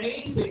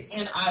amazing,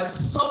 and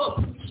I so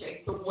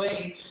appreciate the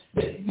way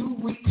that you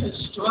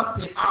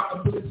reconstructed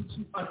our ability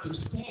to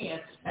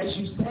understand, as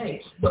you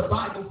say, the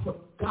Bible from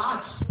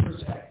God's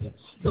perspective,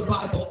 the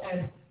Bible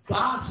as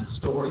God's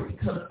story,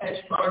 because as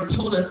you already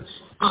told us,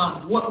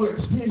 what we're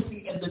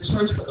experiencing in the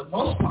church for the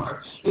most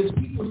part is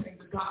people hearing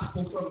the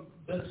gospel from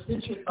the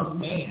century of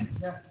man.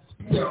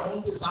 Their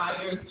own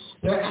desires,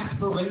 their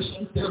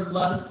aspirations, their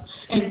lusts,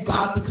 and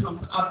God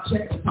becomes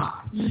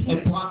objectified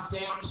and brought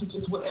down to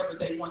just whatever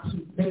they want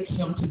to make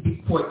him to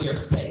be for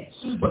their sake.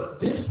 But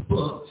this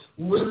book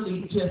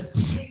really just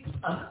takes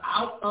us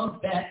out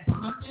of that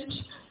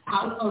bondage,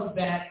 out of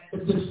that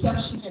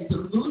deception and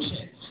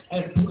delusion,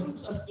 and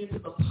brings us into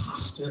the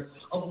posture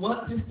of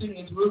what this thing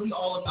is really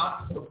all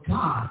about for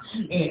God,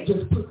 and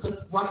just puts us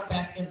right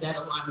back in that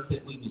alignment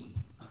that we need.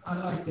 I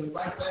like to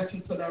right back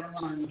into that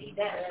alignment.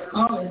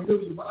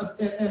 Hallelujah.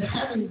 And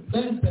having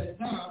been that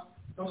down,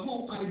 the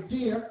whole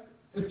idea,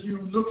 if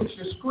you look at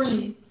your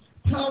screen,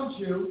 tells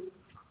you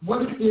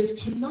what it is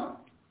to know.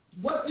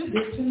 What is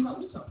it to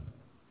know something?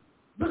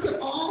 Look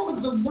at all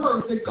of the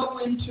words that go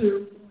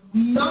into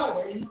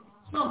knowing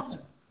something.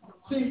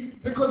 See,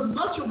 because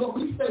much of what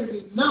we say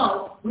we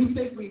know, we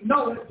think we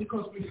know it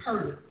because we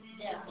heard it.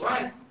 Yeah.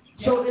 Right.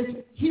 So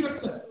it's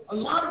hearsay. A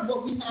lot of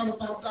what we have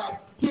about God,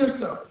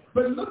 hearsay.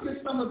 But look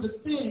at some of the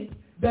things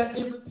that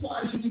it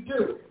requires you to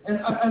do.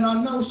 And I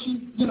know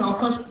she,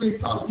 her screen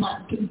probably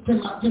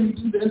cannot get me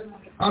do this.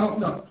 I don't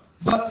know.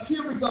 But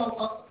here we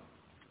go.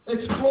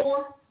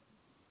 Explore,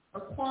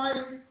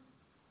 acquire,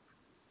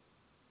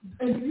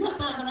 and you have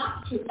to have an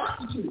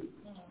aptitude.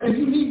 And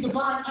you need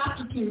divine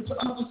aptitude to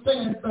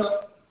understand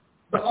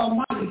the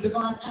almighty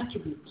divine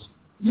attributes.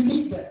 You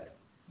need that.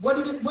 What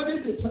is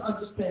it to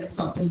understand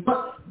something?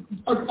 But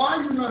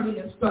are you learning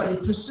and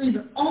studying,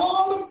 perceiving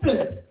all of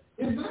this?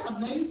 Is that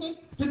amazing?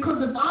 Because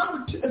if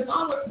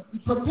I were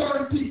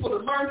preparing people to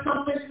learn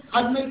something,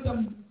 I'd make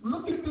them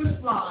look at this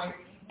slide,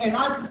 and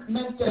I'd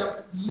make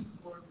them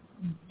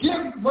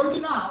work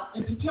it out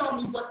and to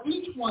tell me what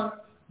each one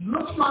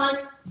looks like,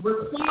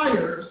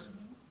 requires,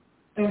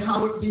 and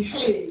how it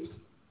behaves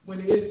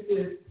when it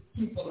is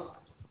peopleized.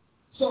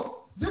 So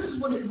this is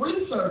what it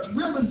research,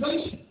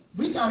 realization.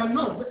 We got to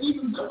know, but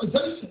even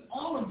realization,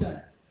 all of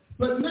that.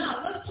 But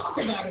now, let's talk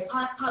about it.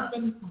 I've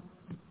been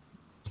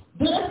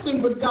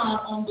dancing with God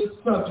on this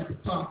subject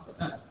of prophet.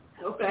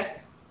 Okay.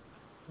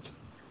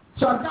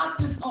 So I got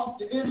this off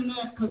the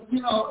internet because,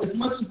 as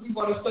much as we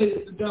want to say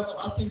it's the devil,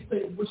 I think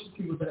Satan wishes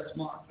he was that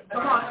smart.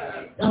 Come on.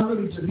 I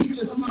really do. He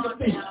just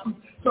thinks.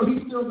 So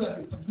he steals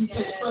everything. He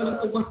takes credit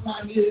for what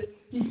time it is.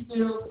 He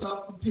steals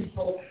stuff from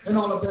people and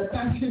all of that.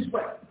 That's his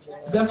way.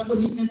 That's what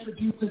he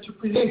introduced into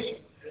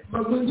creation.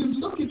 But when you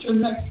look at your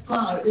next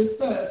slide, it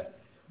says,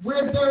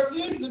 where there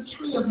is the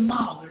tree of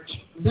knowledge,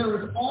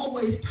 there is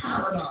always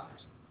paradise.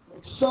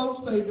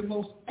 So say the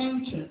most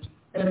ancient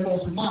and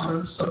most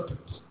modern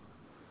serpents.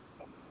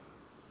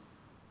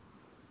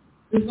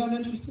 Isn't that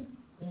interesting?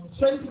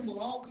 Satan will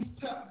always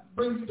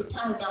bring you to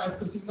paradise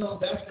because he knows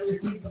that's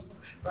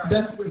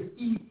where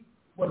Eve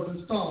was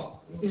installed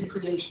in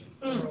creation.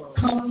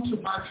 Come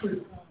to my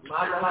tree.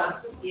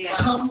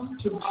 Come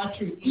to my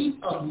tree.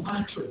 Eat of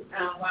my tree.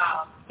 Oh,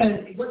 wow.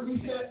 And what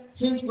we said,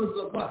 his was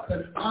the what?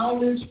 The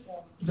knowledge,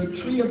 the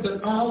tree of the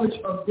knowledge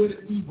of good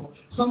and evil.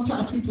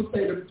 Sometimes people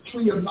say the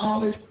tree of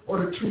knowledge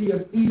or the tree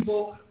of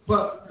evil,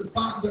 but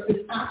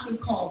it's actually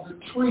called the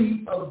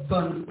tree of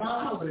the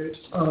knowledge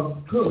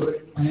of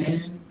good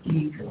and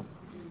evil.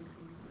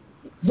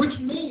 Which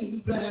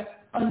means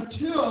that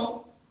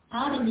until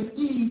Adam and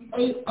Eve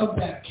ate of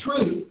that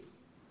tree,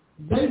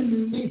 they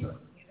knew neither.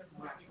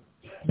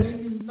 They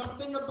knew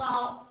nothing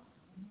about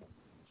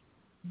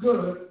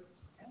good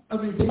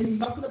they knew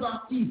nothing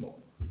about evil,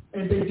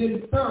 and they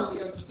didn't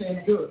thoroughly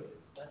understand good.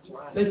 That's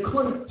right. They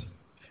couldn't.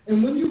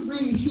 And when you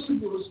read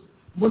Hebrews,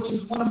 which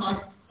is one of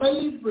my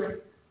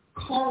favorite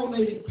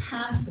correlating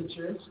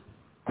passages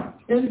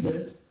in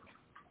this,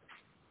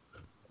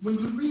 when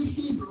you read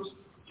Hebrews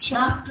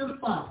chapter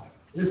 5,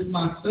 is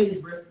my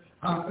favorite.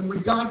 And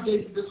when God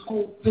gave me this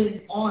whole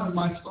thing on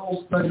my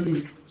soul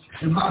study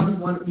and how he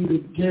wanted me to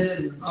get it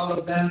and all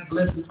of that,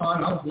 bless his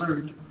heart, I was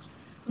learning.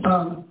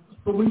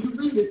 But when you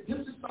read it, this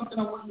is something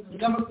I want you to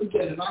never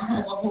forget. And I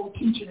have a whole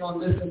teaching on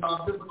this in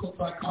our biblical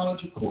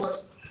psychology course.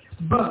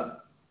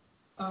 But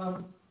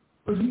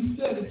he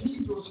said in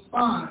Hebrews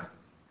 5,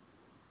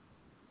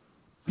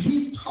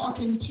 he's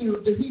talking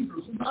to the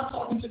Hebrews. He's not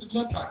talking to the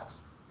Gentiles.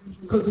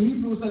 Because the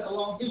Hebrews had a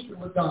long history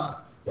with God.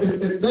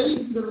 And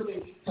they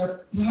literally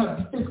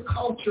have this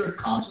culture and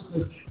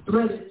consciousness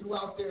threaded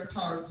throughout their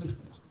entire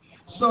existence.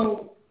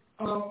 So,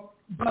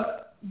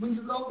 but when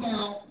you go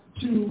down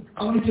to,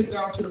 I want to get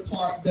down to the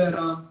part that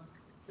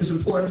is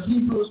important.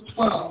 Hebrews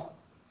 12,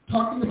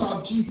 talking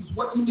about Jesus,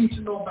 what you need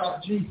to know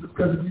about Jesus,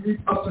 because if you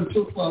read up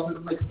until 12,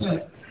 it'll make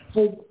sense.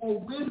 For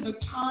when the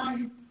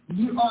time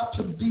you ought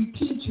to be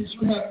teachers,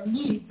 you have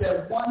need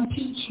that one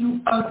teach you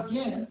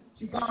again.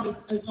 See, God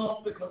is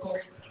all cyclical.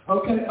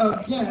 Okay,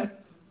 again,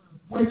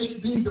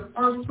 which being the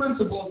first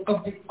principles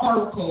of the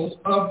oracles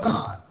of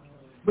God,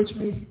 which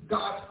means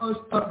God's first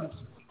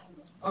utterances.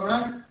 All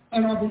right?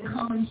 And are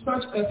becoming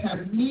such as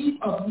have need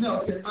of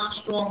milk and not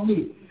strong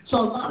meat. So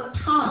a lot of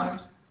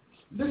times,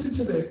 listen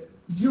to this,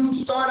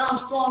 you start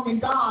out strong in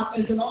God,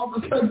 and then all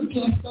of a sudden you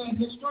can't stand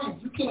his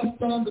strength. You can't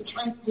stand the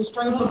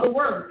strength of the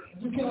word.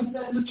 You can't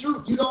stand the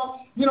truth. You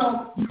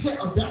can't,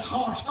 that's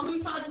harsh. How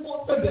many times you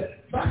won't say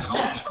that? That's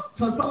harsh.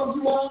 Because some of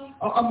you all,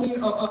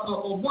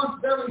 a once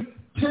very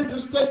tender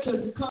steak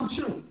has become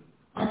true.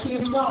 I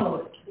can't swallow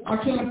it. I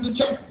can't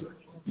digest it.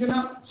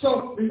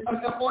 So, or you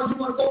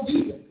want to go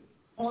vegan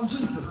on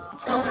Jesus.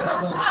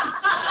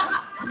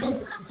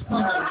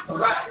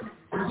 Right.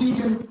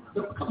 Vegan,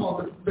 come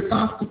on, the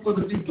gospel for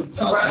the vegan.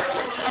 Right.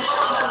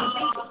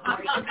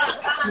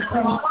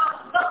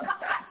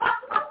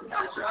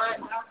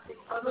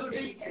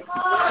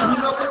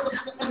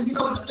 And you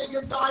know what the thing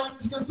is, guys?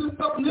 You can do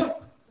something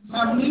milk.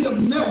 Have need of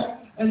milk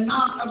and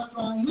not of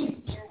strong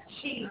meat.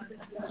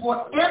 For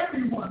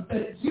everyone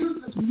that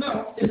uses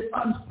milk is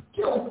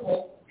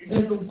unskillful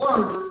in the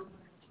word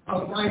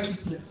of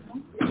righteousness,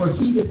 for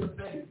he is a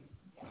baby.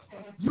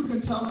 You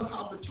can tell us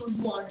how mature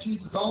you are in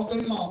Jesus all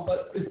day long,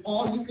 but if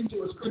all you can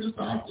do is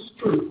criticize his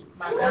truth,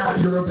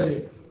 you're a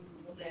babe.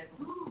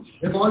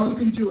 If all you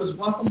can do is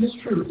run from his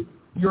truth,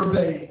 you're a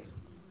babe.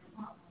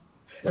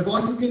 If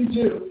all you can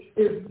do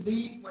is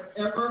leave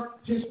whenever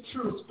his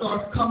truth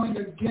starts coming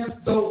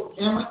against those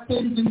errant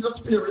things in your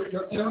spirit,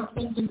 your errant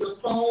things in your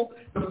soul,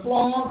 the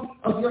flaws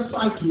of your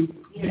psyche,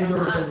 then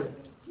you're a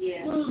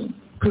babe.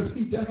 Because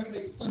he doesn't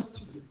make sense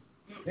to you.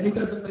 And he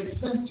doesn't make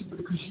sense to you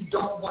because you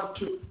don't want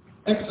to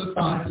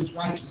exercise his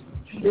righteousness.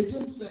 It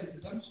didn't say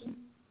redemption.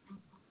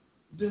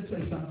 It didn't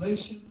say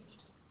salvation.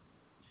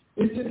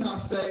 It did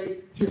not say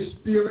his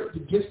spirit, the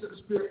gifts of the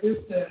spirit.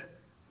 It said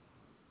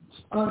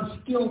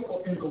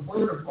unskillful in the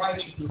word of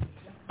righteousness.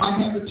 I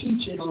have a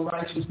teaching on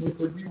righteousness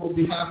that we will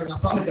be having. I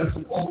probably got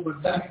some old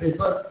ones back there,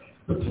 but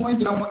the point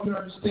that I want you to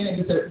understand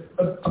is that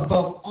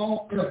above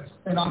all else,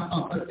 and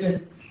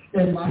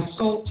in my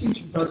soul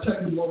teachings, I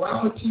tell you,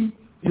 morality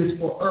is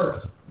for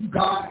earth.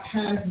 God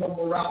has no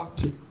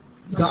morality.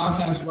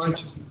 God has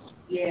righteousness.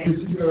 Yeah.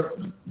 It's either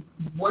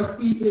what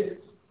he is,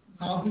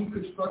 how he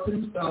constructed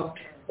himself,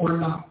 or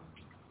not.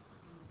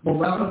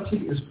 Morality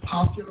is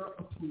popular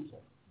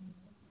approval.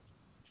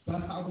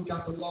 That's how we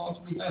got the laws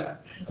we have.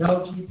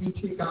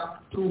 LGBT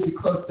got through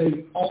because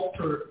they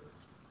altered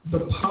the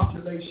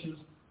population's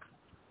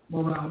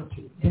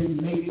morality.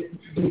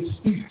 They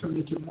ceased to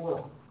make it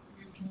moral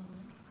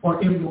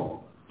or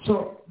immoral.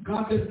 So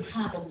God doesn't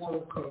have a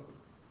moral code.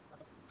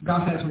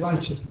 God has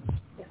righteousness.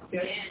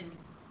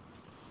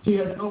 He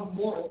has no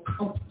moral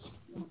compass.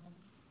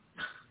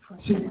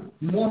 See,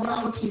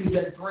 morality is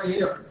that gray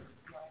area.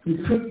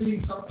 It could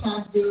be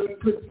sometimes good,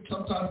 could be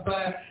sometimes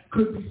bad,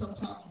 could be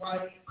sometimes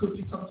right, could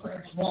be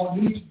sometimes wrong.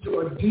 You need to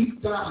do a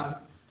deep dive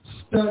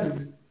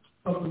study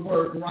of the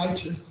word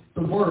righteous,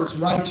 the words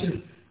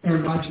righteous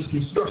and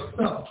righteousness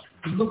yourself.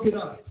 Look it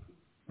up,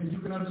 and you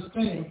can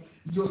understand.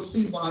 You'll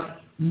see why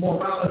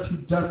morality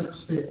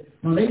doesn't fit.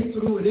 Now, they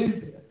threw it in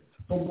there,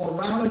 but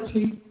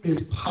morality is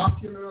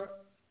popular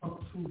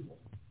approval.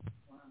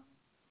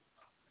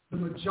 The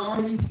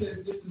majority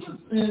says this is a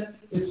sin,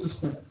 it's a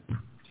sin.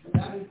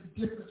 That is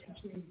the difference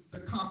between the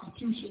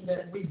Constitution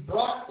that we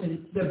brought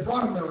in, that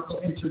brought America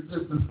into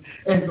existence,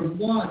 and the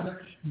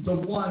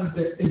one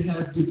that it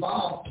has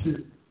devolved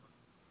to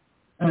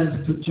as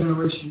the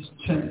generations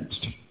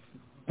changed.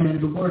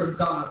 And the Word of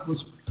God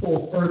was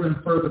pulled further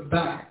and further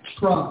back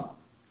from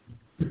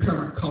the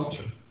current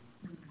culture.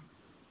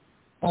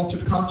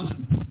 Altered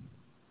consciousness.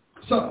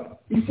 So,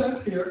 he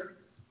says here,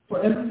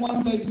 for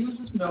everyone that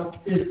uses milk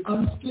is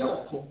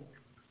unskillful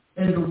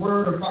in the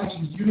word of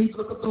righteousness. You need to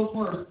look at those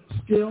words,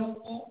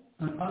 skillful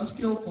and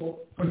unskillful,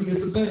 for he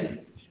is a babe.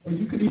 And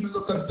you could even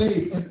look up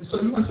babe. And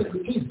so you want to say,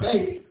 well, he's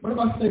babe. What if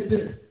I say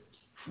this?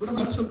 What if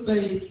I took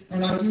babe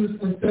and I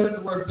used, instead of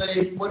the word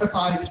babe, what if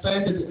I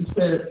expanded it and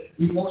said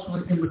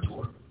emotionally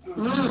immature?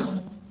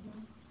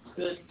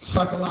 Good.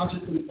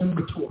 Psychologically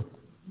immature.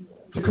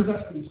 Because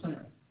that's what he's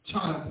saying.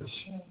 Childish.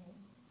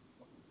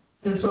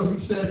 And so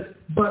he said,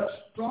 but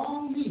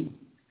strong meat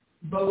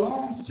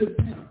belongs to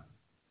them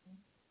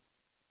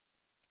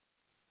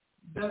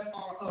that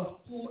are of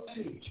full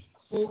age.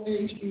 Full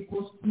age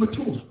equals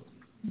mature.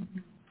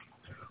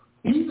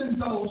 Even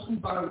those who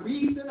by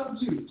reason of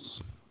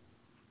use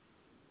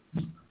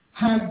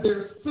have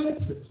their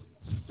senses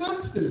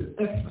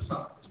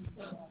exercised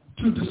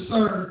to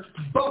discern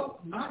both,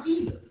 not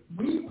either.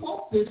 We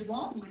quote this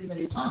wrongly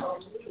many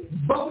times.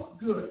 Both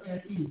good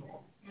and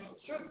evil.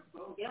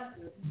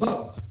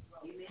 Both.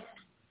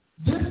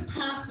 This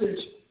passage,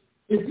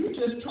 if you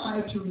just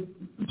try to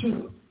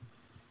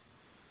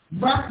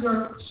wrap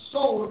your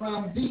soul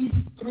around these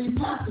three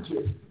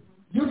passages,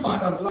 you'll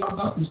find out a lot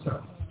about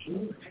yourself.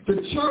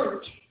 The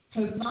church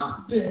has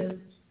not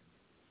been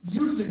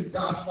using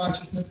God's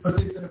righteousness, but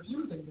they've been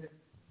abusing it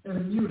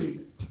and muting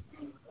it.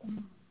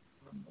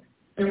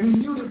 And we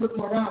mute it with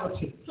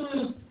morality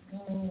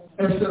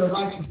instead of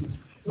righteousness.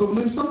 But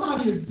when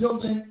somebody is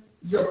building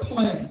your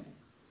plan,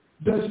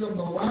 does your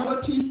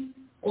morality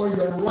or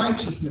your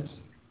righteousness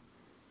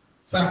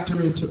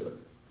factor into it?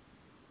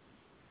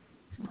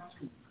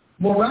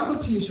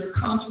 Morality is your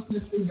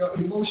consciousness and your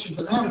emotions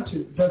and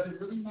attitude. Does it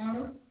really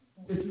matter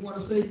if you want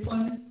to save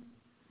plan?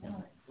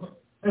 No.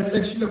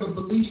 Unless you have a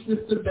belief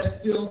system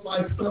that feels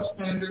like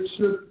substandard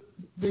should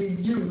be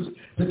used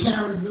to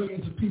carry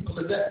millions of people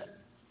a day.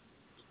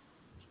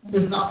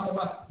 It's not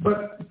moral.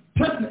 But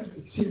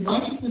technically, see,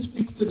 righteousness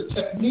speaks to the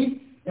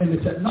technique and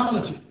the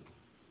technology.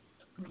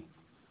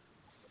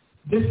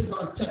 This is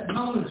our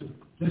technology.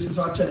 This is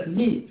our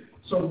technique.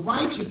 So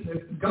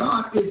righteousness,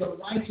 God is a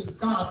righteous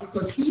God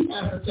because he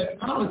has a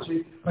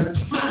technology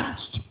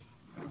attached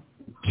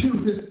to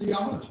his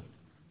theology.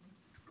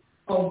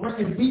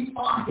 And we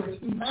are his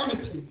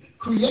humanity.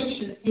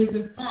 Creation is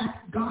in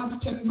fact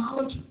God's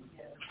technology.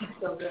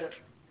 So good.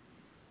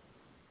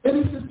 It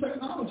is his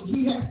technology.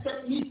 He has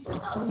techniques on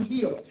how he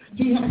heals.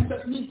 He has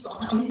techniques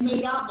on how he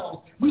made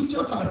eyeballs. We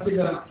still trying to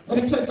figure it out. And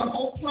it takes a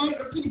whole planet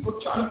of people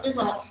trying to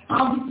figure out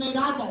how he made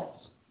eyeballs.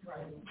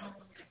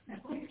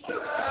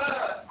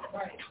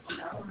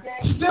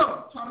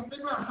 Still trying to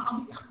figure out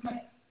how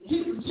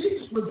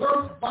Jesus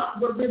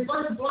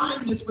reversed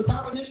blindness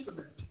without an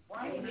instrument.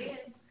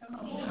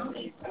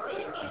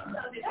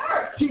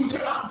 He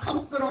said,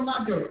 come sit on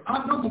my dirt.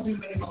 I know what we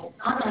made home.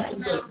 I got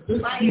some dirt.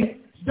 This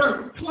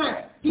dirt,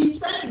 clay. He's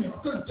saying it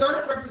because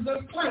dirt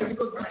represents clay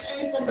because we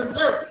came from the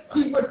dirt.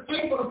 He was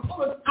able to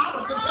pull us out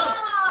of the dirt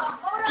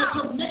and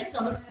to make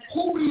us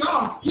who we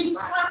are. He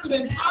crafted the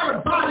entire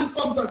body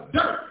from the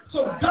dirt. So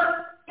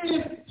dirt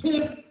is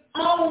his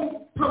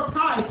own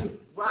propriety.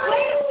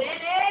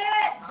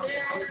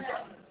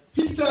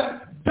 He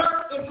said,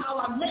 dirt is how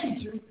I made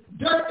you,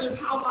 dirt is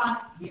how I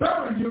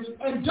bury you,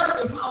 and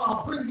dirt is how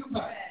I'll bring you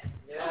back.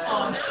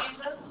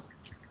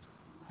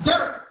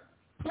 Dirt.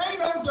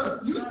 Plain old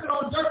dirt. You sit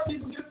on dirt,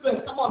 people get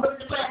sick. Come on,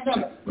 look at that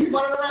number. We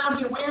running around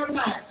here wearing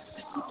masks.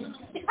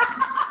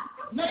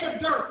 Made of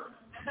dirt.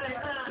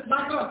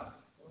 Like us.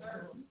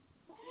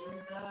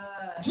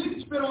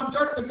 Jesus spit on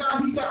dirt. The guy,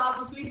 he said, I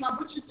was seeing my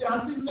butcher said,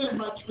 I see men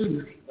like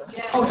you.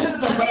 Oh, this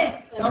is the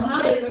way.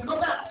 Let's go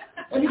back.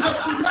 And he said,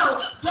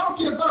 no, don't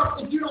give up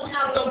if you don't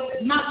have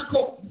the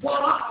magical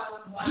voila.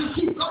 Just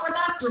keep going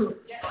after it.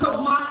 Because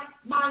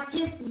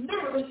it's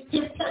literally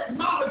his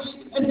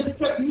technology and his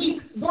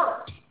techniques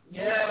worked.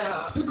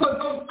 Yeah. Because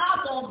those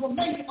eyeballs were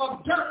made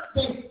of dirt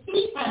that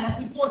he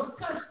had before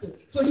he cursed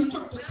it. So he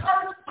took the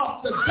curse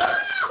off the dirt.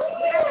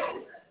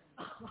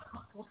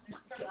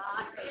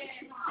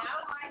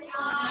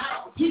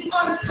 He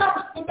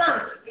uncursed the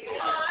dirt.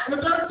 The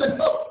dirt said,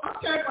 oh,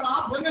 okay, but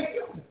I'll bring it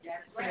here.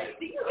 Right.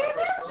 Did you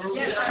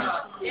hear that?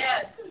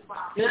 Yes.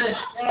 Good.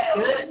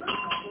 Good.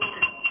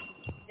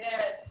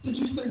 Yes. Did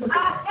you say that? I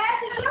had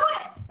to do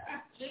it.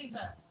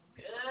 Jesus.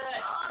 Good.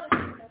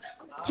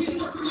 He's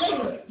the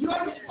creator. You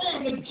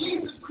understand that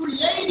Jesus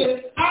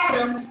created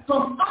Adam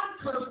from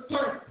uncursed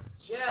dirt.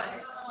 Yeah.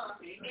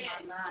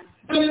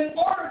 And in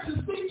order to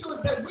see to it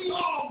that we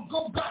all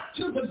go back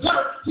to the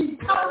dirt, he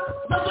cursed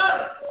the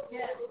dirt.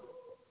 Yes.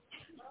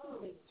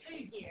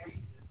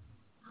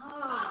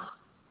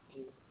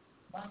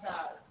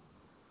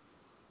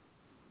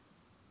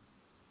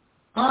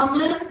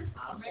 Amen.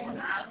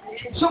 Amen.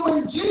 So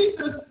when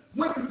Jesus,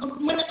 when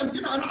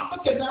you know, and I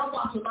look at that, I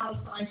watch a lot of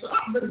science, so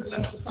I'm really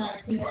blessed with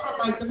science people. All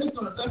right, they're doing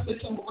the best they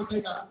can with what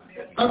they got.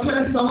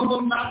 Okay, some of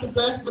them not the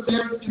best, but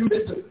there's a few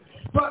that do.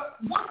 But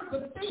one of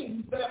the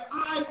things that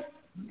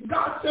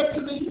God said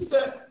to me, he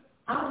said,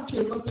 I don't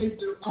care what they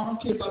do. I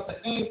don't care about the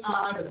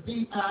A-I, the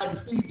B-I,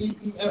 the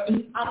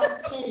C-D-E-F-E. I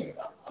don't care.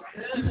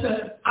 He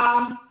said,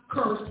 I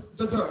cursed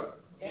the dirt.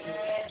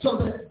 So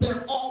that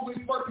they're always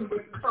working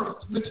with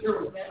cursed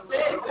material.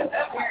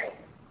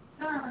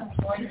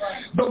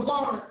 The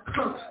water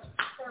cursed.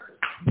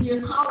 The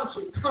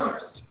ecology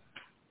cursed.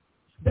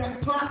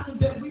 That plastic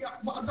that we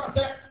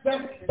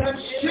that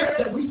ship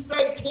that we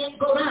say can't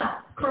go down,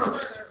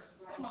 cursed.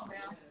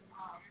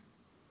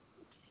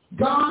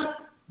 God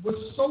was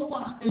so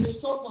wise, is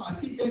so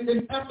wise.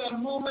 At that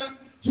moment,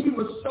 he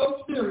was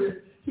so serious.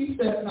 He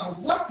said, now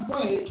what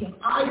way can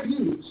I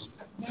use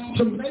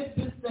to make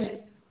this thing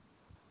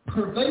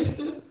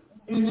pervasive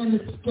and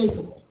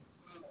inescapable?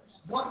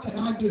 What can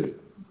I do?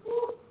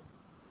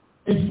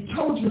 And he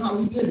told you how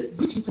he did it.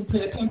 We just can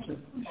pay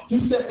attention.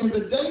 He said, in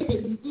the day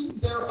that you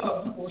eat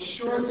thereof, you will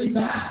surely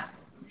die.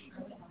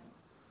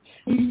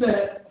 He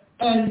said,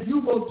 and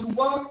you will do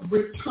what?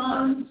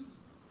 Return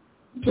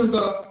to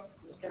the,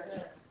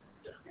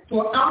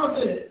 for out of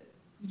it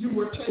you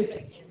were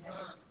taken.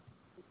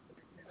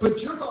 But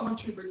you're going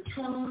to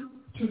return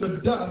to the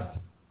dust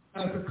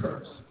as a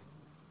curse.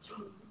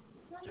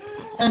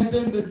 And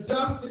then the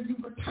dust that you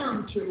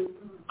return to,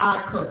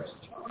 I cursed.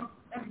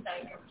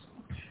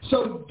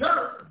 So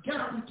dirt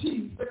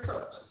guarantees the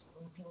curse.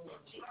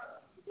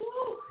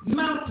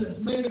 Mountains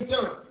made of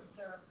dirt.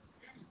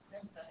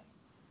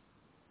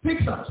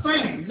 Picks up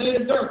sand made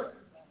of dirt.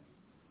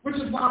 Which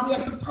is why we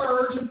have to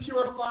purge and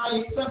purify,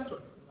 etc.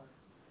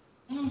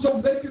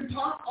 So they can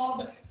talk all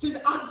that. See,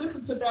 I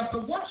listen to that,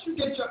 but once you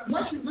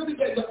really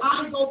get your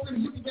eyes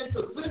open, you begin to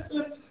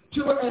listen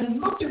to it and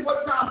look at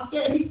what God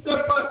said. He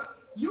said, but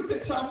you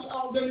can tell me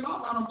all day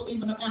long I don't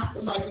believe in an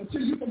afterlife.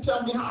 Until you can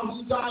tell me how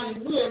you die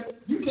and live,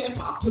 you can't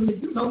talk to me.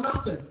 You know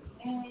nothing.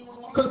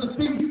 Because the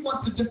thing you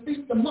want to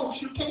defeat the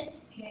most, you can't.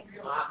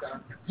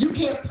 You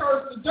can't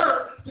purge the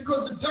dirt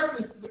because the dirt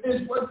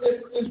is where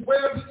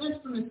the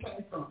instrument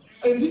came from.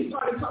 And he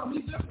started telling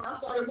me different. I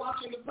started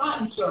watching the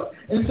science show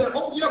and said,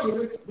 oh, yeah,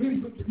 we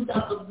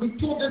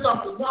pulled this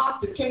off the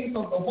rock that came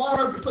from the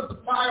water. We put the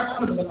fire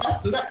on it, and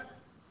after that,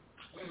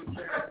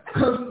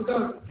 because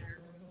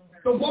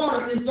the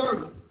water is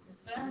dirty.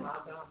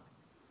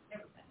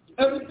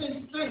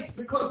 Everything stinks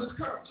because it's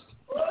cursed.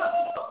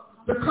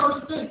 The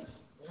curse stinks.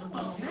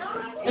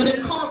 And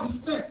it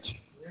causes stench.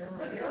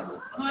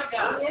 My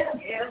God.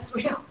 Yes.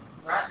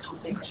 Right.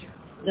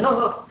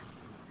 No.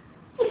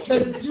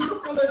 As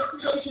beautiful as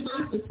creation is,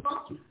 it's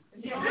funky.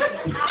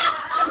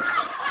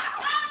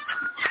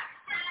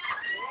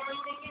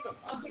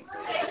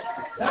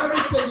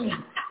 Everything.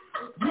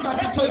 You got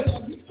to take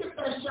that. You took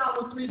that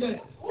shower 3 days.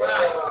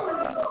 Right.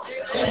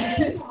 And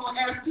people are going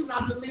to ask you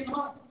not to leave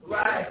home.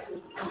 Right.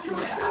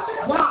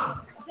 Why?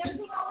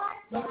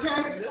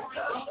 Okay.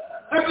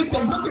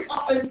 Everything. Look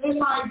at in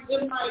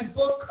my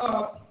book,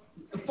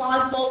 the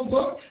fivefold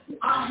book,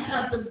 I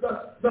have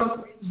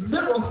the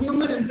literal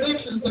human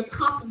inventions that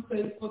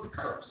compensate for the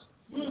curse.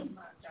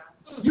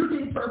 You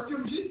need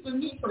perfume. Jesus didn't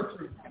need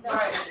perfume.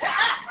 Right.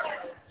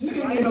 He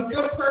didn't need a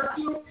good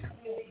perfume.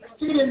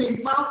 He didn't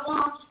need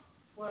mouthwash.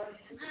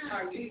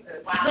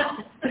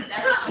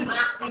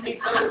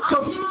 So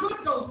he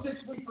could go 6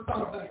 weeks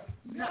without that.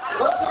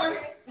 Okay?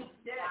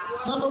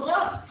 Number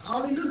one,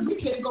 hallelujah, we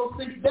can't go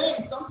 6 days.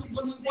 Some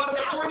people need one in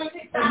the morning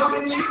and one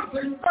in the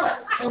evening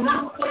and one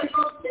before they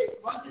go to sleep.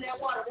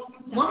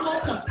 One more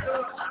time.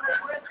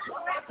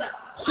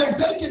 So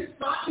they can,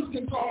 science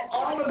can talk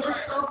all of their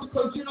stuff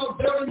because,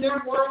 they're in their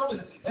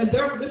world and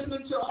they're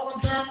listening to all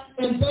of that,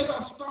 and they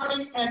are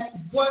starting at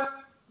what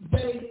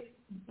they,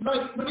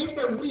 like when they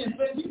say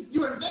reinvent,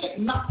 you invented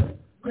nothing.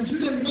 Because you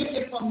didn't make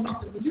it from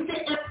nothing. When you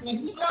get ex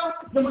nihilo,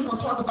 then we're going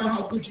to talk about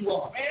how good you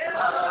are.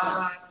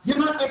 You're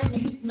not ex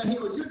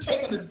nihilo. You're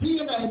taking the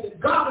DNA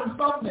that God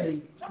himself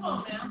made. Come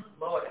on now.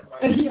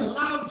 And he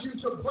allowed you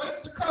to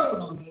break the code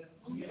on it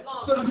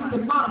so that you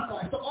can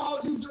modify. So all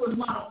you do is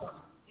modify.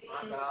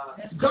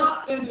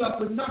 God ended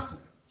up with nothing.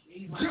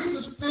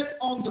 Jesus fit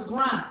on the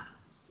ground.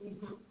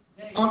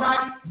 All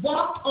right?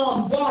 Walked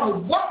on water.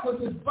 What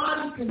was his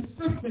body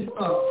consistent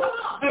of?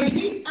 And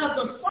he, as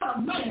the Son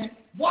of Man,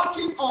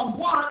 walking on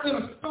water in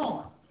a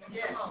storm.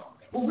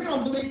 Well, we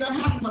don't believe that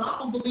happened, but I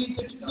don't believe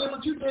that you did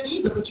what you did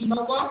either. But you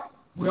know what?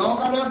 We all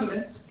got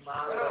evidence.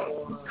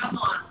 Come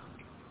on.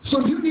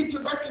 So you need to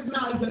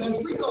recognize that as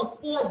we go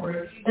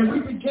forward and we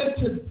begin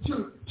to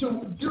do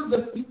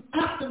this, you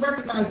have to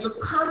recognize the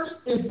curse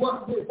is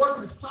what we're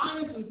working.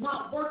 Science is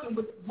not working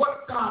with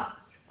what God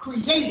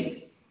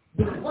created.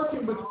 They're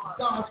working with what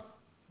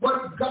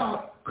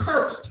God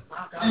cursed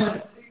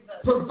and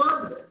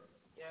perverted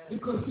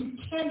because he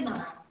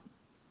cannot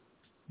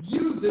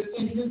use it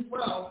in his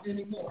realm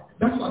anymore.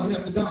 That's why we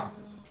have to die.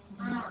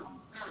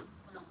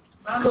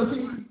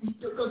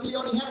 Because he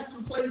only has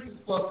 2 places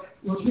for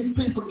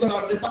people to get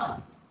out of their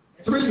body.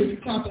 3 if you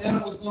count the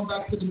animals going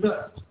back to the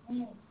dust.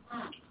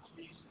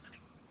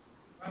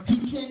 He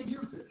can't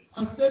use it.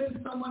 I said to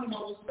someone, and I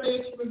will say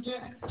it to you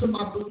again, to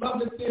my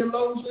beloved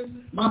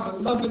theologians, my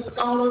beloved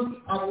scholars,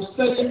 I will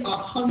say it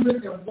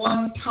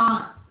 101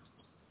 times.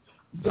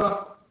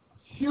 The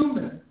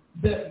human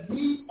that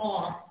we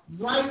are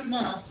right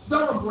now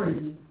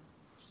celebrating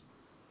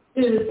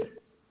is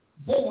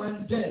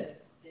born dead.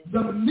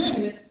 The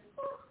minute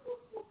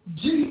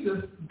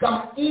Jesus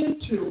got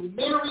into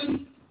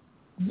Mary's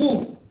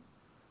womb,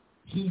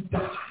 he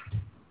died.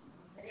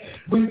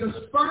 When the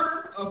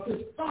sperm of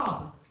his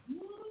father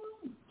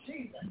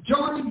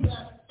joined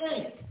that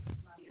egg,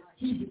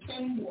 he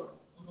became mortal.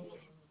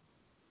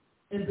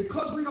 And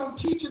because we don't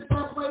teach it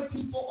that way,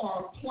 people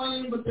are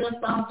playing with their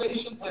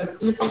salvation as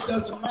if it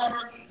doesn't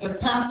matter. And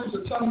pastors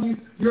are telling you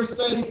you're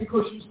saved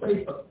because you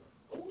say so.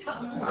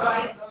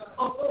 Right?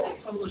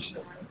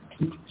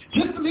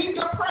 Just believe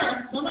your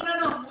prayer. No.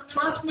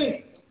 Trust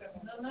me.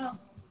 No.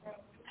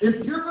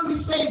 If you're going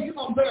to be saved, you're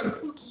going to bear the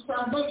fruits of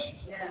salvation.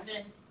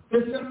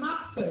 If you're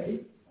not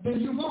saved,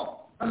 then you won't.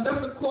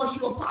 Unless, of course,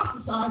 you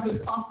apostatize, as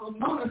Apostle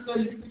Mona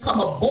says, you become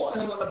a boil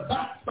on the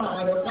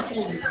backside of the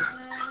Holy Ghost.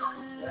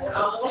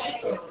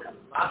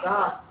 My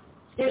God.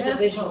 Here's the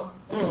visual.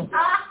 And,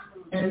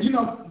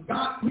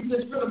 God, we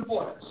just really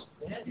boils.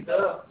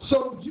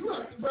 So you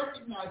have to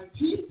recognize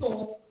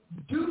people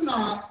do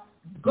not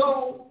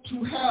go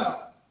to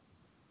hell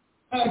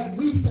as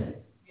we think.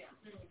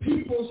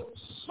 People's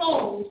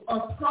souls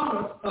are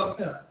products of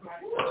hell.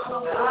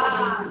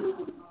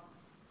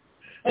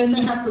 And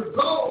they have to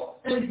go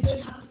and they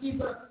have to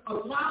either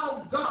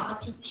allow God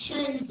to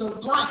change the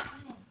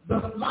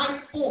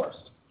life force.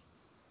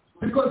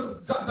 Because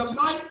the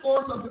life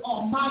force of the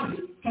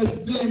Almighty has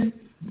been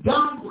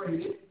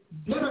downgraded,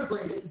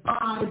 denigrated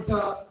by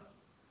the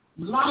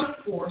life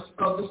force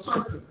of the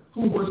serpent,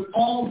 who was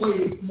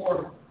always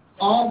mortal,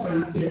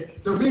 always dead.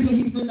 The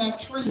reason he's in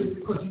that tree is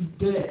because he's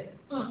dead.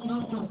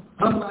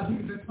 Otherwise, he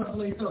was in some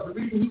place else. The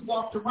reason he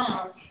walked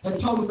around and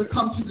told him to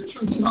come to the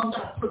tree, he hung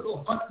out, put a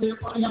little butt there,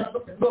 probably had a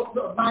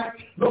little nice,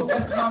 little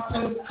best out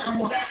there.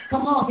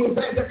 Come on, he's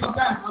ready to come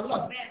back. I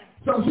love it.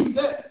 So he's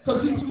there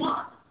because he's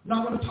smart.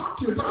 Now, I want to talk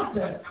to you about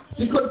that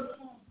because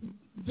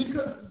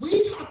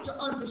we have to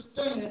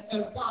understand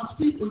as God's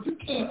people, you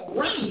can't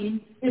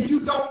reign if you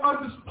don't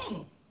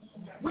understand.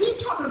 What are you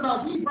talking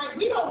about? We reign.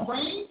 We don't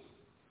reign.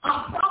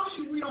 I promise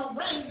you we don't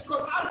reign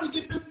because how do we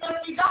get this mess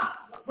we got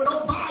with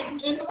old Biden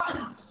in the White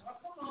House?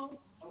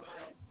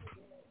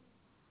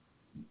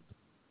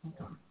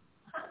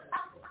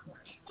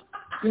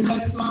 The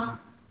next slide.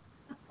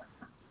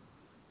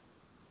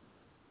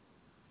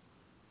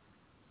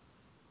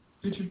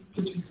 Did you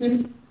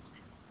see?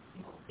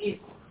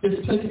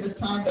 It's taking its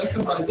time. That's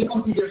somebody. They're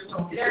going to be there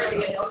soon.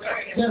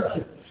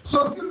 So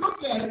if you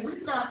look at it,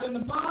 we've got in the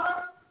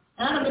bottom,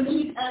 Adam and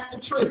Eve at the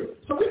tree.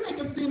 So we make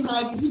it seem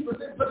like he was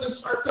in, but the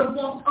serpent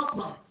walked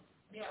upright.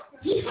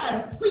 He had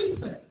a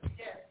precinct.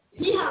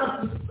 He had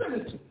a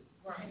vicinity.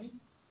 Right.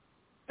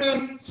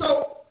 And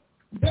so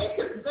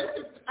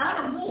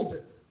Adam ruled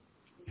it.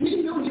 He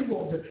knew he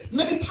ruled it.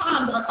 Many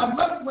times I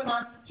love it when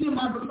I hear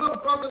my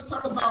beloved brothers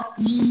talk about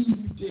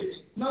Eve did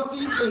it. No,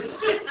 Eve did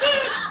it.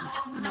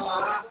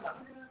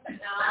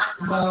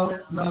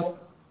 No.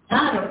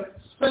 Adam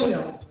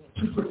failed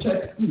to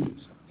protect Eve.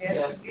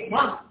 Yes.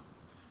 Why?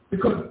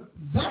 Because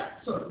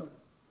that serpent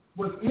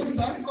was in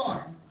that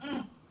garden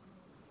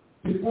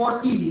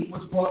before Eve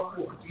was brought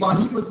forth. While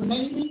he was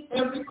naming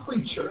every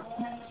creature,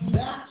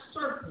 that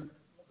serpent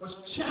was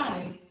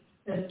chatting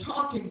and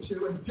talking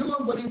to and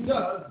doing what he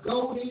does,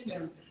 goading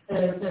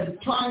and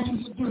trying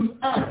to seduce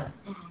Adam.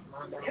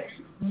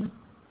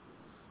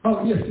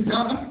 Oh, yes,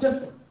 now that's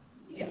different.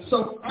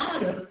 So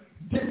Adam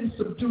didn't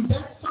subdue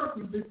that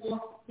serpent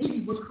before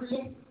Eve was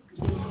created.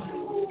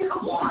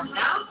 Come on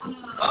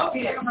now.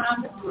 Okay.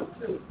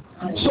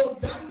 So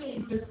that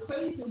means that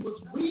Satan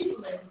was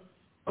wheedling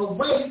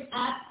away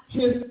at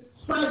his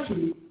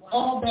psyche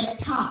all that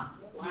time.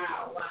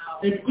 Wow.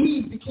 And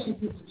Eve became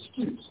his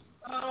excuse.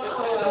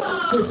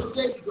 His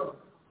scapegoat.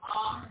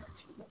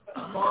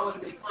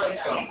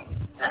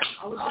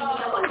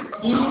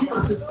 Eve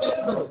was his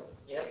scapegoat.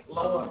 Yes,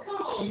 Lord.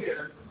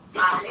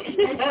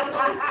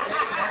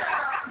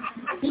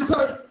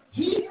 Because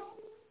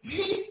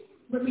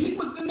when he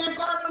was in that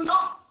garden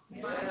alone, he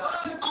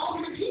had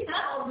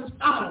all of his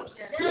powers.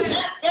 He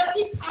had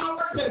every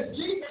power that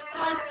Jesus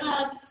Christ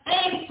had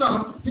and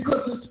some,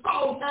 because his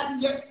soul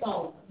hadn't yet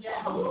fallen.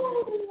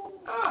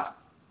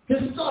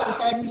 His soul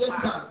hadn't yet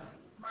died.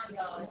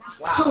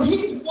 Wow. So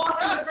he's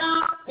walking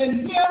around, and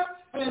him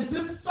and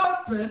this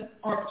serpent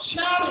are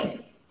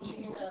chatting.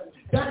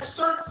 That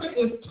serpent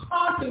is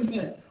taunting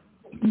him,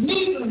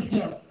 needling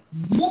him,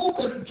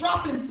 moving,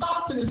 dropping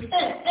thoughts in his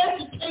head,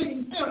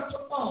 educating him to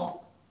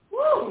fall.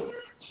 Woo!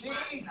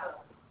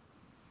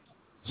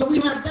 So we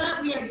have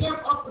that, we have them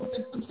up in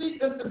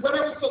the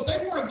whatever. So they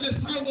weren't just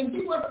hanging,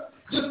 they weren't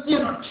just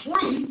in a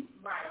tree.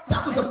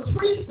 That was a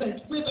precinct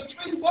where the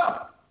tree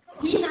was.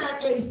 He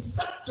had a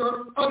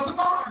sector of the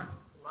garden.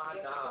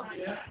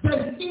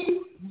 That he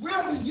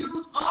really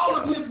used all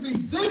of his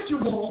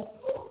residual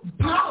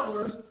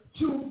powers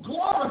to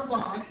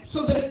glorify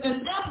so that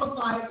and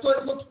amplify it so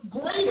it looks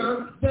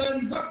greater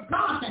than what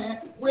God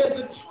had where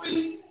the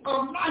tree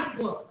of life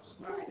was.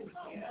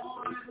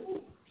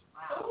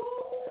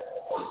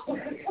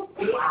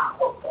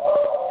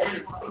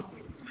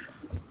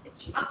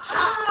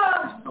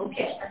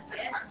 Okay.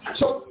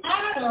 So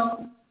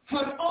Adam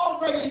had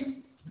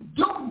already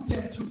doomed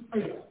them to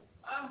fail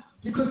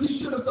because he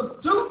should have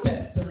subdued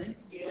that thing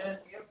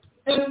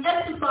and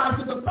exercised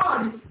his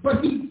authority,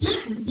 but he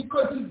didn't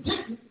because he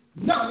didn't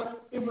know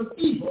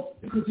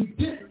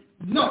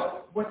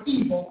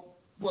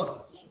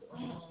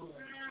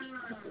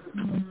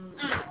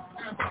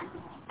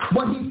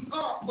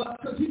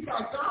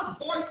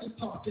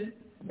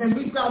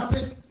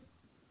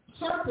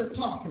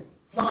talking.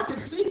 So I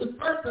can see the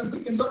person,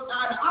 we can look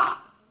eye to eye.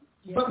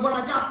 Yeah. But what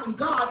I got from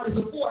God is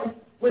a voice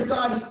where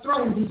God is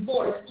throwing his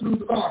voice through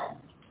the garden.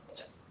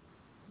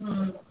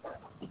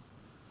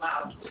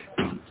 Wow.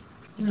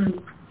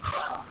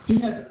 He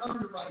has an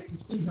underwrite to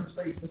see him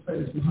face to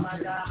face. My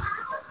God.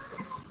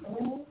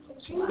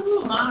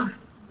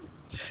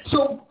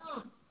 So,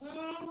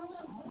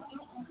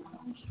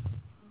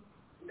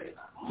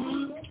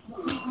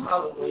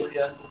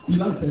 hallelujah. You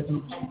like that,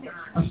 don't you?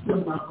 I'm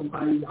still not going to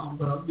buy you on,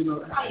 but you know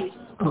that.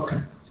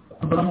 Okay.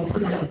 But I'm going to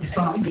put it at the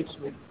side next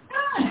week.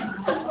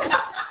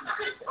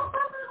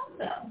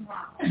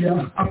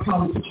 Yeah, I'll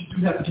probably put you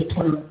do have to get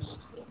clearance.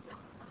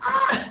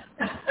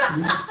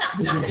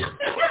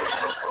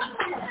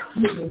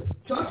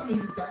 Trust me,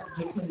 you got to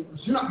get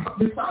clearance. You know,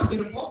 besides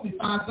it bought me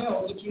 5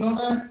 bells. Did you know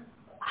that?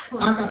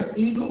 I got an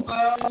eagle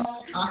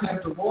bell, I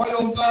have the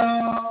royal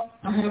bell,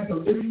 I have the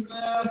living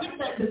bell,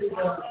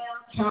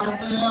 cow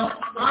bell.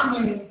 I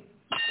mean,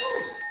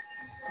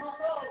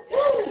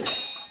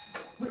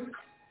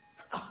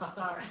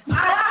 Sorry.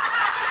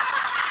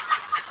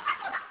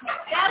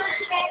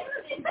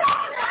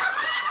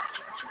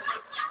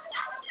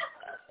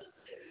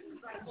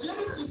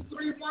 Genesis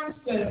 3:1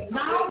 says,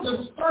 now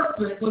the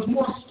serpent was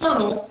more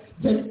subtle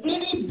than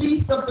any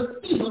beast of the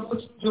field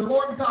which the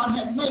Lord God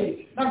had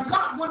made. Now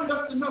God wanted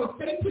us to know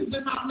Satan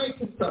did not make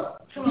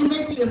himself. He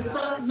may be a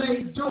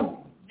self-made doom,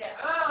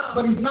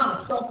 but he's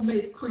not a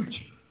self-made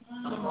creature.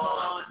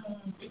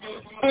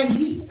 And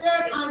he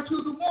said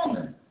unto the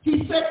woman,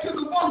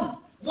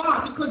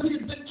 why? Because he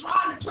had been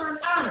trying to turn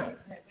Adam.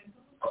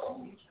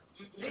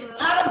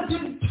 Adam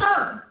didn't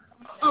turn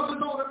of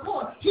his own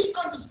accord. He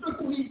understood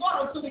who he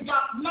was until he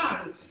got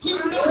married. He knew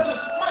his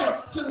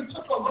strength till he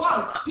took a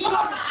wife. He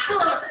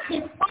understood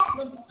his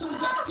problems until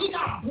he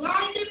got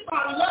blinded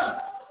by love.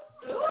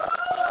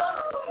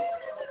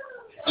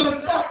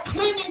 And that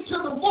clinging to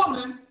the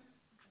woman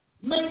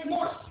made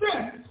more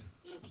sense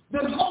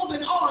than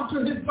holding on to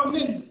his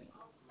dominion.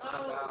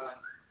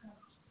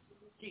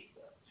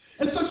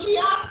 And so she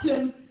asked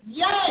him,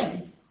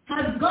 yea,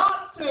 has God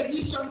said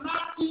he shall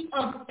not eat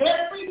of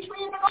every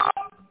tree in the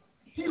garden?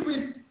 He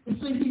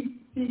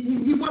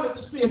wanted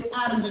to see if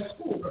Adam had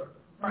schooled her.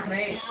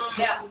 Right.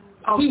 Yeah.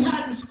 He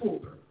hadn't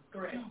schooled her.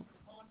 Correct.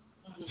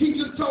 He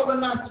just told her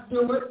not to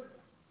do it.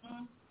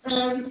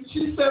 And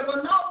she said,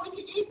 well, no, we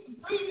can eat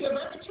freely of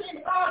every tree in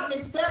the garden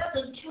except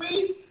the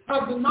tree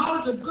of the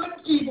knowledge of good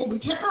and evil. We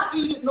cannot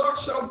eat it,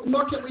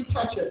 nor can we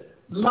touch it.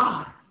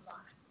 Lie.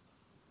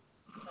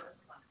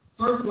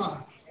 First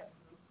lie.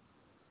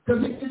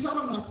 Because he told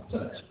him not to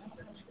touch it.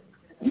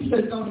 He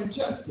said, don't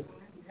ingest it.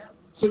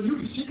 So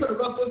she could have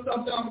rubbed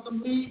herself down with some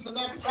leaves and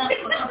that.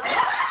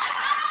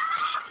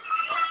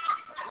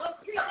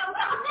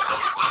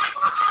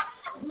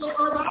 No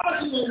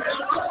herbology.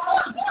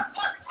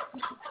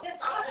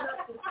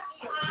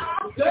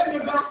 There you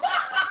go.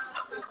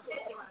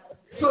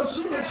 So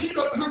she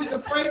got honey the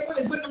fragrance,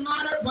 it wouldn't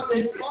matter, but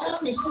they fall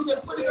and she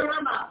just put it in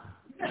her mouth.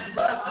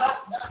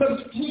 So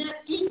she can't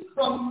eat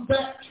from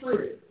that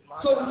tree.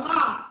 So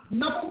lie.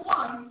 Number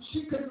one,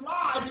 she could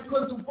lie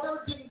because the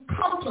word didn't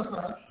come to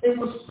her. It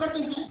was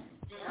secondhand.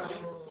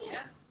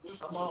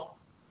 Come on.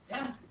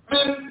 Yeah.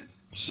 And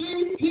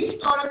he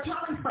started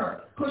telling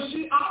her, because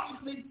she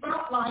obviously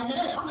felt like,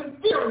 hey, I'm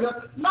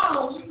inferior.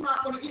 No, you're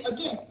not going to eat.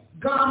 Again,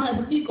 God has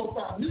an ego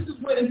problem. This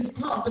is where it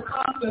becomes the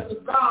concept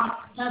of God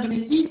having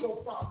an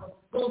ego problem.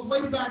 Goes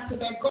way back to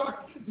that garden.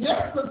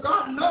 Yes, because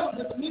God knows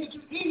that the minute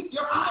you eat,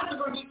 your eyes are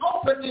going to be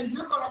open and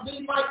you're going to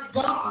be like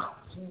God.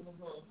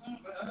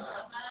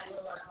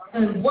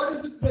 And what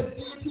is it that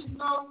deities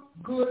know?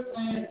 Good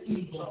and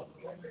evil.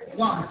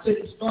 Why?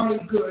 Satan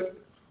started good,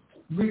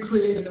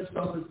 recreated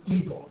himself as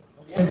evil,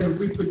 and then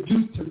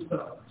reproduced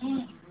himself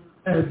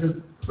as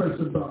the Prince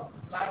of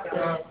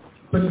Darkness.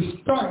 But he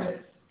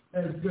started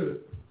as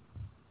good.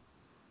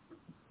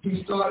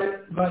 He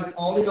started like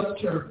all the other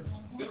cherubim.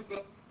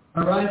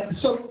 All right?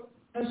 So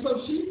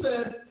she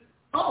said,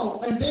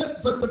 oh, and then,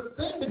 but the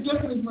thing that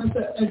gets me is when I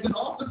said, and then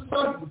all of a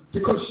sudden,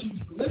 because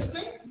she's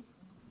listening,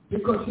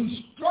 because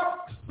he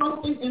struck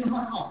something in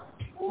her heart,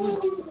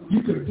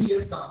 you could be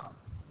as God.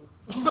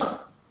 Now,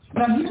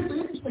 here's the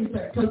interesting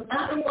thing, because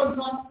Adam was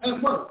not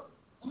at work.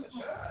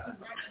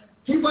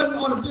 He wasn't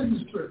on a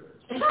business trip.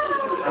 He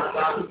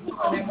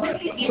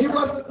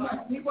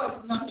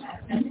wasn't not.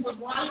 And he was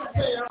right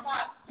there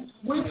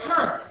with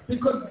her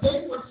because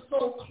they were so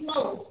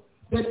close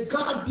that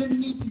God didn't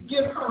need to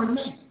give her a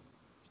name.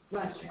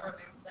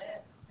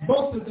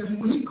 Both of them,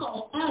 when he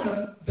called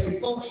Adam, they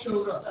both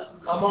showed up.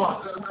 Come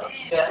on.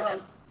 Yeah.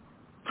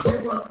 They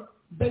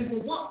were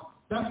one.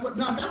 That's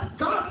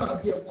God's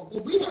idea of one.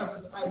 But we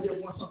have this idea of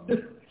one something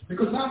different.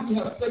 Because now we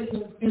have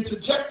Satan's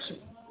interjection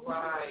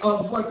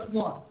of what's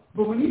one.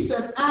 But when he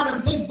said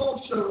Adam, they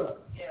both showed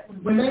up. Yeah.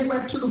 When they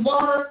went to the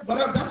water,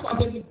 whatever, that's why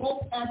they were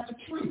both at the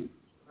tree.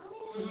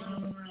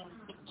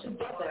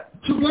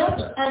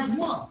 Together as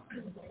one.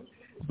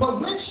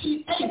 But when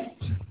she ate,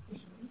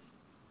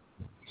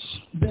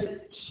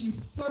 she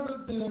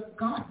severed their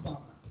God bond.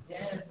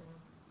 Yes.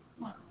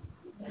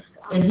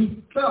 And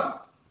he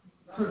felt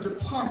her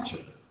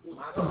departure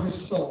from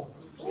his soul.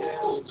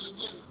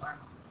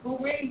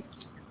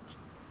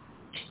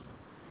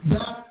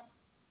 That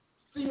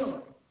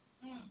feeling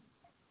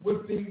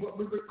would be what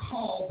we would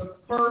call the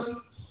first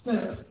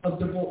sense of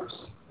divorce.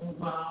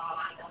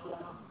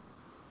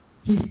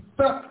 He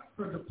felt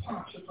her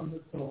departure from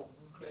his soul.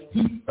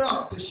 He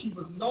felt that she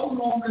was no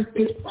longer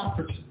his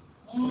property.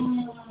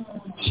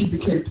 She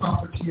became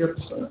property of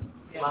the servant.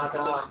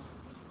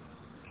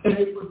 And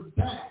it was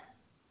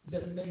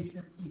that made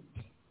him eat.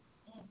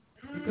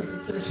 Because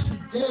it says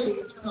she gave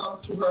some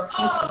to her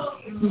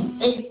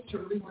husband. He ate to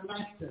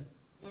reunite them.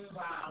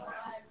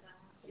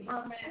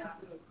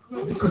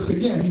 Because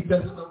again, he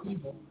doesn't know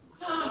evil.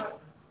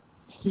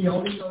 He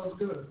only knows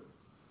good.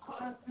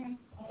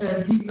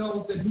 And he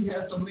knows that he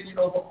has dominion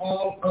over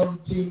all of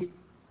the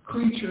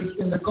creatures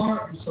in the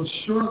garden. So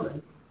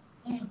surely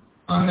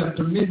I have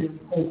dominion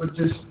over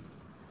this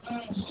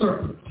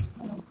serpent,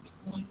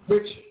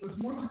 which was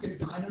more like a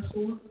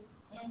dinosaur.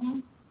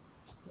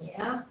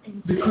 Yeah.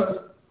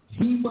 Because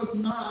he was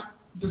not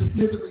the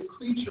slithery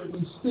creature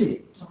we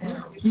see.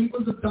 He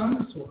was a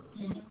dinosaur.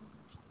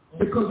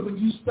 Because when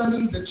you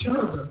study the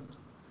cherubim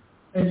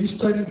and you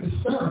study the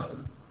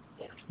seraphim,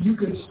 you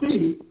can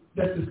see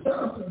that the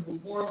seraphim were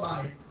more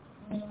like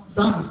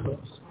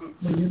dinosaurs.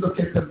 When you look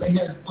at them, they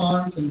had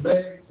arms and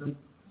legs and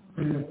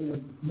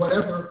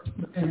whatever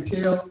and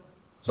tail.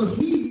 So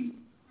he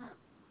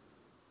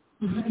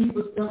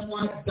was.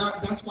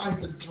 That's why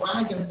the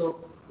dragon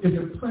look is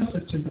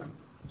impressive to him,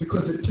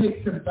 because it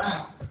takes him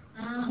back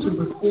to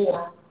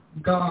before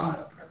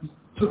God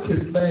took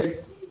his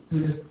legs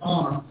and his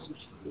arms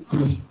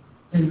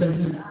and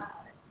then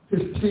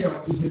his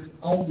tail is his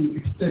only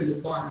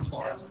extended body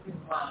part.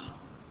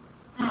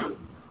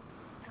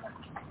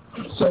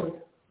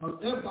 So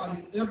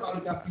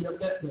everybody got the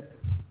abetment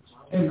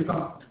in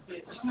God.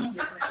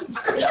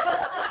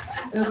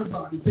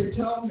 Everybody. They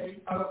tell me,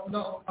 I don't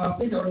know, I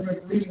think I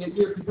remember reading it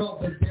years ago,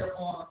 that there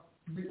are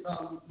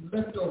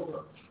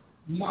leftover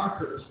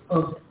markers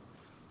of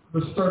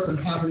the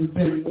serpent having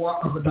been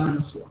more of a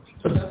dinosaur.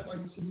 So that's why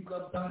you see he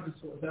loves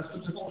dinosaurs. That's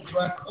what the whole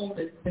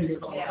draconic thing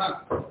is all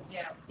about.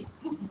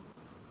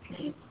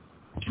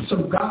 So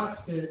God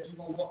said,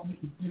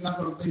 you're not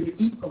going to be able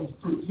to eat those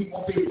fruits. You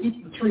won't be able to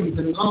eat the trees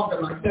any longer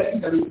like that.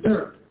 You got to eat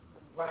dirt.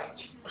 Right.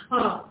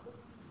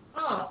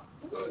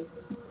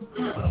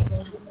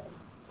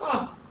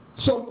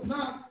 So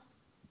now,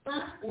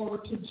 fast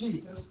forward to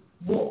Jesus,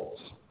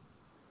 wolves.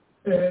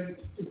 And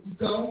if you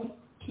go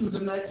to the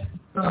next,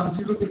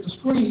 you look at the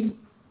screen,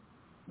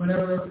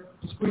 whenever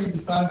the screen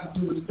decides to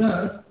do what it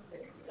does,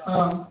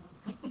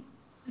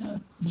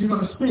 you're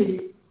going to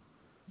see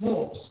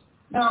wolves.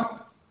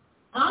 Now,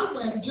 I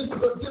went just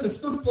did a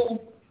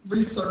simple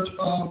research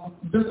of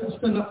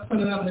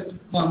synonymic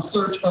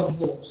search of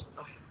wolves.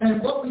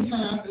 And what we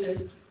have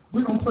is,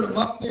 we're going to put them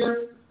up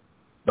there.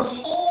 The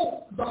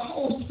whole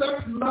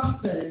sex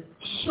lust thing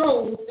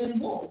shows in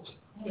wolves.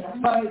 Yeah.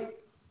 Like,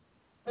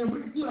 and we,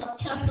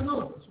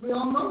 Casanovas. We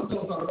all know what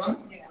those are, right?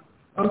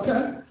 Yeah.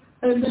 Okay?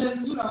 And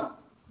then,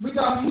 we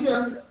got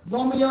here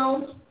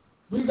Romeos,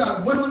 we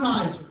got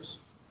womenizers.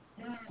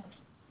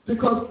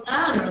 Because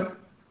Adam,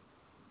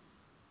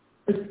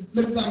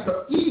 the fact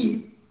of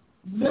Eve,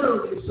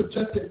 literally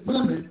subjected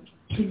women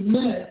to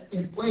men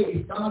in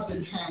ways God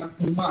didn't have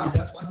in mind.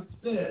 That's why he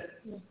said,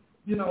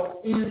 in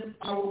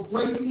I will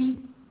greatly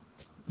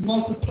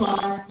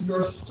multiply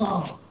your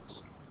sorrows.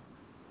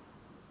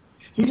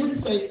 He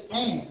didn't say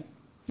and.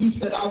 He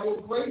said, I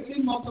will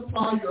greatly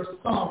multiply your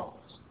sorrows.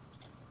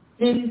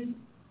 Did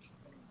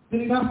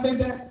he not say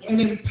that? And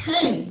in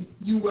pain,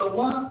 you will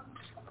what?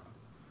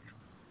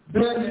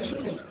 Bear the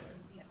children.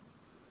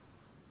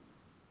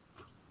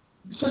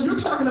 So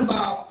you're talking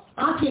about,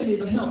 I can't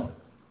even help it.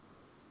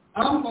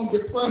 I'm going to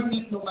get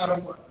pregnant no matter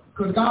what.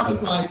 Because God is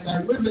like,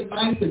 now, wouldn't it be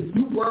nice if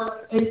you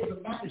were able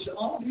to manage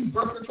all these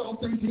birth control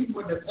things? He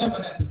wouldn't have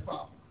ever had this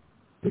problem.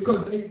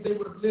 Because they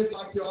would have lived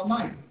like the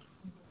Almighty.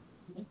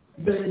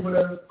 They would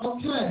have,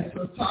 okay,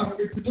 so it's time to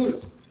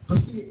reproduce. But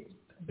see,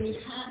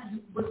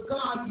 with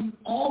God, you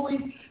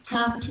always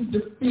have to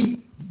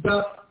defeat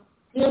the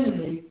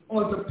enemy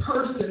or the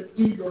person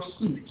in your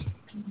seat.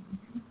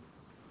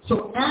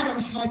 So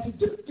Adam had to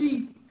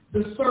defeat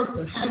the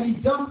serpent. Had he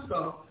done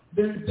so,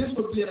 then this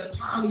would be an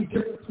entirely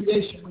different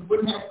creation. We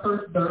wouldn't have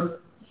cursed earth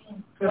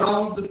and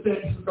all of the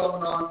things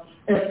going on.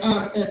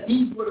 And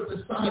Eve would have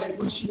decided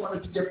when she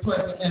wanted to get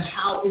pregnant and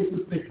how it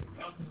would be.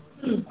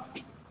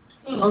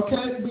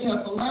 Okay, we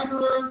have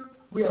philanderers,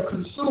 we have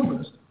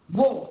consumers.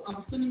 Wolves,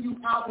 I'm sending you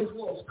out as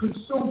wolves.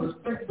 Consumers,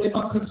 they're going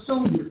to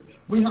consume you.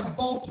 We have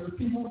vultures,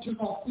 people who just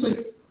want to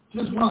flee,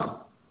 just run.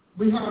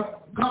 We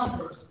have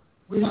gobbers,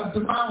 we have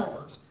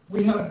devourers,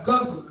 we have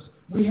guzzlers.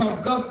 We have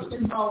guzzlers,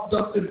 think about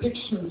the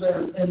addictions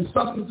and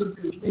substance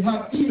abuse. We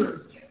have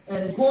eaters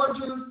and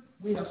gorgers,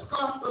 we have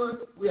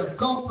scoffers, we have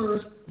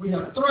gulpers, we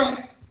have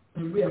threats,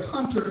 and we have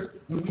hunters,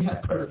 and we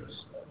have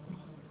predators.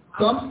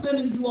 So I'm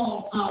sending you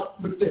all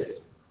out with this.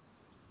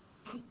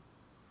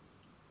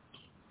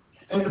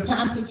 And the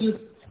passage is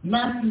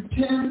Matthew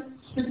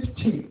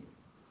 10:16.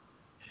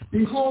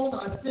 Behold,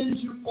 I send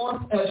you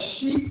forth as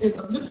sheep in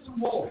the midst of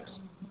wolves.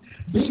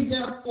 Be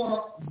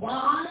therefore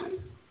wise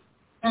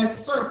as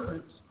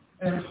serpents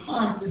and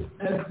harmless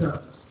as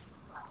doves.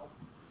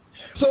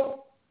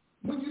 So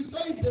when you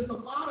say there's a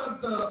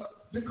lot of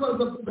because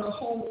of the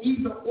whole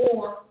either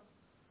or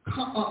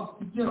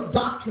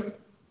doctrine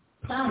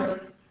pattern,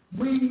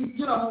 we,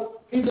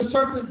 either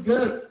serpent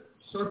good,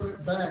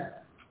 serpent bad.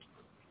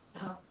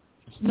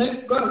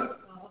 Snake good,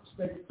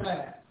 snake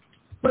bad.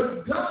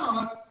 But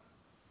God,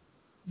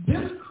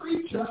 this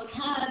creature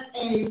had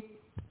a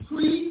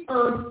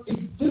pre-earth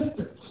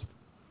existence,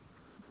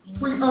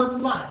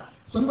 pre-earth life.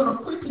 So I'm going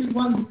to quickly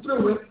run you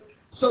through it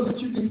so that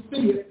you can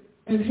see it.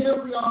 And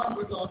here we are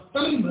with our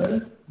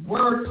famous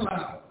word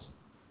clouds.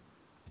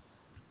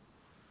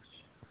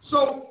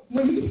 So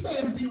when he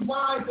says be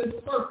wise as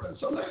serpents,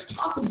 so let's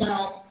talk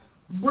about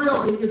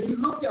really, if you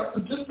look at,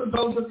 just for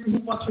those of you who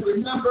want to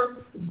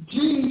remember,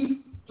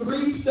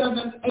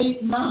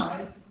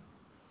 G3789,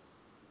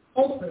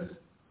 opus,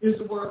 is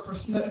the word for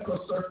snake or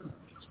serpent.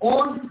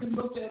 Or you can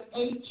look at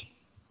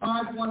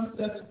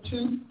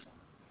H5172,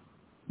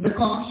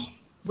 Nikosh,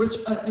 which,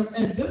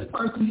 and this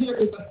person here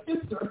is a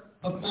hisser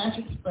of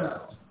magic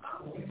spells.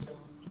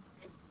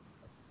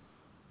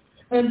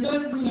 And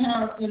then we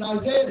have in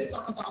Isaiah, they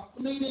talk about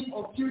fleeting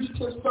or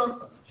fugitive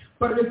serpents.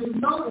 But if you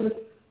notice,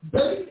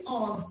 based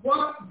on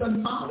what the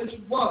knowledge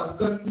was,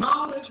 the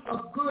knowledge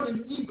of good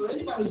and evil,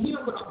 anybody hear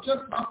what I'm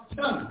just about to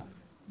tell you?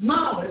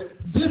 Knowledge,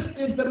 this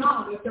is the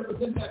knowledge that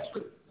was in that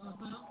tree.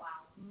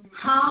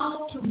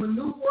 How to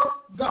maneuver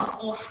God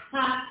or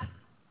hack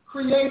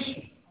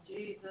creation.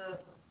 Jesus.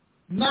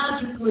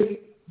 Magically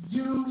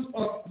use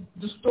or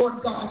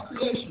distort God's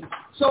creation.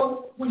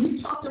 So when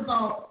he talked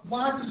about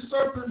wise as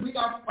serpent, we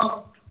got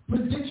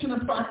prediction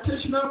and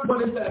practitioner.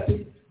 What is that?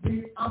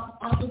 The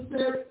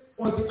opposite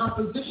or the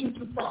opposition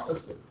to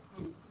prophecy.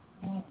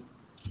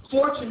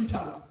 Fortune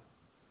teller,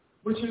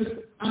 which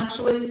is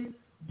actually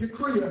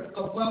decreer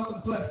of wealth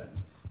and blessings.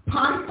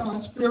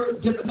 Python,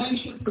 spirit,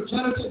 divination,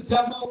 progenitor,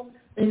 devil,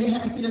 and it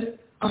has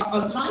a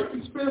life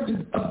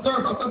experience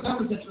observer. I thought that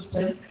was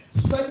interesting.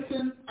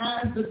 Satan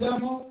as the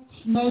devil,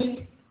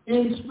 snake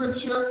in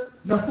Scripture,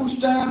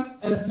 Nehushtan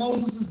as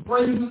Moses'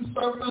 brazen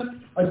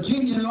serpent, a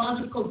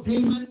genealogical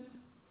demon.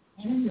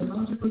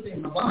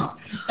 Wow.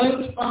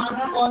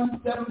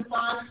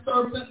 H5175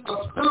 serpent, a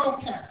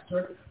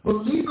spellcaster,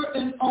 believer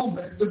in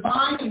omen,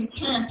 divine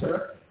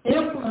enchanter,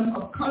 emblem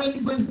of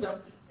cunning wisdom,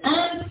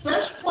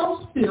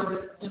 ancestral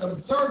spirit, and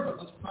observer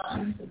of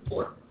signs and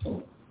portents.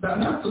 Now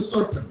that's the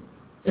serpent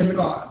in the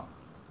garden.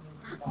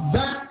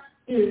 That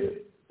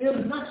is, in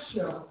a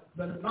nutshell,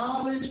 the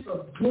knowledge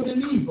of good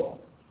and evil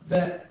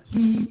that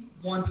he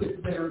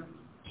wanted them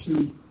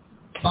to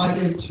bite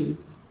into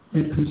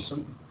and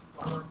consume.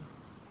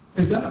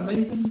 Is that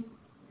amazing?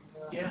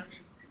 Yeah.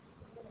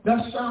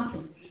 That's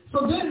shocking.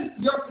 So then,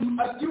 if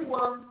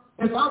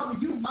I were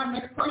you, my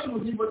next question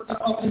would be the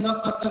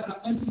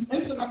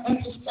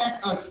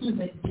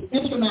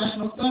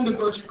International Standard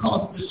Version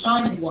calls it the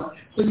shining one.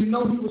 So you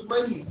know he was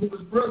radiant, he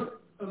was brilliant,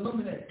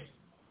 illuminated.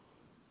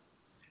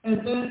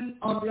 And then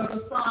on the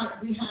other side,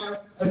 we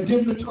have a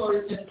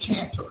divinatory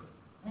enchanter.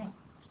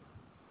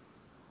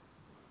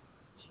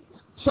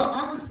 So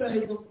I would say,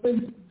 well,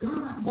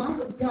 God, why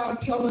would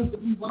God tell us to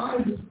be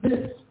wise as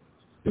this?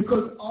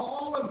 Because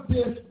all of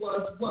this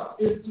was what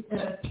is the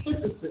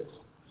antithesis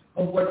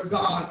of what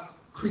God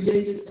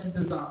created and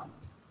designed.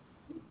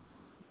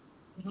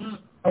 Mm-hmm.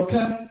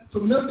 Okay?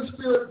 Familiar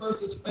spirit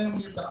versus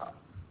family of God.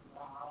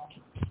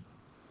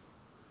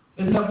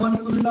 Isn't that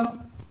wonderful enough?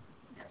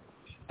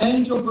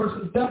 Angel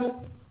versus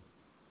devil.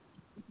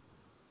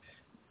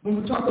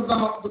 When we talk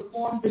about the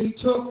form that he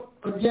took,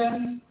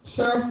 again,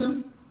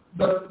 seraphim,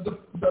 the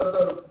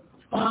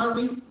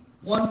fiery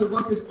one to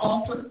work his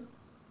altar.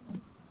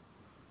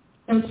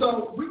 And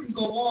so we can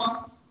go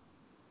on,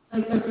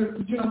 and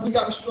we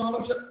got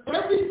astrologer.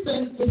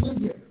 Everything is in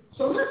here.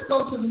 So let's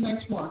go to the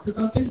next one,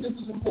 because I think this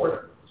is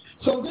important.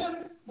 So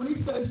then, when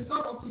he says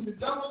subtlety, the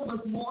devil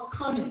was more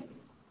cunning.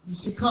 You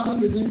see,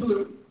 cunning is in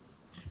blue.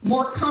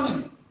 More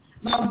cunning.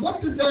 Now,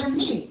 what does that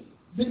mean?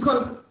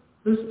 Because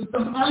the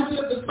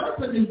idea of the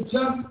serpent is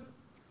just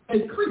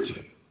a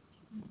creature.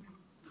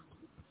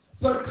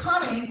 But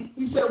cunning,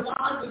 he said,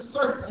 why the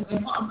serpent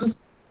and how the...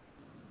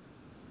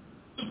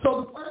 So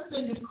the first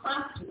thing is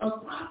crafty, a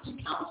crafty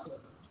counselor.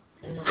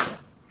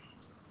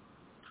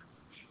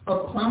 A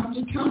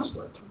crafty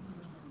counselor.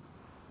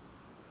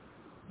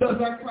 Does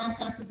that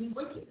craft have to be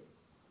wicked?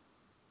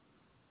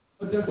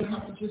 Or does it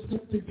have to just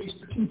simply be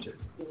strategic?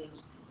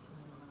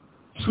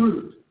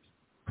 Truth.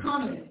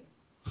 Cunning,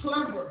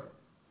 clever,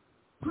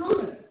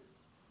 prudent,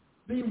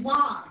 be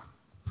wise,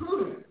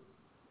 prudent.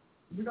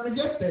 You're going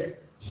to get there.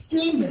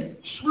 Scheming,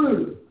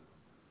 shrewd,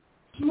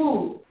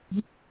 smooth.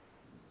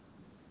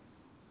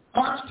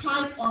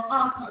 Archetype or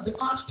archive, the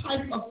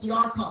archetype of the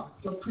archive,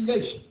 of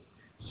creation.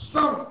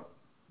 Subtle,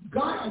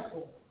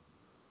 guileful.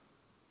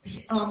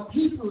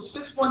 Hebrews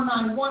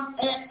 6191,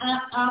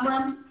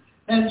 Aram,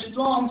 and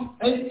Strong's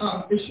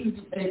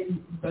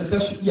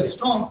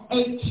Strong's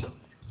 8,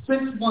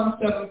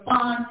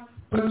 6175.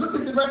 But look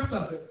at the rest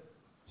of it.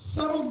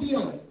 Subtle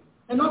dealing.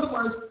 In other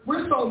words,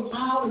 we're so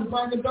loud and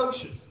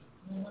braggadocious.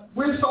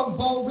 We're so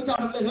bold, we got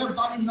to let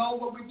everybody know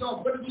what we're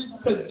doing. But Jesus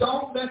said,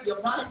 don't let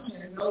your right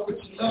hand know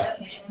what you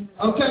left.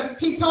 Okay?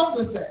 He told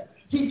us that.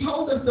 He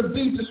told us to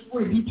be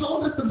discreet. He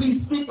told us to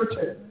be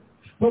secretive.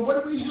 But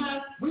what do we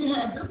have? We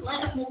had this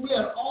last one, we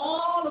had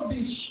all of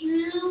these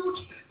huge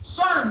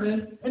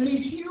sermons and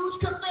these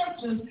huge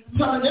conventions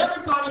telling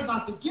everybody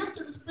about the gift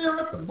of the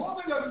Spirit, the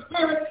moving of the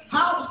Spirit,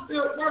 how the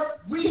Spirit works.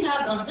 We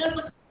had a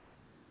hesitation.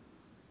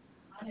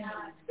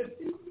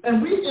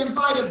 And we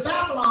invited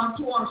Babylon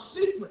to our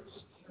secrets.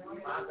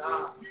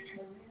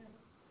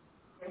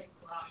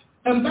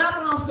 And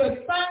Babylon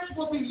said, thanks,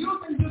 we'll be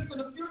using this in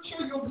the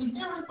future. You'll be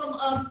hearing from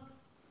us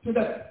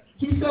today.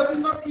 He said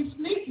we must be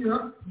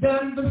sneakier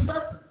than the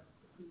serpent.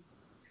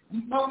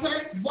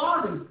 Okay?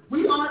 Worry.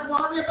 We aren't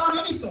worried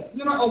about anything.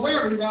 Or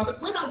wary rather.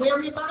 We're not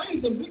worried about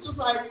anything. We just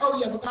like, oh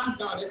yeah, but God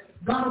got it.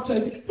 God will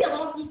take it. There are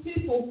all these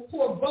people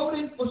who are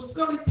voting for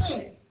silly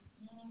things.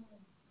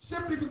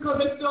 Simply because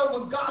they feel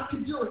well, God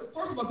can do it.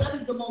 First of all, that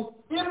is the most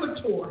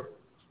immature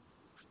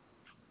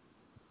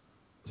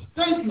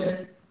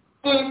statement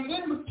and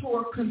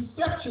immature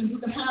conception you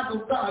can have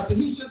of God. That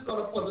he's just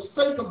going to, for the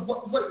sake of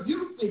what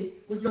you see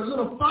with your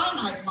little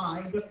finite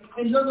mind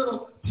and your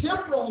little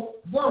temporal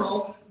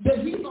world, that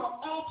he's going to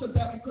alter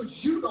that because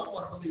you don't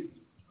want to believe it.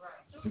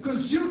 Right.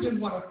 Because you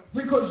didn't want to,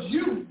 because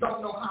you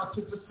don't know how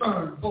to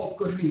discern both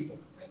good and evil.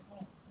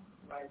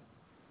 Right.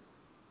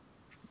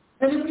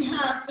 And then we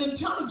have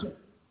intelligence.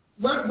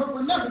 Well,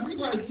 remember, we've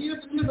had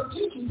years and years of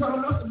teaching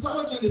telling us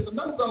intelligence is a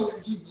no-go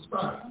in Jesus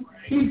Christ.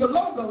 He's the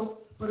logo,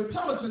 but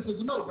intelligence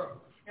is a no-go.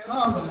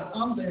 All right,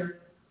 I'm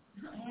there.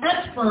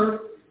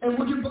 Expert, and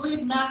would you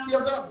believe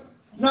Machiavelli?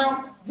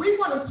 Now, we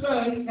want to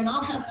say, and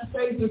I'll have to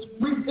say this,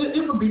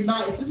 it would be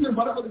nice, isn't it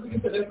wonderful that we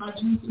can say that's not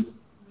Jesus?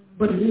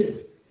 But it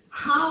is.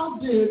 How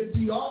did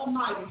the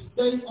Almighty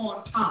stay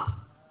on top?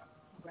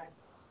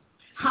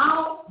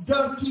 How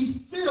does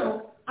he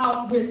still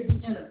outwit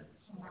the enemy?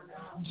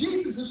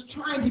 Jesus is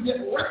trying to get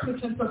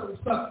replicants of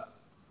himself.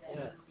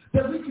 Yeah.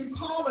 That we can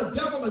call a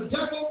devil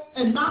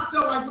and not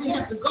feel like we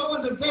have to go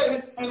into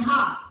bed and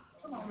hide.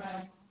 Come on,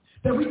 man.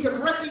 That we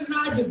can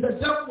recognize that the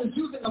devil is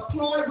using a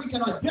ploy, we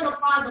can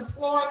identify the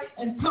ploy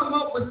and come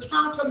up with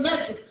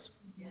countermeasures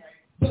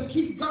that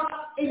keep God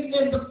in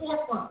the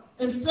forefront.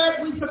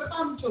 Instead, we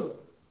succumb to it.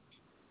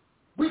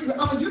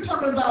 You're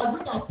talking about,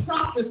 we got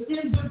prophets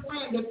in this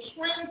land that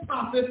trained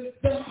prophets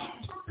that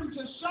took them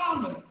to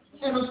shamans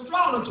and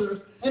astrologers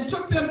and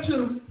took them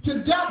to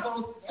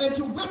devils and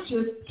to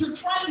witches to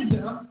train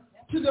them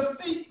to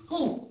defeat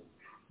who?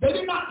 They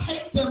did not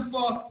take them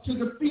to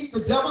defeat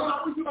the devil.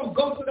 How would you don't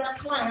go to that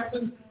class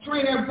and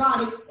train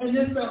everybody and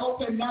then say,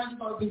 okay, now you're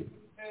going to be.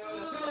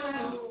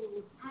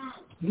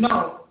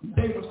 No,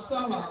 they were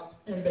sellouts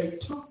and they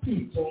took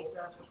people,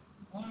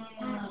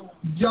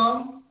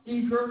 young,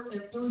 eager,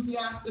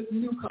 enthusiastic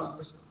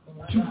newcomers,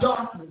 to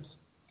darkness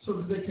so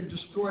that they can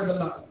destroy the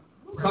light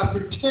by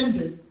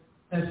pretending,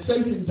 as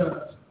Satan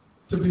does,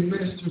 to be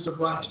ministers of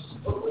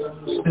righteousness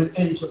and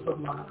angels of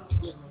light.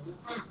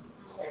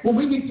 Well,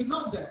 we need to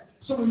know that.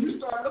 So when you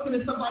start looking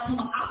at somebody coming,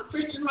 I'm a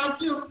Christian like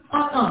you,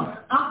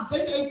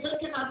 they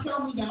cannot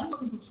tell me that. I'm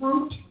looking for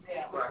fruit.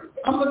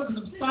 I'm looking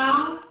for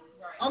sound.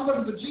 I'm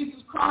looking for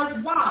Jesus Christ.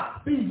 Why?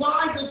 Be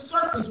wise as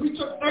serpents. We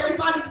took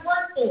everybody's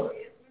word for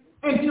it.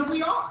 And here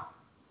we are.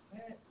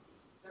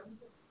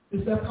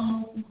 Is that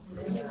powerful?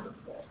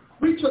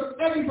 We took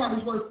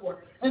everybody's word for it.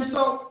 And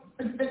so,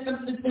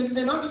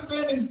 in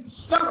understanding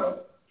subtle,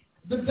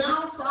 the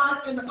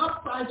downside and the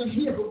upsides are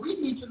here, but we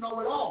need to know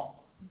it all.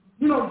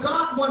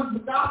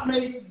 God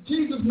made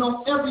Jesus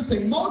know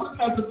everything. Moses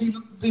had to be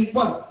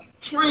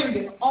trained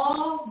in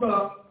all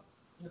the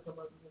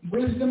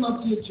wisdom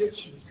of the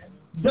Egyptians.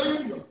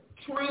 Daniel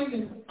trained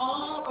in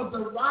all of the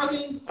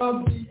writings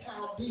of the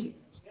Chaldeans.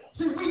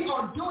 See, we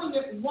are doing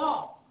it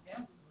wrong.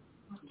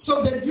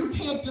 So that you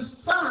can't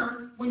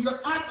discern when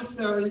your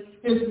adversary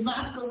is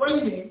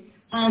masquerading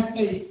as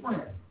a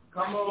friend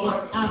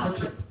or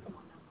advocate.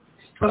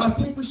 But I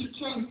think we should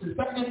change this.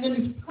 And then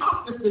it's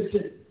prophets that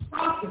did it.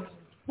 Prophets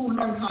who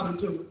learned how to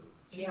do it.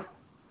 Yeah.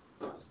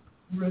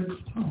 Ready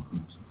to talk.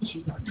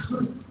 She got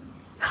to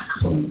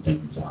so many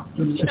things out.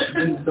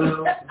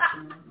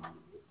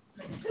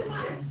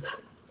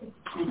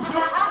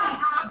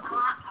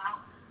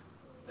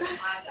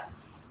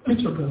 Get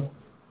your bell.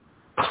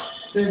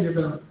 There you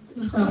go.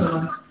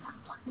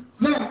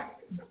 Now,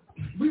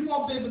 we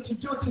won't be able to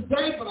do it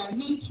today, but I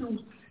need to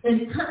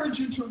encourage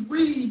you to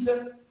read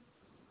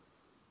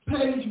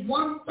page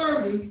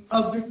 130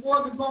 of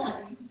Before the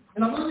Garden.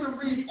 And I want you to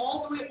read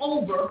all the way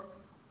over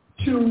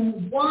to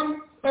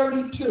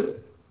 132.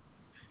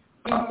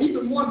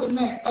 Even more than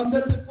that.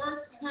 The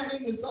first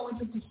heading is going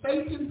to be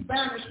Satan's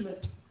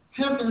banishment,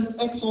 heaven's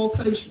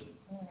exaltation.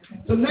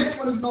 The next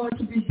one is going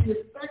to be the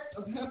effect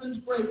of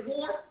heaven's great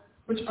war,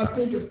 which I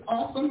think is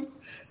awesome.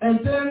 And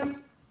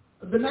then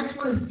the next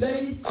one is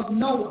Days of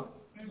Noah.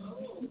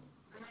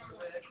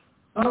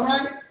 All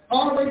right?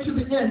 all the way to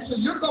the end. So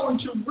you're going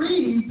to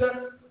read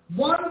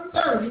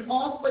 130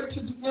 all the way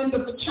to the end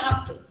of the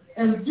chapter.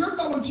 And you're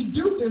going to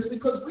do this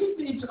because we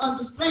need to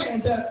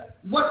understand that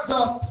what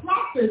the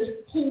prophets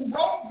who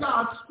wrote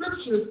God's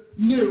scriptures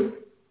knew,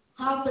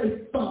 how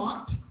they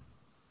thought,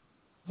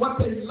 what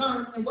they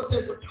learned, and what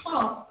they were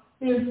taught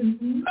is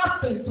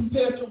nothing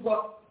compared to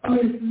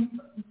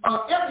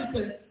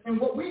everything. And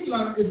what we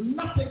learn is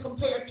nothing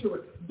compared to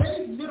it.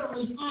 They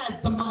literally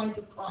had the mind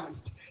of Christ.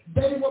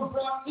 They were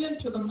brought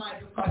into the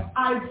mind of Christ.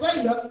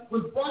 Isaiah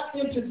was brought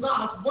into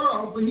God's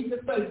world where he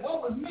could say,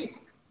 woe is me.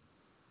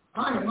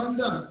 I am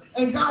undone.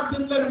 And God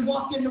didn't let him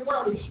walk in the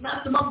world. He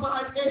snapped him up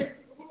by his hair.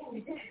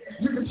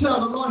 You can tell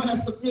the Lord has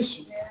some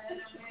issues.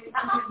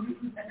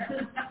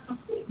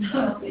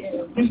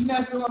 He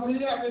snapped him up in the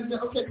hair and said,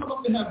 okay, come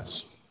up to heaven.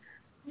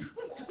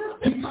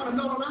 He kind of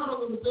known around a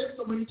little bit,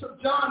 so when he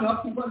took John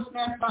up, he wasn't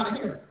snapped by the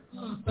hair.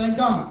 Thank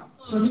God.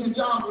 So he and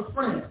John were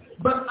friends.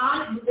 But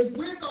if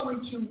we're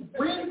going to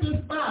win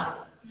this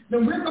battle,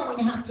 then we're going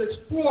to have to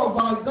explore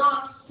why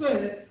God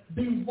said,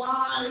 be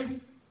wise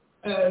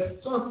as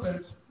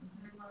serpents.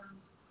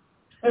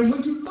 And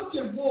when you look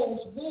at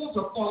wolves, wolves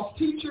are false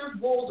teachers,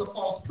 wolves are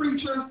false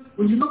preachers.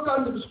 When you look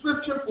under the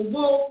scripture for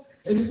wolves,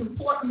 it is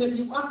important that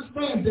you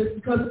understand this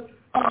because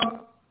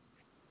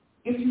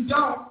if you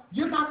don't,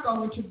 you're not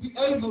going to be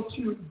able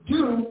to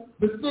do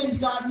the things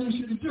God needs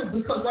you to do.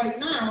 Because right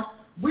now,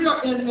 we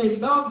are in a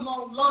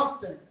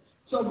love thing.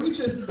 So we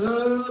just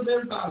love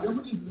everybody.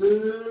 We just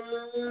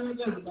love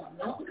everybody.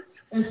 Right?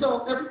 And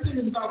so everything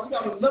is about, we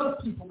got to love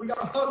people. We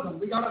got to hug them.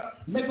 We got to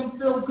make them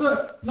feel good.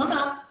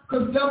 No,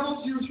 because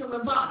devils use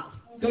human bodies.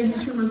 They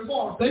use human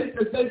forms. They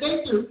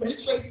do. They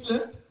shape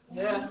shift.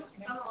 Yeah.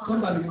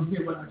 Somebody will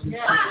hear what I just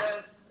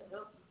said.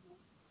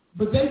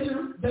 But they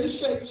do. They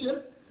shape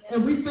shift.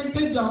 And we think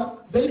they don't.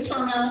 They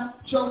turn out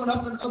showing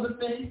up in other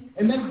things.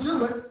 And they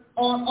do it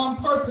on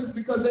purpose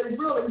because they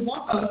really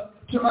want us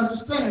to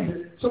understand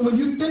it. So when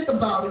you think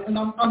about it, and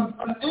I'm going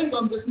to end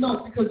on this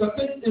note because I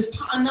think it's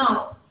time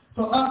out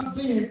for us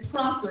being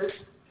prophets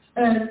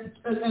and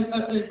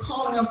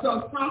calling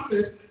ourselves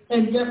prophets,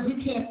 and yet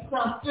we can't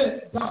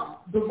profit God.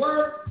 The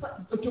word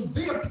to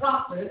be a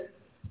prophet,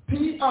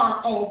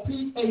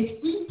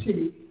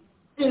 P-R-O-P-H-E-T,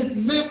 is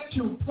meant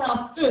to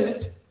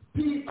profit,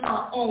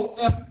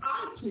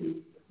 P-R-O-F-I-T,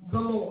 the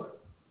Lord.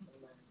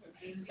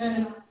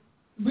 And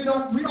we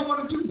don't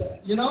want to do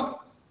that, you know?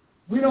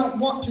 We don't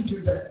want to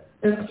do that.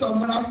 And so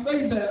when I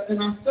say that,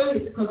 and I say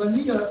it because I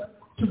need us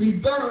to be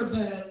better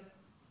than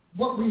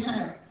what we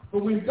have.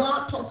 But when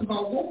God talks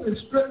about wolf in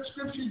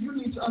scripture, you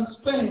need to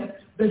understand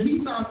that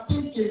he's not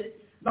thinking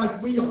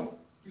like we are.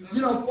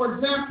 You know, for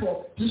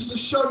example, just to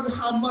show you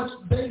how much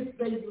they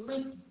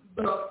link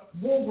the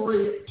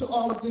Wolverine to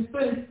all of these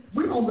things,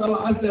 we don't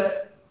realize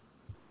that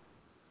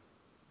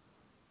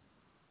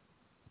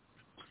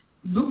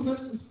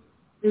lupus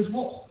is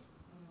wolf.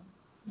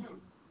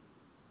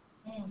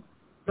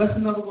 That's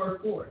another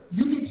word for it.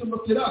 You need to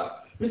look it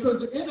up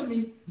because the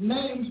enemy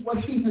names what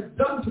he has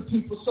done to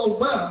people so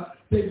well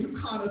that you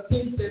kind of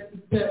think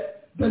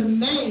that the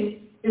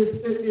name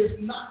is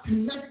not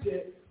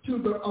connected to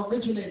the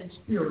originating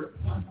spirit.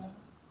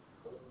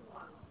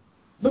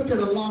 Look at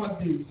a lot of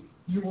these.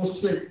 You will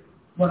see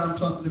what I'm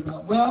talking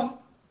about.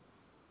 Well,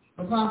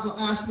 Apostle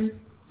Ashley,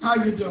 how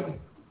you doing?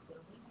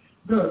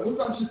 Good.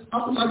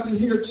 I would like to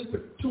hear just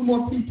two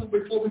more people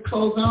before we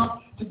close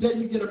out. Today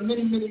you get a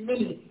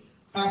mini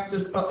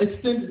after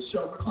extended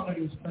show. We're calling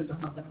it extended.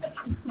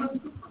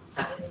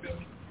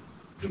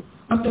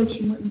 I thought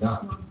she went and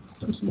got one.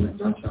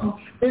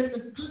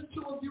 If just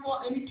two of you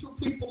or any two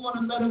people want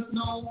to let us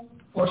know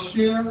or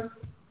share.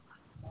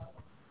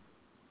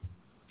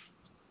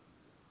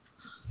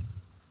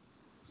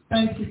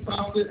 Thank you,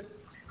 Prophet,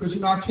 because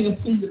I can't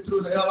see you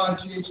through the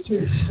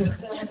LIGHT.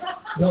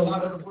 No,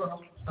 out of the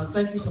world.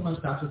 Thank you so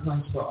much, Dr.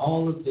 Price, for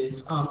all of this.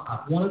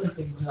 One of the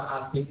things that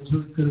I think is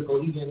really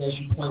critical, even as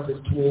you point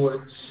us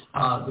toward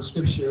the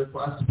scripture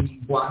for us to be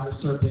wise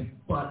as serpent,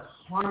 but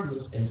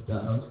harmless as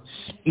doves,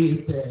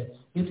 is that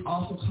it's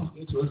also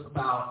talking to us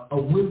about a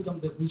wisdom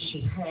that we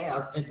should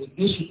have, and the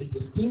issue that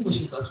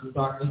distinguishes us from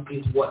darkness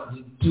is what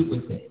we do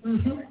with it.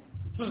 Mm-hmm.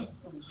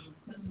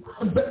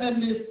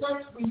 And the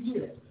effects we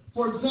give.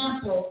 For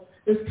example,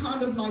 it's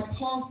kind of like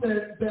Paul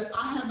said that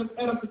I have an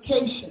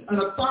edification, an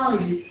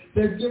authority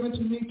that's given to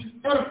me to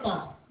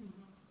edify,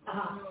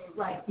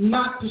 right,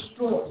 not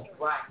destroy.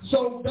 Right.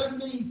 So that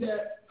means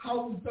that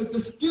how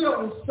the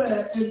skill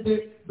set and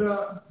the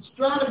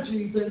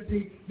strategies and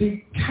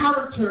the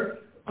character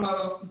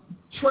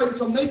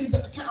traits, or maybe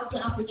the character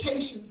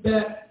applications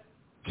that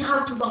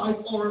characterize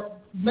or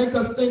make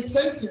us think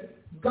Satan,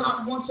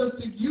 God wants us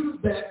to use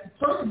that,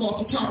 first of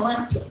all, to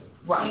counteract him.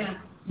 Right. Yeah.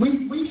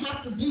 We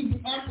have to be the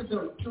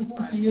antidote to who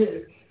he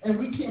is. And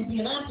we can't be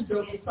an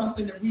antidote to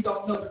something that we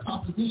don't know the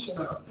composition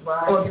of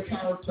or the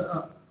character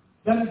of.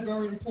 That is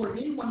very important.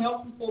 Anyone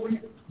else before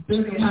we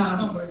business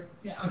somewhere?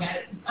 Yeah,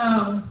 okay.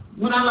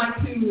 What I like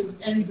to is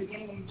in the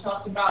beginning you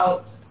talked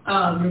about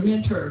your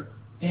mentor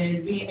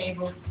and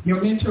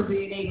your mentor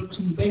being able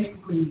to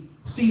basically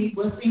see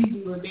what's in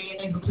you and being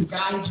able to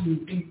guide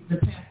you in the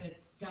path that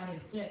God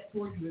has set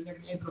for you and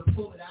they're able to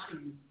pull it out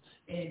of you.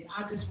 And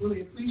I just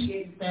really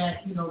appreciated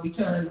that,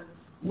 because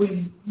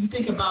when you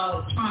think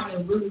about trying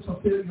to really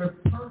fulfill your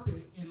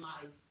purpose in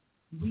life,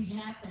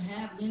 we have to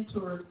have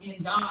mentors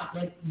in God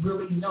that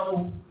really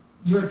know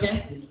your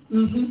destiny.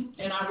 Mm-hmm.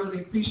 And I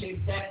really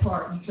appreciate that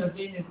part because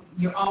then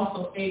you're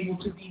also able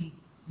to be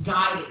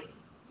guided,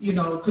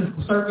 because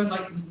serving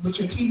like what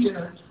you're teaching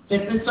us,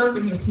 that the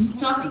serving is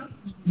he's coming.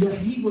 That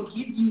he will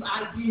give you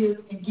ideas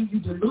and give you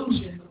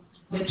delusions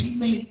that you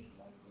think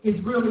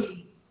is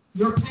really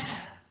your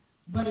path,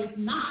 but it's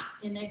not.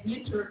 And that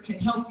mentor can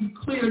help you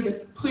clear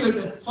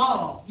the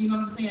fog. You know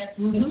what I'm saying?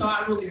 Mm-hmm. And so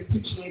I really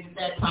appreciated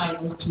that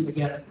tying those two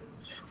together.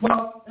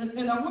 Well, and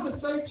I want to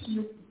say to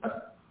you,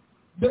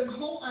 the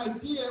whole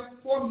idea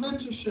for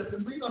mentorship,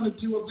 and we're going to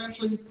do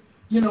eventually,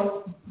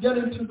 get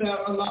into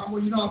that a lot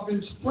more. I've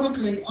been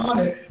sprinkling on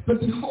it,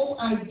 but the whole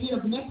idea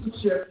of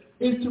mentorship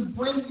is to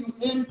bring you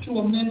into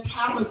a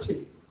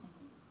mentality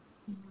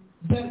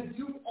that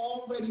you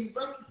already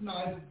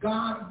recognize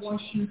God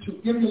wants you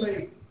to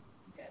emulate,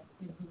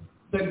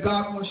 that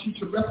God wants you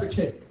to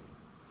replicate.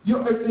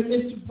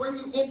 It's to bring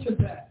you into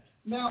that.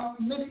 Now,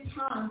 many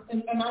times,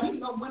 and I didn't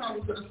know when I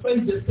was going to say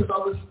this because I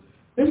was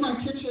in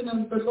my kitchen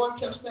and the Lord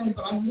kept saying,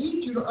 but I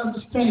need you to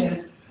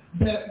understand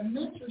that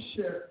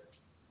mentorship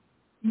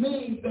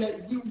means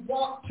that you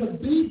want to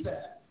be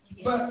that,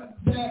 but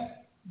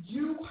that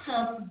you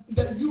have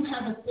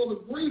a full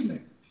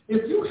agreement.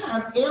 If you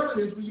have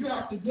areas where you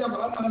have to,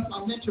 well, I know that's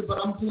my mentor, but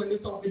I'm doing this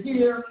over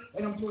here,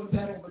 and I'm doing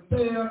that over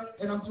there,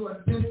 and I'm doing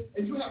this,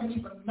 and you haven't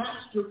even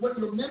mastered what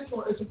your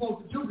mentor is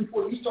supposed to do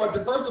before you start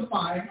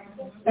diversifying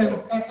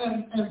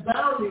and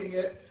varying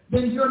it,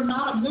 then you're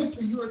not a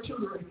mentor, you're a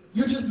tutor.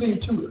 You're just being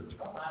tutored.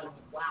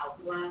 Wow.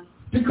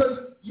 Because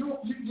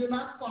you're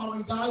not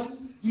following guidance.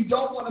 You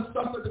don't want to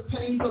suffer the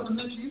pains of the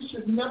mentor. You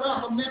should never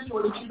have a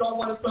mentor that you don't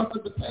want to suffer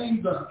the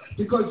pains of,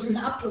 because you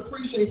have to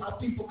appreciate how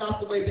people got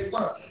the way they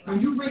were.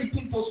 When you read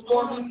people's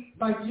stories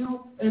like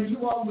you and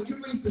you all, when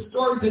you read the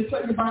stories, they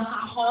tell you about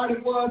how hard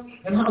it was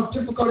and how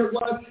difficult it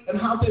was and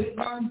how they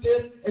learned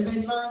this and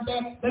they learned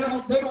that. They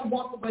don't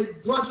walk away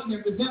grudging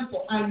and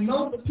resentful. I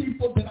know the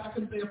people that I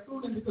can bear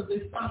fruit in because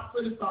they stop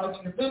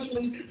criticizing.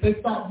 Eventually, they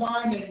stop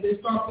whining. They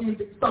stop being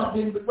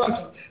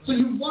begrudging. So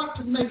you want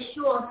to make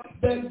sure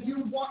that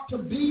you want to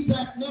be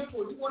that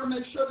mentor. You want to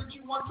make sure that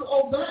you want to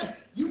obey.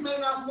 You may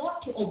not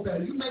want to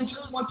obey. You may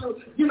just want to,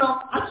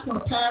 I just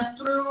want to pass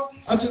through.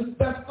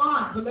 That's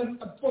fine. But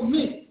that's for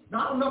me.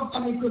 Now, I don't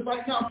know, because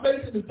right now,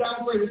 facing is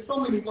downgraded so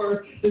many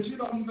words that you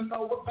don't even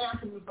know what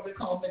bathroom is going to be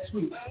called next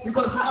week.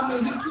 Because,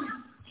 he keeps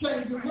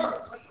changing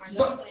words.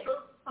 But,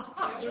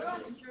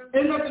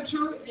 isn't that the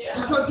truth?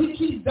 Yeah. Because he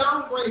keeps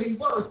downgrading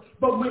words.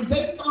 But when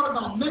they thought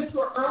about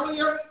mentor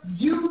earlier,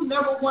 you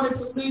never wanted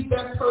to leave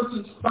that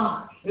person's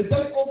side. If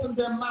they opened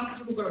their mouth,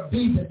 you were going to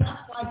be there.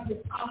 That's why the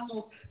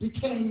apostles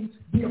became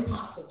the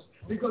apostles.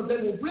 Because they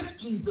were with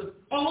Jesus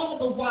all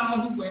the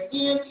while he went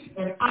in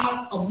and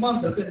out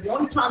among us. And the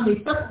only time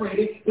they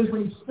separated is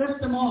when he sent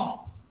them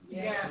off.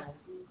 Yeah.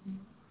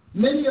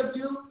 Many of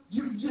you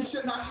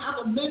should not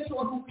have a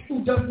mentor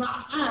who does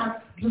not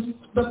have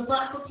the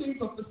faculties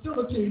or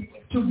facilities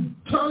to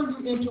turn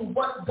you into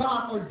what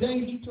God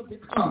ordained you to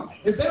become.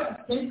 If they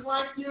don't think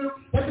like you,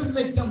 that doesn't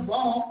make them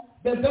wrong.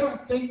 That they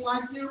don't think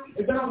like you,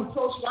 if they don't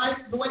approach life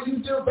the way you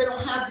do, they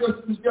don't have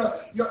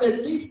your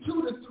at least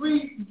 2 to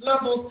 3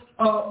 levels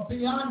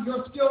beyond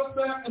your skill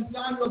set and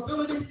beyond your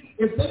ability.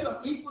 If they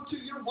are equal to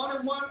you,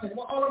 1-on-1 and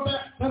all of that,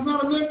 that's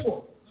not a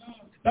mentor.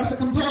 That's a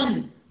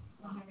companion.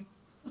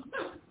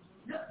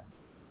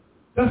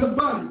 That's a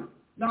buddy.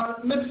 Now,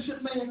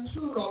 mentorship may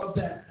include all of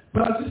that,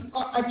 but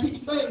I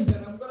keep saying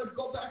that. I'm going to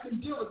go back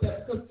and deal with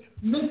that because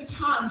many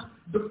times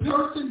the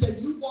person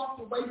that you walked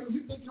away from,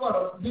 you think you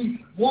ought to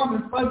be warm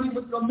and fuzzy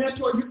with your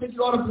mentor, you think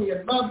you ought to be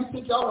in love, you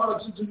think you ought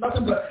to do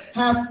nothing but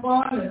have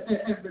fun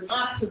and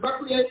relax and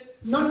recreate.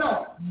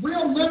 No.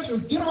 Real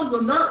mentors get on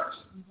your nerves.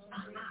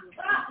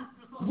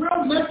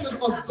 Real mentors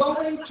are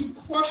going to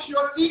crush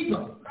your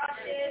ego.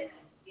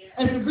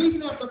 And the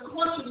reason that's a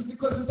question is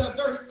because it's that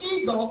very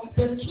ego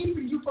that's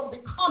keeping you from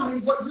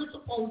becoming what you're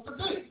supposed to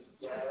be.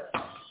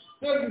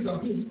 There you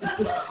go.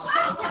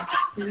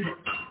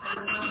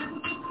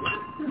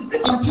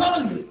 I'm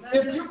telling you,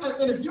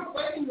 if you're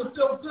waiting to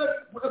feel good,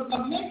 a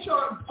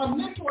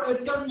mentor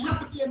it doesn't have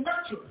to be a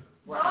nurturer.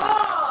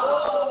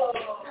 Wow.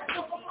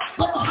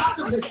 They don't have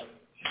to be.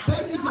 They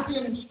need to be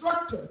an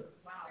instructor.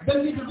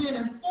 They need to be an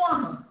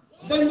informer.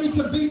 They need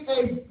to be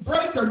a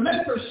breaker,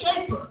 maker,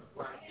 shaper.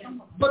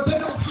 But they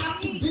don't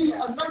have to be a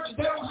nurturer.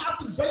 They don't have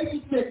to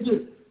babysit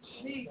you.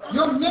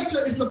 Your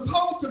mentor is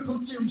supposed to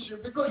confuse you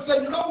because they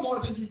know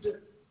more than you do.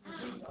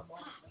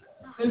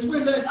 It's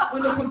when the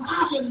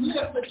confusion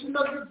lifts that you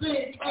know you're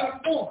being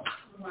transformed.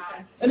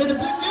 And in the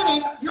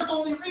beginning, you're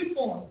only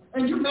reformed,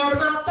 and you're mad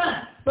about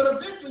that. But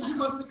eventually, you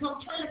must become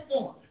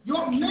transformed.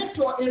 Your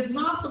mentor is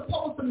not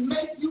supposed to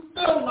make you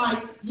feel like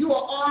you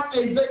are on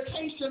a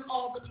vacation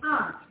all the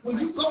time. When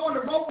you go on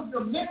the road with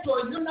your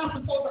mentor, you're not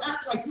supposed to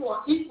act like you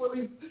are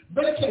equally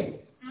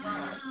vacated.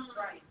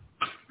 Right.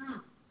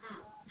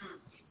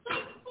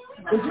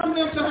 If your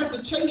mentor has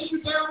to chase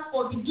you down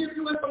or to give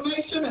you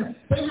information and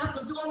they have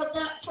to do all of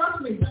that, trust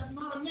me, that's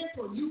not a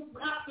mentor. You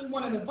actually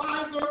want an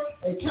advisor,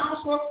 a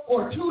counselor,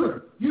 or a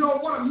tutor. You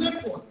don't want a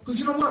mentor because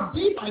you don't want to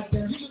be like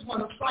them. You just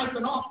want to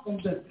siphon off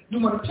from them. You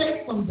want to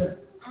take from them.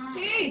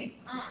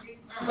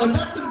 And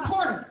that's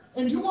important.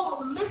 And you all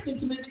are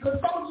listening to me because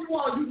some of you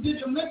all, you did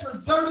your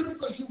mentor dirty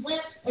because you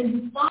went and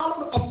you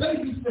followed a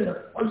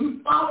babysitter or you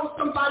followed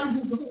somebody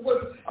who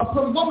was a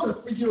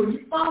promoter for you and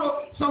you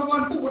followed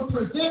someone who would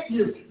present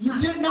you.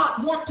 You did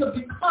not want to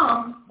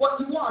become what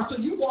you are, so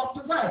you walked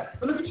away.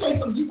 But let me tell you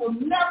something. You will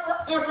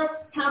never, ever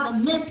have a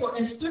mentor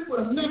and stick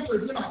with a mentor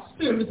if you're not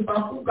serious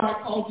about who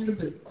God called you to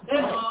be.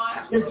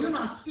 If you're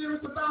not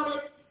serious about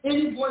it,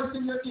 any voice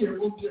in your ear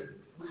will do.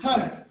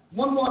 Hey,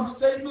 one more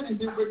statement and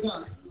then we're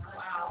done.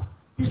 Wow.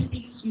 This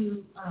speaks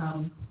to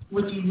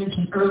what you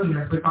mentioned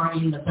earlier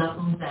regarding the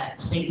vessels that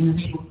Satan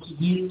is able to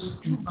use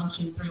and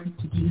function through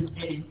to do his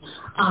bidding.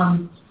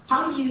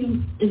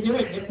 Is there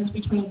a difference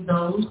between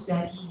those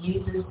that he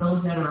uses,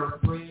 those that are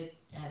bred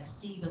as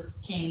seed of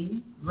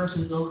Cain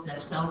versus those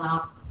that sell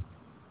out?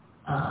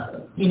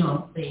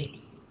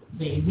 They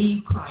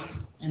leave Christ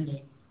and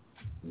they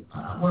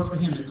work for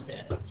him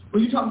instead.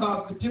 Well, you're talking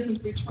about the difference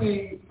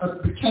between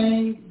the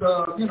Cain, who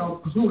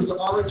was the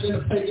origin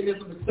of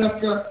paganism,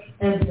 etc.,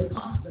 and the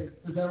apostate.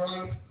 Is that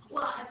right?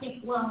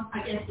 Well, I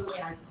guess the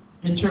way I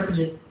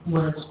interpreted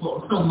was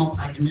so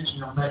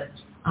multidimensional, but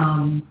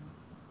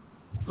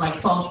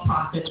like false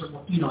prophets,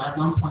 or at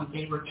one point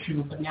they were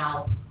true, but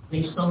now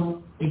they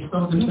sold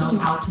themselves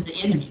out to the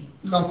enemy.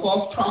 No,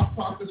 false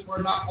prophets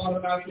were not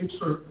automatically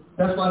true.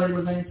 That's why they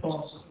were named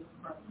false.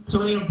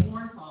 So they were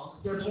born false.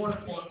 They're born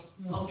false.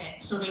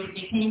 Okay, so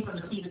they came from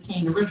the seed of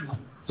Cain originally.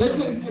 They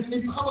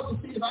call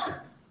it the seed of Adam.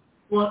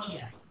 Well,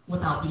 yeah,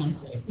 without being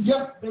saved.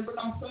 Yeah, they were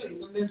not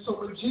saved. And then so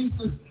when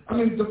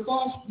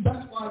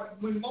that's why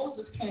when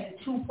Moses came,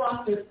 true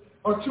prophets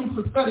or true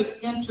prophetic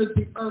entered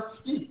the earth's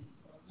feet.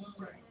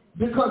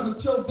 Because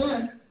until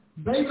then,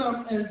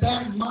 Balaam and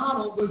that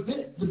model was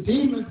it. The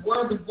demons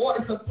were the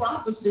voice of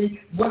prophecy.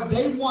 What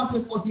they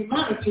wanted for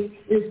humanity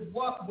is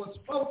what was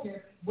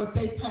spoken, what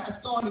they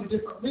passed on in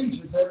different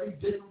regions, every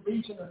different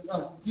region,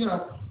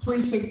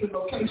 precincts and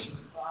locations.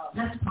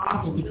 That's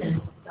powerful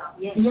because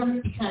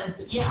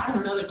I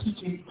heard other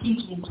teachings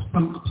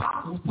from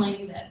apostles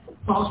claiming that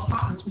false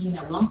prophets mean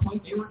at one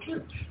point they were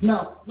true.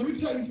 No, let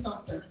me tell you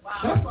something.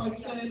 Wow. That's like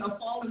saying a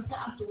fallen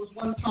pastor was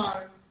one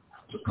time.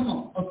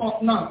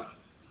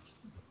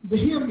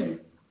 Hear me.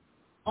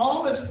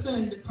 All that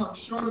sin that comes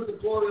short of the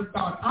glory of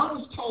God. I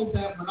was told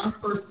that when I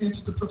first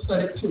entered the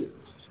prophetic too.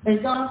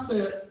 And God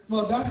said,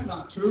 well, that's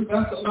not true.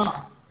 That's a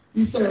lie.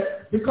 He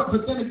said,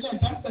 but then again,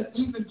 that's that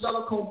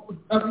evangelical,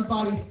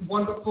 everybody's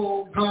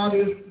wonderful, God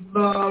is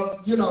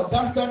love,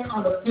 that's that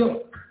kind of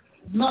ilk.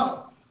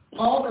 No.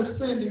 All that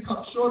sin that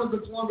comes short of the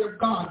glory of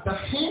God. The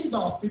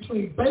handoff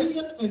between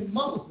Balaam and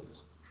Moses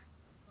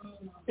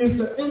is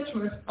the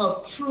entrance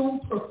of true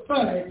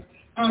prophetic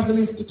as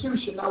an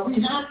institution. Now, we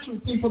have true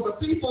people.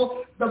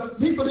 The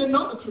people didn't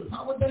know the truth.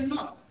 How would they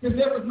know? Because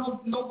there was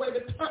no way to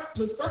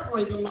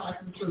separate the lie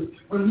from truth.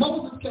 When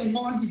Moses came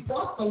on, he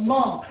brought the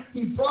law.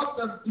 He brought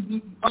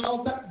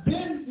all that.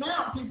 Then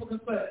now people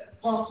can say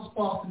false is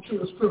false and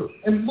true is true.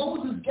 And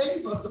Moses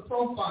gave us the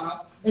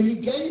profile, and he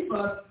gave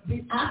us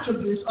the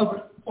attributes of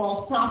a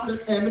false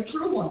prophet and a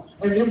true one.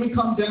 And then we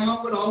come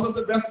down with all of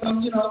the rest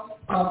of them,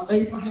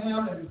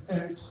 Abraham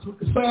and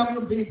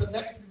Samuel being the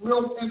next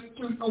real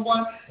institutional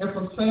one, and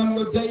from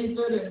Samuel, David,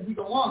 and we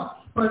go on.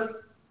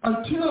 But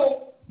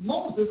until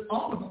Moses,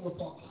 all of them were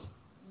false.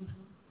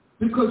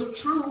 Because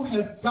true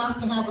has got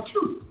to have a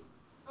truth.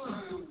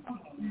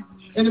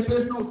 And if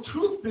there's no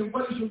truth, then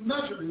what is your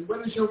measuring?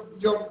 What is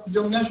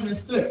your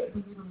measuring stick?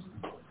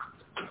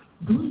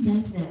 Going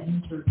back to that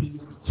mentor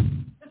piece.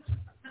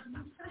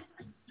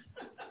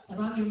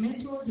 About your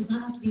mentor does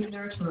not have to be a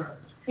nurturer.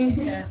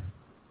 Yeah.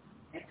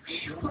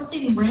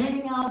 Something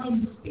rang out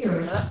in the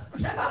spirit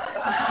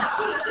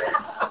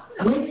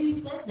when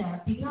you said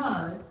that,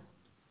 because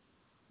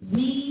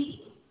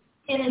we,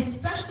 and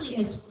especially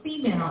as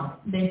female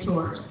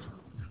mentors,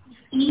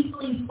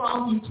 easily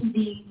fall into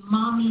the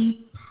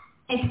mommy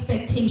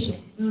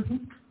expectation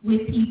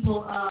with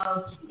people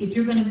of, if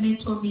you're going to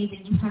mentor me,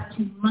 then you have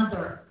to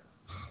mother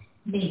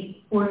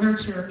me or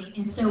nurture me.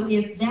 And so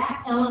if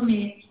that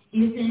element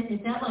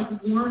if that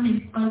like warm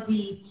and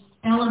fuzzy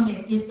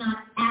element is not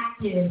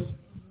active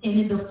and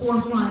in the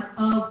forefront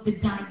of the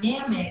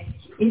dynamic,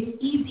 it's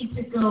easy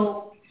to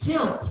go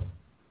tilt as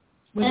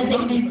a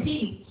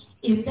mentee.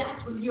 If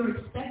that's what you're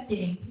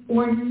expecting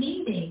or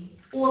needing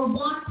or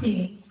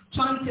wanting,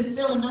 trying to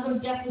fill another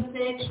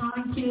deficit,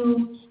 trying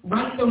to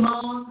right the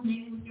wrongs,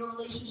 maybe with your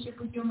relationship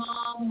with your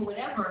mom or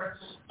whatever.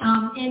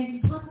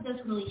 And plus it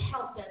doesn't really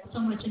help that so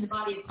much in the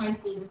body of Christ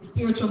is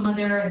spiritual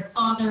mother and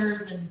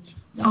fathers and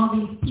all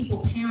these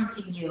people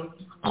parenting you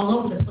all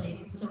over the place.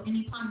 So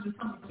anytime you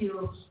come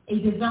into a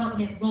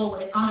development role,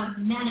 it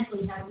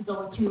automatically has to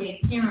go into a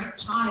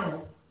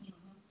parent-child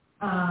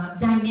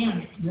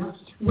dynamic. Yeah.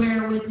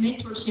 Where with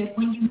mentorship,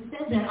 when you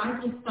said that,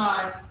 I just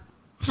thought,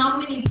 how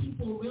many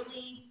people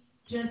really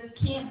just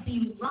can't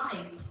be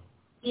right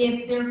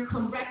if they're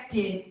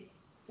corrected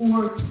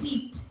or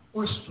tweaked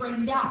or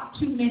straightened out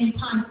too many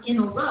times in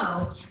a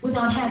row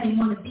without having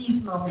one of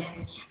these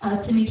moments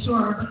to make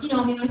sure, but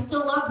I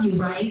still love you,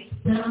 right?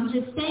 But I'm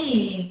just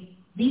saying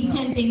these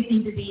 10 things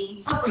need to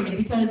be upgraded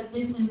because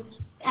this is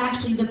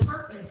actually the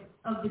purpose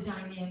of the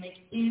dynamic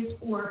is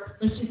for,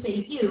 let's just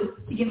say you,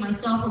 to get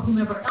myself or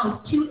whomever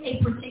else to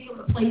a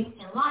particular place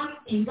in life,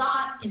 in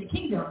God, in the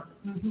kingdom.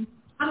 Mm-hmm.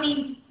 I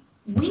mean,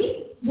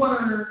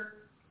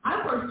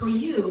 I worked for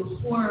you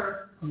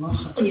for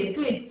probably a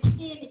good 10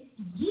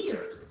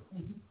 years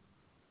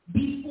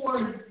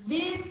before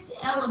this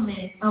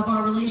element of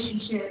our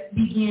relationship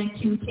began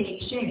to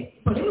take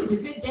shape. But it was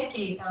a good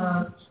decade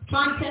of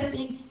trying,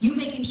 testing, you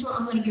making sure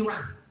I'm going to be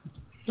around.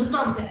 Let's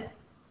start with that.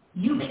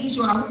 You making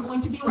sure I was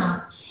going to be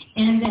around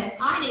and that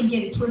I didn't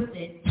get it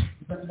twisted.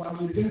 That's why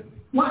we did.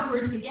 Once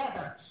we're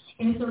together.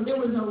 And so there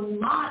was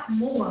a lot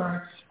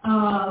more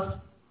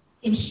of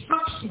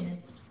instruction.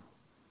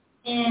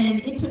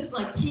 And it took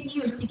like 10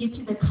 years to get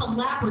to the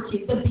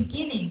collaborative, the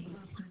beginning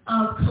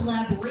of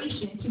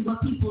collaboration to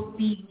what people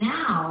see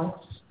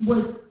now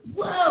was,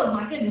 whoa,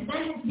 my goodness, that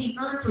had to be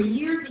earned for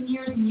years and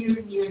years and years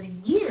and years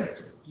and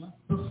years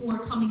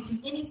before coming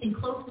to anything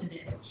close to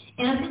this.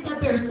 And I think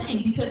that bears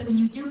saying because when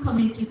you do come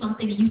into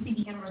something and you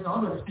see the end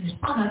result or the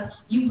finished product,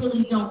 you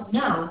really don't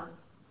know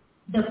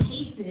the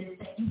paces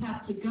that you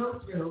have to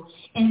go through,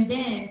 and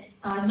then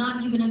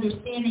not even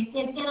understanding.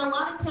 And a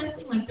lot of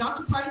testing, like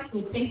Dr. Price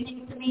would say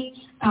things to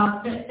me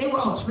that they were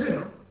all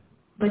true,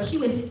 but she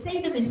would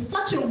say them in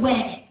such a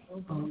way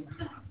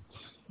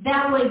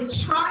that would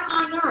try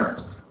my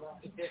nerves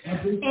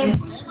and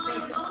push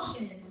my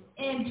emotions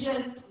and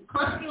just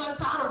crush me like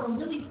powder or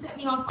really set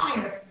me on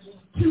fire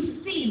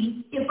to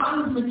see if I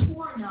was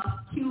mature enough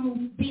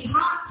to be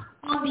hot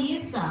on the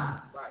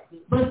inside,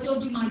 but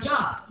still do my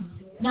job.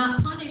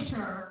 Not punish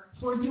her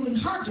for doing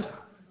her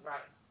job.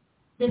 Right.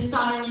 The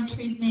silent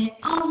treatment.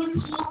 Oh,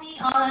 you call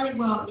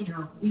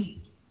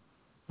me?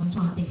 I'm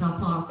trying to think how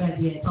far back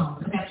we had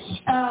gone.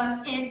 Okay.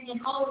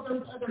 And all of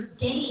those other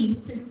games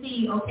to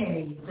see,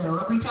 okay, so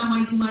every time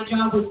I do my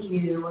job with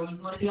you, are you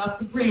going to be off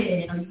the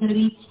grid? Are you going to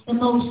be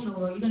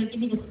emotional? Are you going to give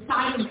me the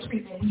silent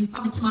treatment when you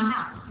come into my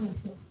house?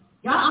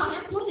 Yeah,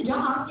 I'm doing the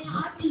job.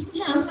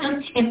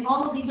 And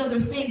all of these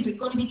other things are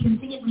going to be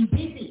conveniently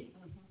busy.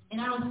 And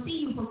I don't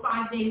see you for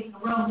 5 days in a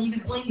row and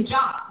even blame the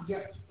job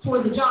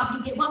for the job.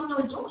 You get, well, no,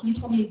 it's okay. You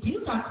told me to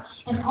do that.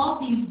 And all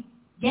these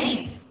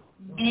games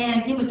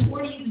and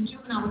immaturities and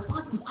juvenile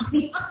responses. I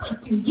mean, I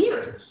went through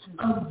years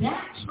of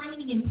that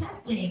training and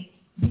testing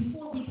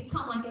before we could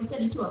come, like I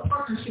said, into a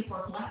partnership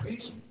or a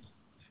collaboration.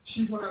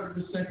 She's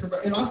 100%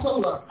 correct. And I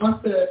told her, I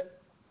said,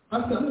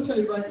 I'm going to tell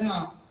you right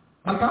now,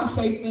 like I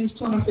say things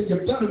to her, I said,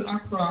 you're better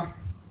not cry.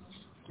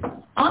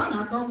 I'm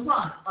not going to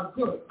cry. I'm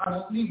good. I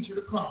don't need you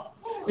to cry.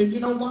 And you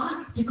know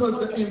why? Because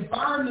the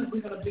environment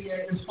we're going to be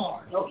in is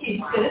hard. Okay.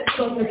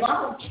 So if I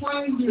don't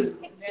train you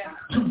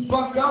to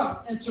buck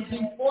up and to be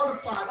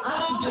fortified,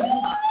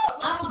 I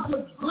have to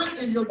put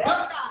grit in your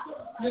gut,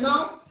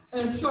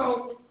 And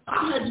so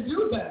I had to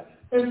do that.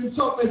 And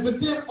so, but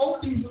then over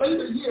these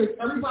later years,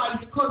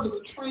 everybody, because of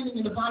the training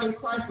in the body of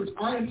Christ, which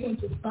I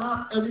intend to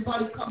stop,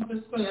 everybody comes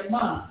and saying,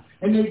 Mom.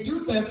 And they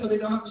do that so they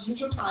don't have to use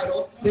your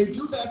title. They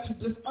do that to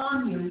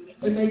disarm you.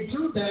 And they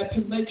do that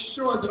to make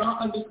sure that I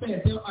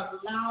understand they're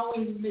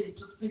allowing me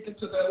to speak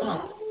into their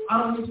life. I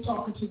don't need to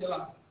talk into your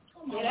life.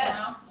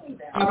 Yeah.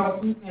 I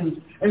don't.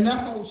 And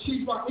that's how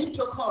she's right. It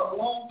took her a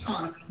long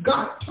time.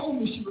 God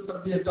told me she was going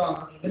to be a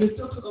daughter. And it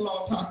still took a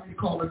long time for me to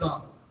call her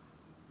daughter.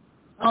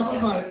 I was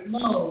like,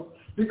 no.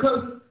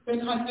 Because,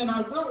 and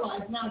I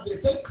realize now that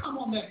if they come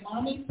on that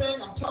mommy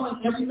thing, I'm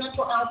telling every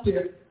mentor out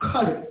there,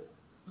 cut it.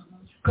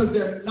 Because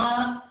they're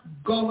not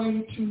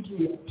going to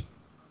yield.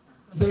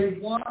 They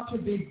want to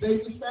be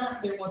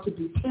babysat. They want to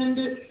be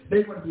tended.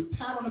 They want to be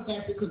pat on the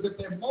back because if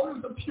their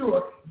motives are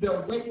pure,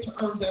 they'll wait to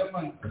earn that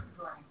rank.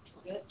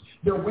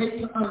 They'll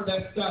wait to earn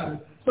that status.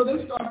 So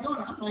they start doing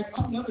it. I'm like,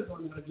 I'm never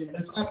doing that again.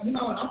 And I'm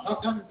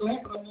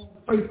glad that I'm on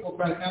Facebook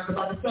right now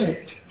because I can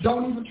say,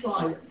 don't even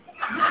try it.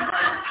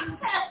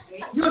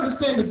 You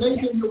understand the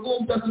baby in your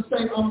womb doesn't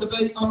say, I'm the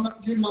baby, I'm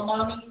you my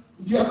mommy.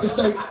 You have to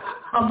say,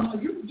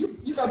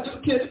 you got this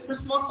kid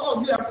 6 months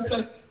old. You have to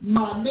say,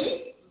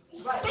 mommy,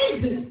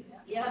 baby.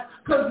 Yeah.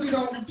 Because we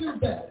don't do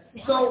that.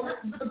 So,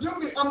 you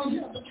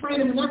have to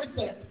train him and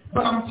everything.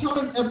 But I'm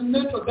telling every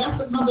mentor,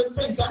 that's another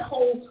thing. That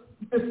whole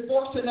is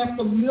forcing that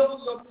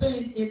familial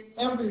thing in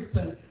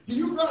everything. Do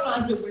you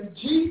realize that when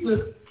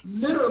Jesus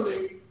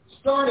literally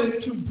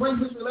started to bring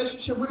his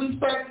relationship, what he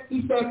said,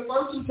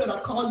 first he said,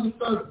 I'll call you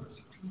servants.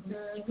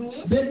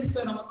 Mm-hmm. Then he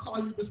said, I'm going to call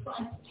you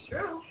disciples.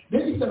 True.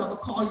 Then he said, I'm going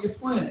to call you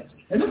friends.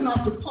 And then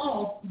after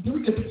Paul, then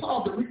we get to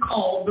Paul that we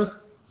call the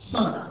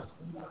sons.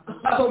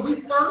 So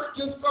we first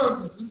get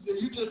servants.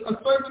 A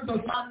servant does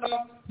not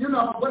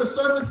know, what a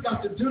servant's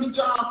got to do the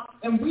job.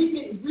 And we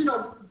need,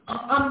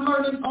 I'm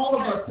learning, all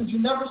of us, because you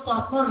never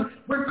stop learning.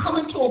 We're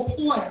coming to a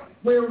point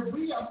where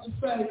we have to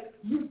say,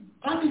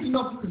 I need to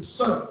know if you can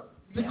serve.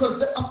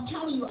 Because I'm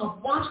telling you,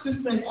 I've watched this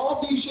thing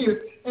all these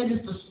years, and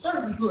it's the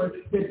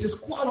servanthood that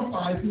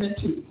disqualifies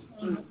mentees.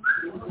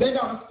 They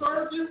got to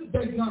serve you,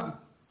 they done.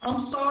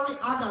 I'm sorry,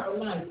 I got a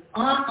life.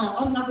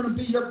 I'm not going to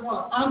be your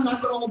boss. I'm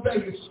not going to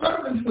obey you.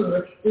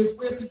 Servanthood is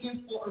where it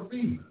begins for a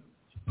reason.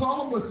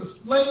 Paul was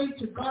a slave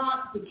to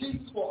God, to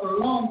Jesus for a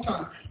long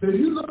time. But if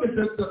you look at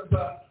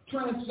the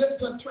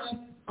transition,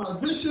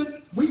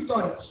 we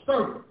started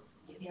serving.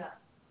 Yeah.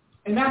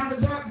 And after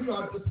that, we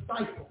are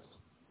disciples.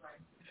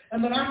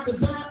 And then after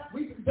that,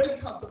 we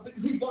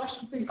wash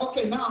your feet.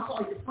 Okay, now I'll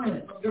call your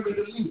friends. I'm ready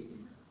to leave.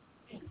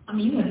 I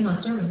mean, you have been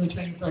on service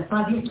training for like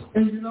 5 years.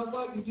 And you know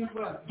what? You did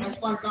what? That's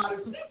why God is,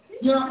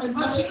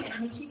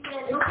 and she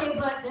said, okay,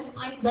 but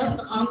that's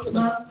the option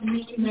of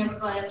ministry there,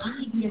 but I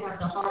need you to have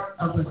the heart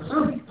of a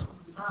servant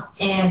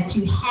and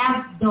to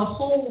have the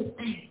whole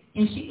thing.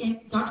 And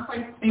Dr.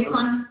 Price, say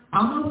on,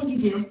 I'll know when you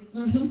do.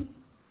 Mm-hmm.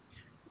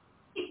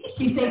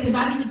 She said, because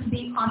I need to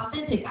be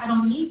authentic. I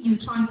don't need you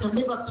trying to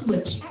live up to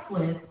a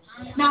checklist.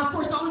 Now, of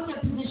course, I always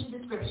have position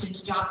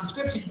descriptions, job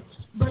descriptions,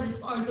 but as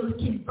far as those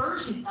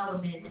conversion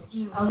elements,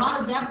 a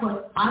lot of that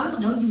was, I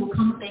don't know, you will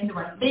come saying the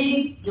right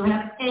thing, you'll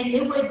have, and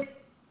it would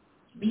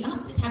be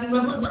honest, having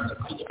revelation,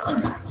 that's it.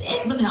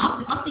 But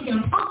I'm thinking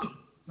I'm talking.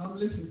 I'm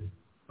listening.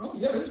 Oh,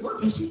 yeah, it's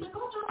working. And she's like,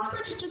 oh, no, I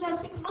registered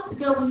that 6 months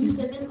ago when you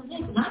said this and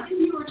this, and I knew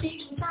you were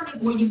changing and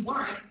turning where you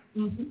weren't.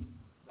 Mm-hmm.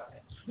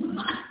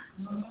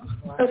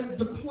 And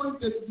the point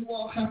that you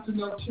all have to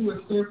know, too,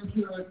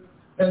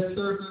 as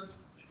servants,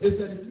 is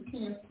that if you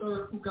can't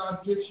serve who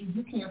God gives you,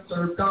 you can't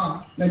serve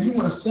God. Now, you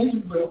want to say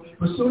you will,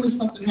 but as soon as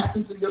something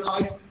happens in your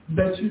life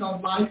that you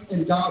don't like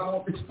and God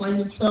won't explain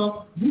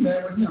himself, you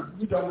marry him.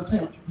 You're done with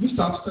him. You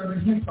stop serving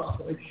him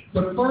properly.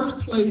 The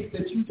first place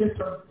that you get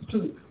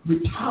to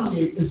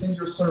retaliate is in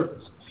your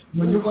service.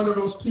 When you're one of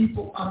those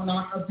people, you're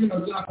not going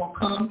to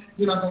come.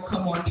 You're not going to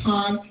come on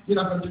time.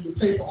 You're not going to do your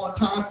paper on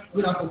time.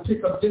 You're not going to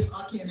pick up this.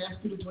 I can't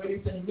ask you to do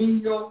anything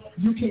menial.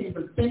 You can't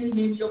even think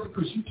menial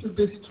because you're too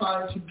busy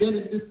trying to get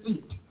in this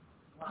seat.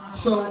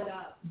 So,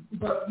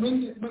 but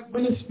when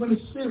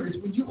it's serious,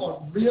 when you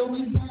are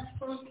really that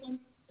person,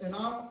 and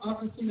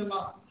I've seen a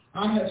lot.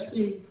 I have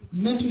seen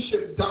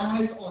mentorship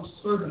dies on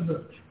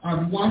servanthood.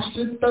 I've watched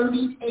it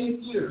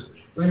 38 years.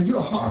 And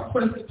you're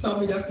hard-pressed to tell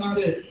me that's not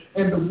it.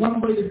 And the one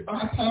way to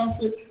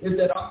bypass it is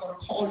that I'm going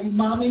to call you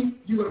mommy.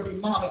 You're going to be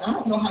mommy. I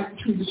don't know how you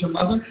treated your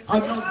mother. I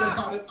know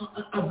about it,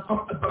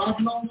 but I've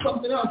known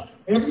something else.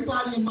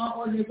 Everybody in my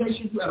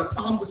organization who had a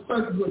problem with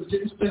servanthood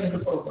didn't stay in the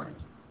program.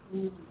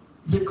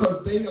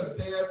 Because they are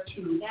there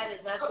to. That is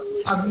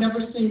absolutely. I've never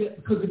seen it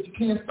because if you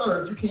can't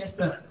serve, you can't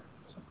stand.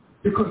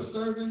 Because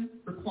serving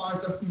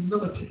requires a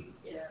humility.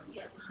 Yeah.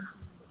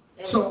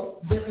 So,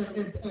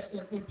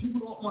 and people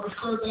don't want to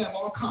serve. They have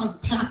all kinds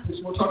of tactics.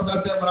 We'll talk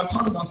about that when I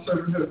talk about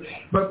servanthood.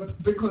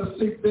 But because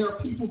there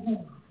are people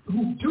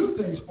who do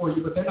things for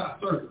you, but they're not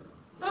serving.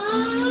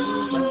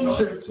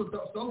 So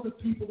those are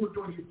people who are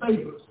doing you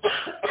favors.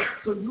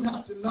 So you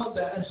have to know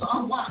that. And so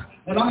I watched,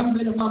 and I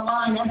made in my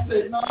mind, I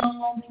said, no,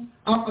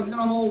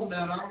 I'm old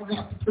now. I don't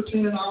have to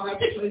pretend. I don't have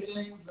to play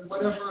games and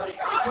whatever.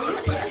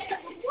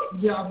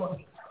 Yeah, but.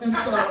 And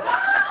so,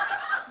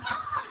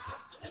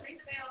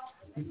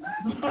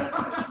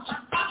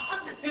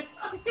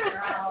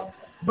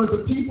 but the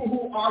people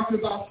who argue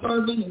about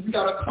serving and you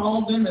got to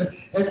call them and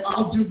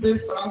I'll do this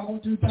but I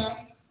won't do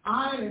that,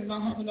 I am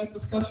not having that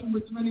discussion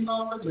with you any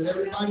longer. Let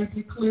everybody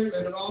be clear.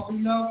 Let it all be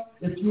known.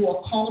 If you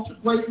are called to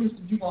greatness,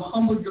 you're going to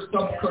humble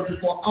yourself because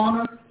before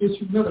honor is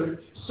humility.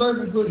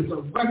 Servanthood is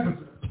a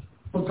requisite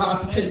for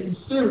God to take you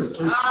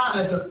seriously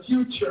as a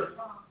future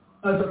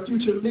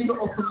leader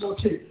or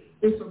promotee.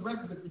 It's a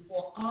requisite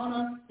before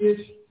honor is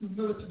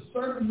humility.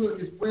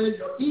 Servanthood is where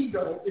your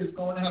ego is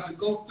going to have to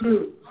go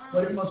through,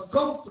 but it must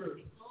go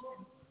through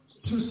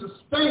to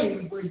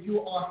sustain where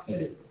you are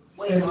headed.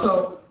 And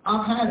so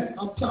I've had it.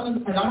 I'm telling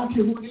you, and I don't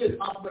care who it is.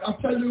 I'll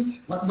tell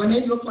you, when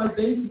they look like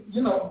they,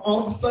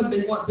 all of a sudden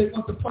they want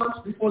the perks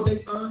before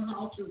they learn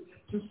how to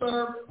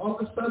serve. All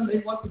of a sudden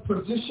they want the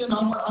position.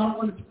 I'm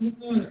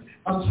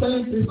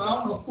saying this. I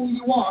don't know who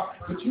you are,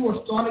 but you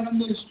are starting a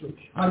ministry.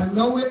 I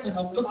know it, and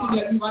I'm looking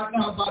at you right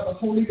now by the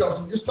Holy Ghost.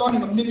 And you're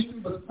starting a ministry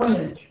with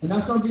friends, and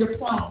that's going to be a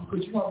problem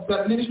because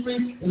that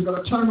ministry is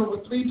going to turn over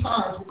 3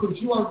 times because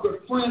you are a good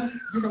friend.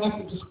 You're going to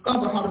have to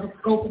discover how to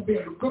go from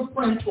being a good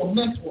friend to a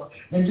mentor,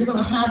 and you're going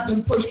to have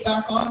them push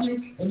back on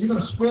you, and you're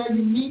going to swear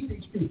you need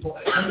these people,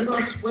 and you're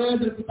going to swear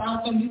that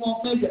without them you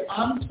won't make it.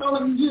 I'm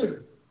telling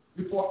you.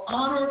 Before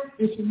honor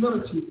is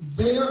humility,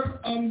 theirs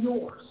and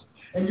yours.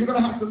 And you're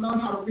going to have to learn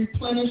how to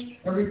replenish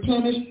and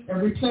replenish and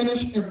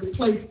replenish and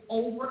replace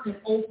over and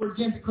over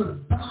again because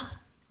that's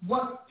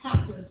what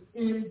happens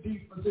in these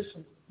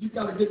positions. You've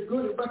got to get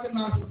good at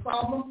recognizing the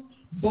problem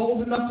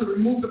bold enough to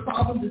remove the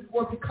problem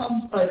before it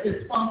becomes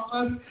a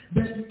process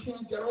that you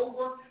can't get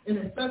over, an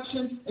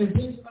infection, and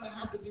then you're going to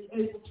have to be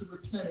able to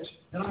replenish.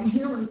 And I'm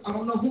hearing, I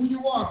don't know who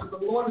you are, but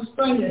the Lord is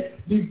saying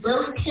it, be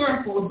very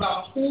careful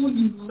about who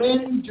you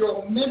lend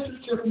your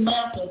mentorship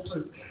mantle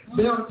to.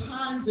 There are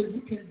times that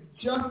you can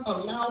just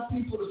allow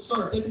people to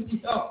serve. They can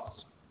be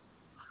helped.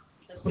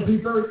 But be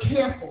very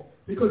careful,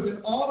 because in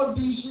all of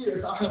these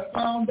years I have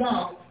found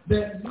out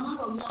that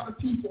not a lot of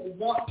people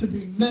want to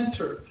be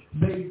mentored.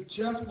 They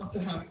just want to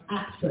have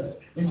access.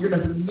 And you're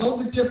going to know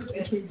the difference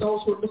between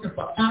those who are looking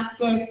for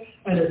access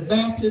and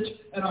advantage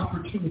and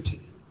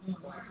opportunity.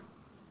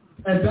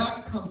 And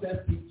that comes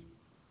at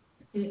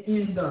the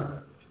end of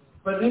it.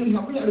 But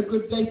anyhow, we had a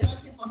good day.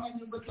 Thank you for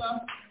hanging with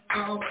us.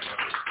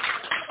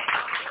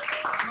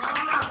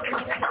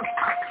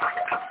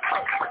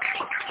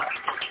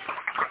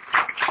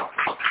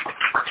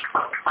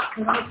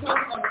 And I tell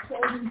you on the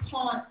closing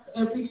part,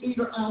 every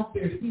leader out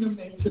there, hear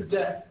me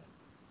today.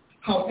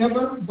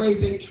 However way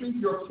they treat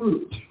your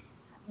fruit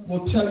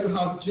will tell you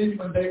how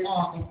genuine they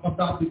are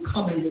about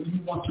becoming what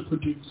you want to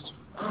produce.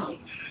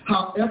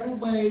 However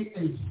way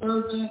a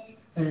servant,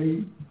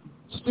 a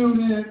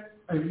student,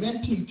 a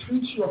mentee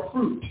treats your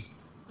fruit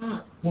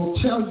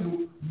will tell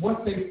you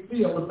what they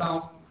feel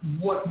about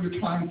what you're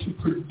trying to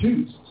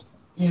produce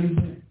in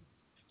them.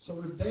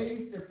 So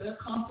if they're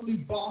constantly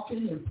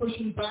balking and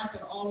pushing back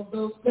and all of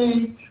those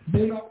things,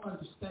 they don't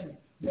understand.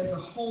 There's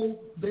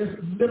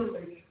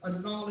literally a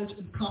knowledge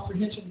and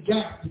comprehension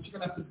gap that you're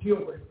going to have to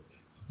deal with.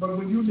 But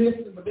when you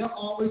listen, when they're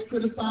always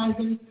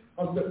criticizing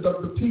of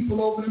the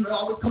people over them, they're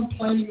always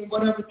complaining and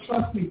whatever,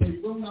 trust me, they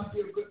will not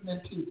be a good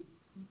mentee.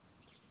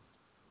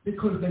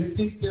 Because they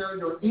think they're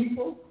your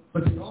equal,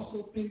 but they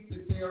also think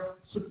that they're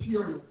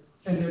superior.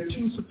 And they're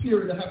too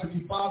superior to have to be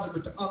bothered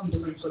with the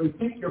underlings. So they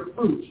think your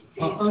fruit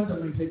are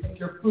underlings. They think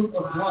your fruit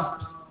are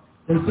blunt.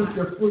 They think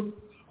your fruit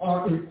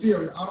are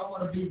inferior. I don't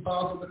want to be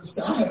bothered with the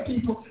staff.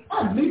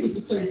 I have leaders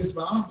to say this,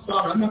 but I'm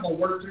sorry, I'm not going to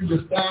work through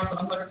your staff. And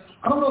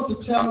I don't know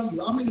what to tell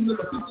you. I'm in the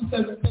middle of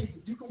 57 things.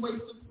 If you can wait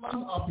 6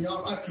 months, I'll be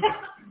all right.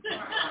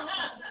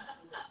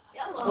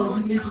 Or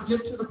you need to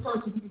get to the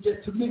person who can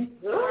get to me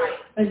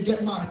and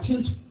get my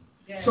attention.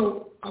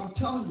 So I'm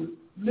telling you,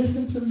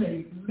 listen to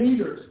me,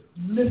 leaders.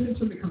 Listen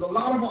to me, because a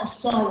lot of our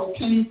sorrow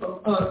came from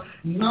us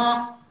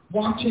not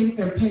watching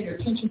and paying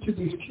attention to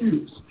these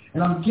cues.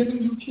 And I'm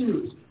giving you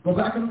cues. Go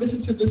back and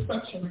listen to this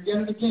section again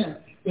and again.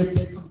 If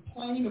they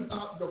complain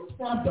about your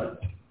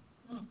product,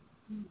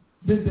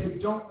 then they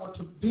don't want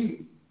to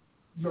be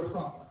your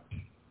product.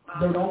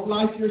 They don't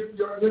like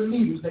your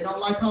leaders. They don't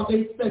like how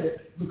they said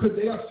it, because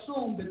they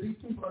assume that these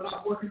people are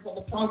not working for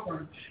the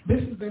program. This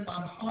has been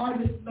my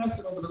hardest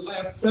lesson over the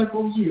last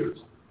several years.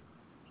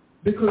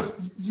 Because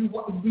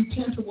we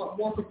tend to want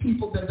more for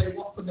people than they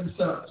want for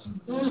themselves.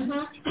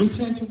 We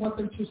tend to want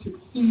them to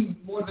succeed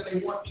more than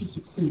they want to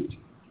succeed.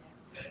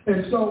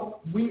 And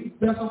so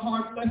that's a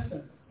hard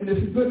lesson, and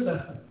it's a good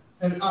lesson.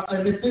 And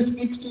if this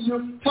speaks to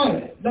you,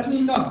 hey, let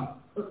me know.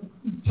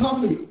 Tell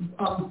me,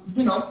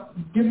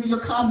 give me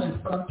your comments.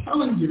 But I'm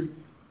telling you,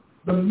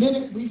 the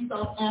minute we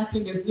stop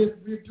acting as if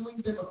we're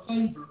doing them a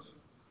favor,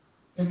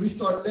 and we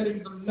start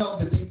letting them know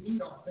that they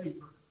need our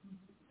favor,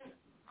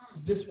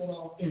 this will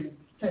all end.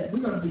 Hey,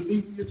 we're going to be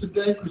leaving you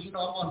today because, I'm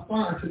on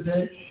fire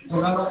today,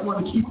 and I don't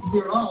want to keep you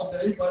here all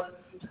day, but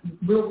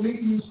we'll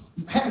meet you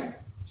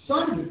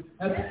Sunday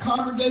at the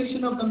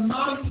Congregation of the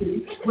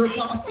Mighty, we're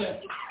going to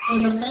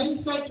in the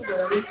main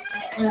sanctuary,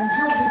 and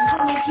you'll be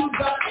coming to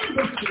the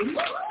embassy.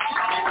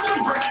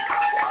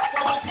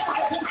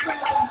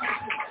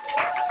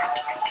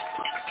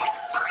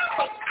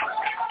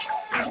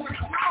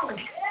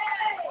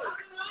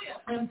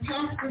 And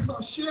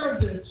pastors share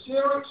this.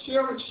 Share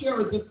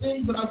it. The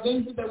things that I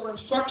gave you that were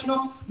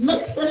instructional,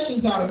 make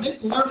sessions out of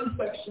it. Make learning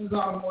sections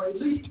out of them, or at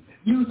least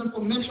use them for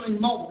mentoring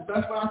moments.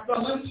 That's what I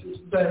fell into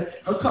today,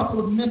 a couple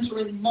of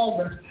mentoring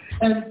moments.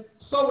 And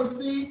sow a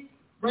seed.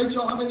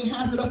 Rachel, how many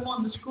has it up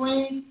on the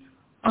screen?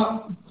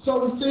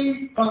 Sow a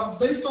seed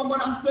based on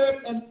what I said.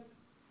 And,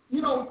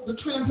 the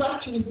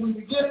transaction is when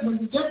you get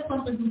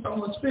something from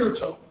someone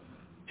spiritual,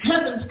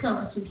 heaven's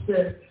currency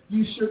says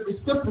you should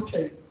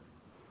reciprocate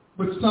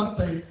with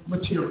something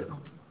material.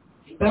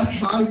 That's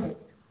Bible.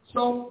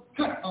 So,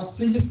 I'll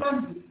see you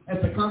Sunday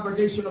at the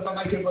Congregation of the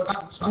Mighty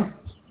Without Silence.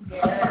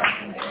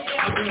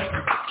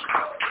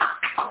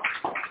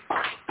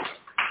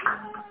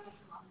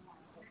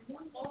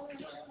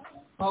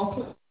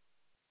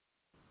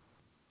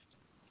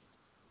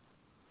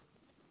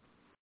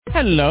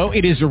 Hello,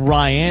 it is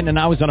Ryan, and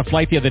I was on a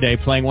flight the other day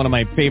playing one of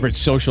my favorite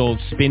social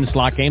spin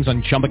slot games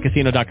on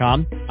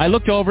ChumbaCasino.com. I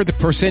looked over the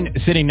person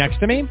sitting next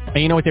to me, and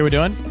you know what they were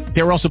doing?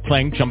 They were also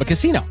playing Chumba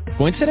Casino.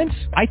 Coincidence?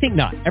 I think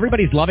not.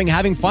 Everybody's loving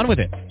having fun with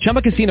it.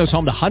 Chumba Casino is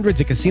home to hundreds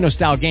of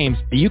casino-style games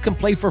that you can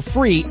play for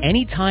free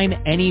anytime,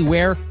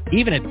 anywhere,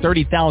 even at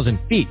 30,000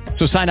 feet.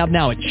 So sign up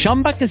now at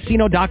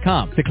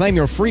ChumbaCasino.com to claim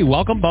your free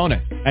welcome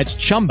bonus. That's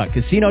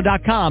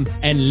ChumbaCasino.com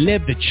and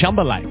live the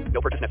Chumba life.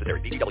 No purchase necessary.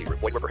 VGW.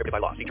 Void where prohibited by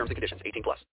law. See terms and conditions. 18+.